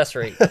right. success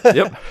rate.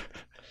 Yep.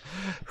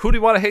 Who do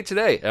you want to hate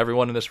today?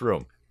 Everyone in this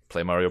room.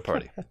 Play Mario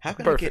Party. How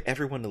can Perfect. I get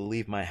everyone to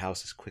leave my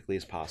house as quickly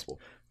as possible?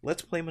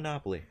 Let's play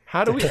Monopoly.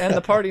 How do we end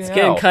the party now?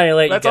 getting kinda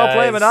late, you Let's all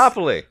play guys.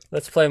 Monopoly.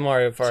 Let's play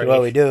Mario Party. So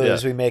what we do Yeah.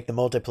 is we make the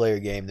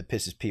multiplayer game that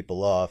pisses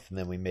people off, and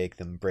then we make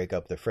them break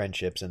up their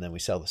friendships, and then we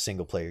sell the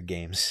single player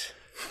games.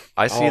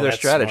 I see Oh, their that's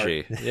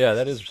strategy. Yeah,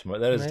 that is smart.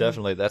 That is Right.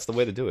 definitely that's the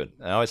way to do it.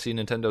 Now I see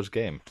Nintendo's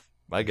game.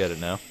 I get it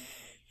now.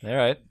 All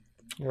right.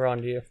 We're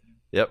on to you.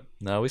 Yep.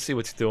 Now we see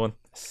what he's doing.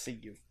 See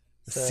you.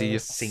 So, See you.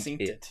 Synced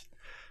it.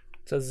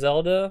 So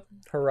Zelda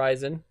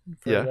Horizon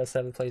for Yeah. the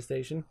 7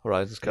 PlayStation.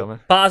 Horizon's coming.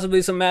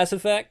 Possibly some Mass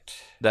Effect.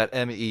 That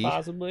ME.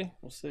 Possibly.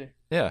 We'll see.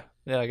 Yeah.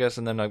 Yeah, I guess.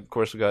 And then of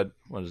course we got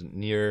what is it,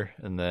 Nier,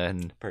 and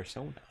then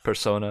Persona.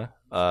 Persona.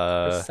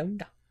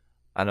 Persona.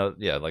 I know.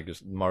 Yeah, like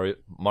just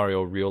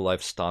Mario real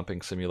life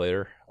stomping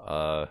simulator.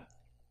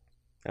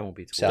 That won't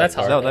be too South That's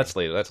Park. No, hard. that's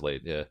late. That's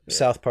late. Yeah.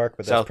 South Park,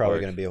 but that's South probably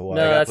Park. going to be a while.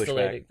 No, that's pushed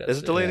delayed. back. Is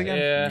it delayed again?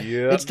 Yeah.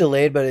 Yeah. It's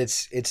delayed, but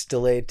it's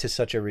delayed to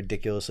such a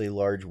ridiculously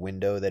large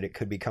window that it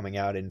could be coming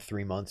out in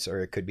 3 months, or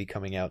it could be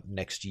coming out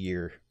next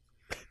year.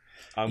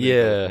 I'm gonna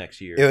Yeah. go with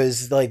next year. It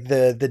was like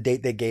the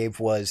date they gave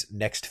was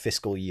next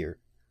fiscal year.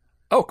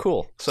 Oh,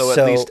 cool. So,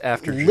 So, at least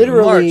after June.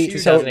 literally,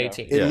 March so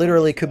 2018. it Yeah.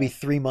 literally could be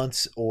 3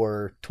 months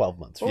or 12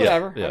 months. Or Yeah,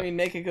 whatever. yeah. I mean,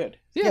 make it good.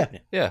 Yeah.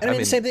 Yeah. And I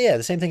mean, the same thing. Yeah,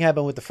 the same thing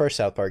happened with the first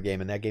South Park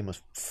game, and that game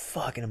was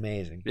fucking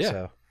amazing. Yeah.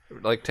 So,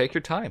 like take your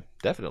time.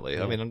 Definitely.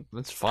 I mean,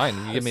 it's fine.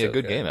 You give me So a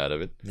good good. game out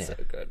of it. yeah. So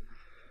good.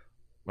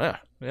 Yeah.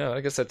 Yeah.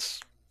 I guess that's.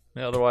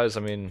 Yeah, otherwise,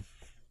 I mean,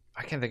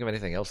 I can't think of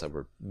anything else that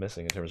we're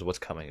missing in terms of what's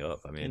coming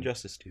up. I mean,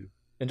 Injustice 2.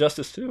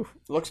 Injustice 2.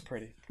 Looks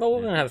pretty. Well,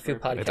 we're gonna have a few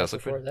It does podcasts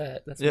look before pretty-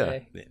 that. That's Yeah.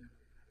 May.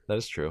 That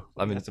is true.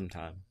 I I mean, mean, some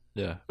time.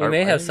 yeah. We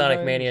may have you Sonic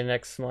guys- Mania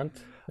next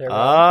month. There we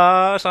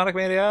go. Sonic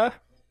Mania.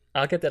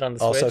 I'll get that on the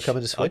Switch. also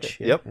coming to Switch.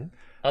 Okay. Yep.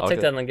 I'll Okay.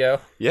 take that on the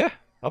go. Yeah.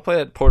 I'll play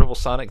that portable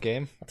Sonic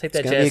game I'll take that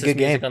It's gonna be a Genesis good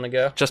music game. on the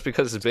go. just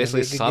because it's gonna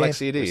basically be a good Sonic game.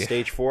 CD.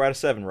 Stage 4 out of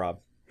 7, Rob.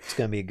 It's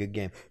gonna be a good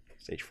game.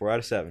 Stage 4 out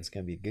of 7. It's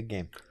gonna be a good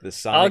game. The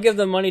Sonic I'll give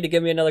them money to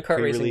give me another kart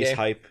racing pre-release game.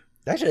 hype.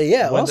 Actually,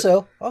 yeah. When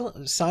Also,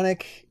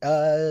 Sonic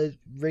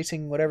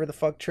Racing, whatever the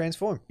fuck,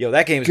 Transform. Yo,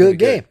 that game's Good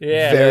gonna game. be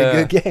Yeah. Very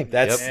Yeah. good game.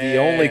 That's Yep. the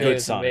only It good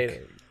was Sonic.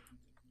 amazing.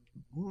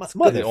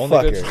 The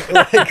only good-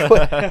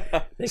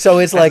 Motherfucker. Like, so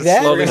it's like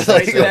that. slowly It's Right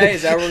like- today,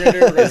 is that what we're gonna do?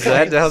 We're gonna Is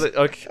that fight?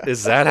 how?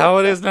 Is that how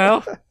it is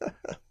now?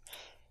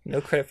 No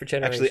credit for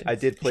Generations. Actually, I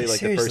did play like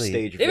the first Seriously.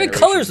 stage. Of Even Generations.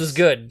 Colors was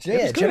good. yeah,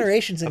 was good.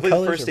 Generations I and played the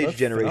Colors first are stage both of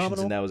Generations,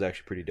 phenomenal. and that was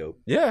actually pretty dope.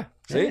 Yeah.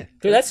 See. Yeah.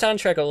 Dude, that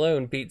soundtrack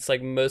alone beats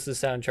like most of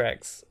the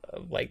soundtracks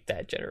of like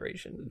that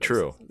generation.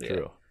 True. Yeah.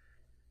 True.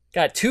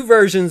 Got 2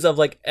 versions of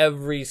like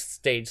every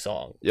stage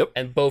song. Yep.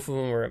 And both of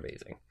them were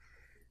amazing.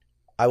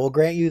 I will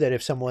grant you that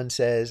if someone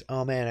says,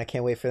 "Oh man, I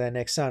can't wait for that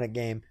next Sonic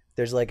game,"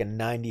 there's like a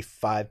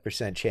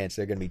 95% chance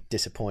they're going to be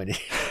disappointed.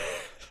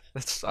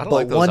 That's, I don't but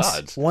like those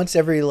odds. once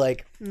every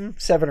like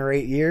 7 or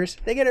 8 years,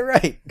 they get it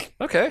right.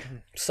 Okay.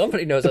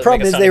 Somebody knows. The how to problem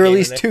make a is Sonic they game,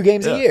 release and 2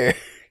 games Yeah. a year.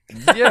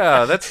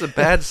 Yeah, that's a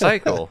bad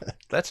cycle.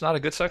 That's not a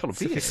good cycle to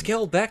be If we in.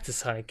 scale back to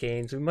Sonic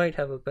games, we might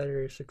have a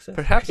better success.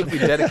 Perhaps if we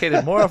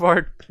dedicated more of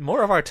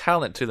our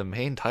talent to the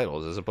main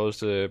titles as opposed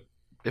to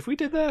if we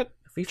did that.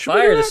 If we Should we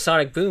fire do the that?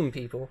 Sonic Boom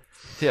people.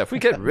 Yeah, if we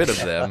get rid of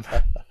them.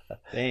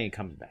 They ain't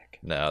coming back.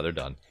 No, they're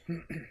done.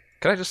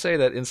 Can I just say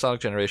that in Sonic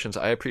Generations,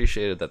 I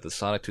appreciated that the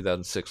Sonic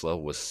 2006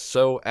 level was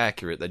so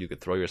accurate that you could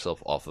throw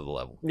yourself off of the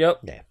level.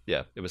 Yep.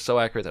 Yeah, it was so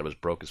accurate that it was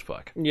broke as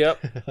fuck. Yep.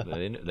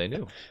 They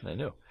knew.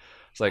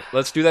 It's like,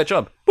 let's do that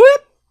jump.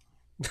 Whoop!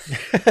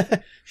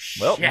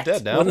 Well, you're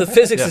dead now. When the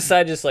physics Yeah.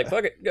 decide, just like,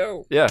 fuck it,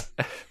 go. Yeah.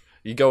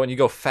 You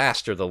go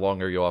faster the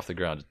longer you go off the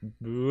ground.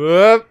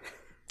 Whoop!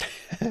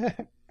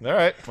 All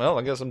right. Well,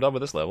 I guess I'm done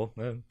with this level.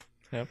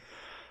 Yeah.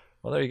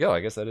 Well, there you go. I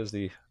guess that is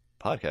the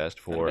podcast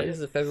for It is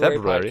the February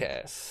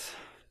podcast.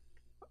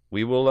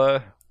 We will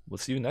we'll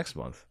see you next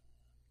month.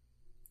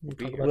 We'll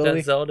talk about Will that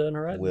we? Zelda and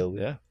Horizon. Will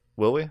we? Yeah.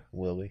 Will we?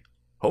 Will we?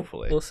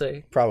 Hopefully. We'll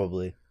see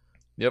Probably.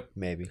 Yep.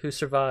 Maybe. who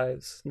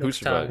survives next Who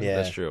survives? time Yeah,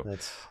 That's true.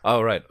 That's...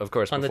 Oh, right. Of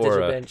course. on the Before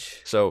digital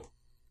bench. so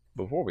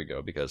before we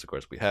go, because of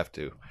course we have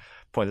to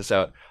point this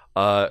out,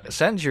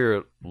 send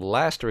your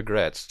last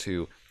regrets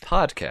to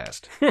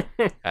podcast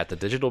at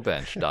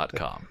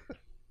thedigitalbench.com.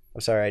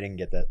 I'm sorry I didn't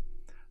get that.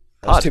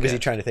 I was too busy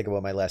Podcast. trying to think of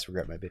what my last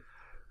regret might be.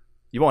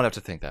 You won't have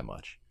to think that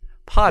much. Yeah,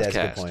 Podcast. that's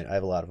a good point. I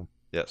have a lot of them.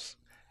 Yes.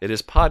 It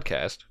is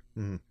podcast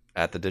Mhm.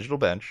 at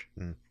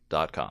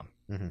thedigitalbench.com.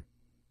 You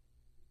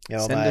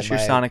know, Send us your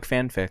Sonic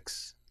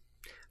fanfics.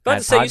 About to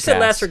at say, you said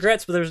last podcast.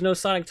 regrets, but there's no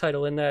Sonic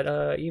title in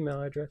that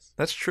email address.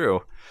 That's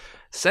true.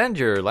 Send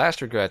your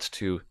last regrets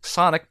to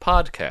Sonic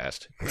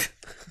Podcast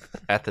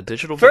at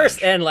thedigitalbench.com.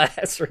 First and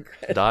last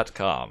regret.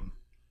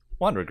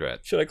 One regret.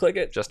 Should I click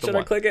it? Just the Should I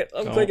one. click it?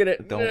 I'm clicking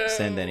it. Don't No.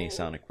 send any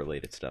Sonic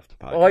related stuff to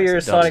podcasts. All your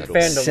Don't Sonic send it.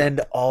 fandom.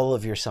 Send all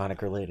of your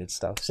Sonic related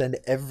stuff. Send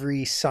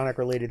every Sonic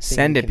related thing.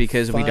 Send you it can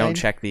because we don't find.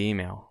 check the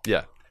email.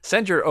 Yeah.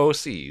 Send your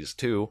OCs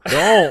to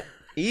Don't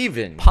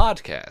even.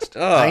 podcast.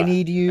 I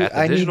need you. At the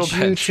I need Digital you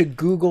Bench. to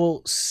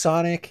Google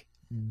Sonic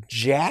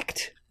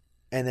Jacked,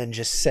 and then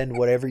just send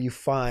whatever you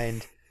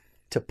find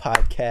to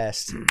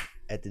podcast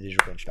at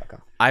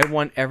thedigitalbench.com. I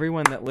want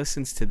everyone that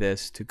listens to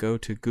this to go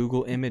to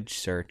Google image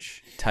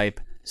search, type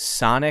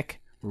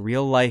Sonic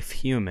real life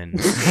human.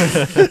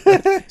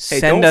 Hey,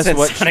 Send don't us send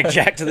what Sonic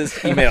Jack to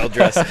this email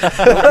address.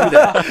 Don't do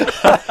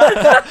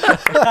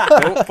that.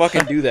 Don't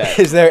fucking do that.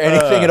 Is there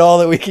anything at all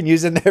that we can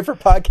use in there for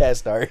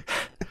podcast art?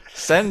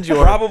 Send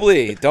your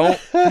Probably. Don't.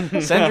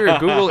 send your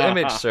Google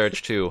image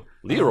search to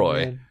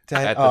Leroy. at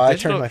the I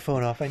digital- turned my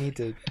phone off. I need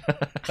to.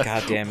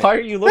 God damn it. Why are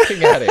you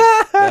looking at it?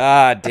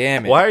 God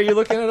damn it. Why are you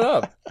looking it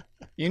up?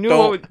 You knew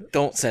what would...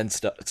 Don't send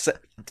stuff.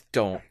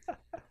 Don't.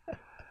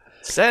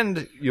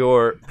 Send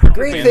your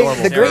Great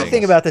thing. The great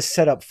thing about the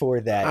setup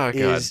for that Oh,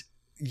 God. is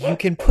you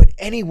can put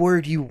any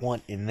word you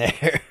want in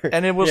there,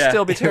 and it will Yeah.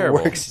 still be It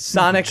terrible. works.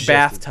 Sonic Just-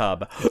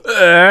 bathtub.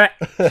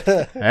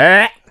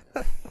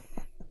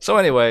 So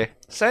anyway,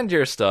 send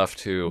your stuff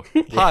to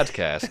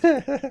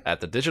podcast at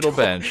the Digital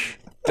Bench.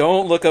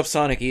 Don't look up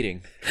Sonic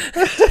eating.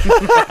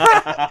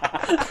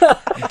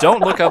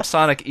 Don't look up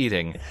Sonic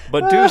eating,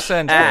 but do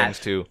send things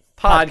to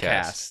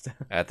podcast Podcast.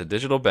 at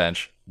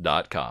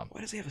thedigitalbench.com.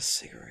 Why does he have a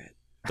cigarette?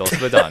 Dos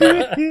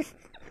Vidania.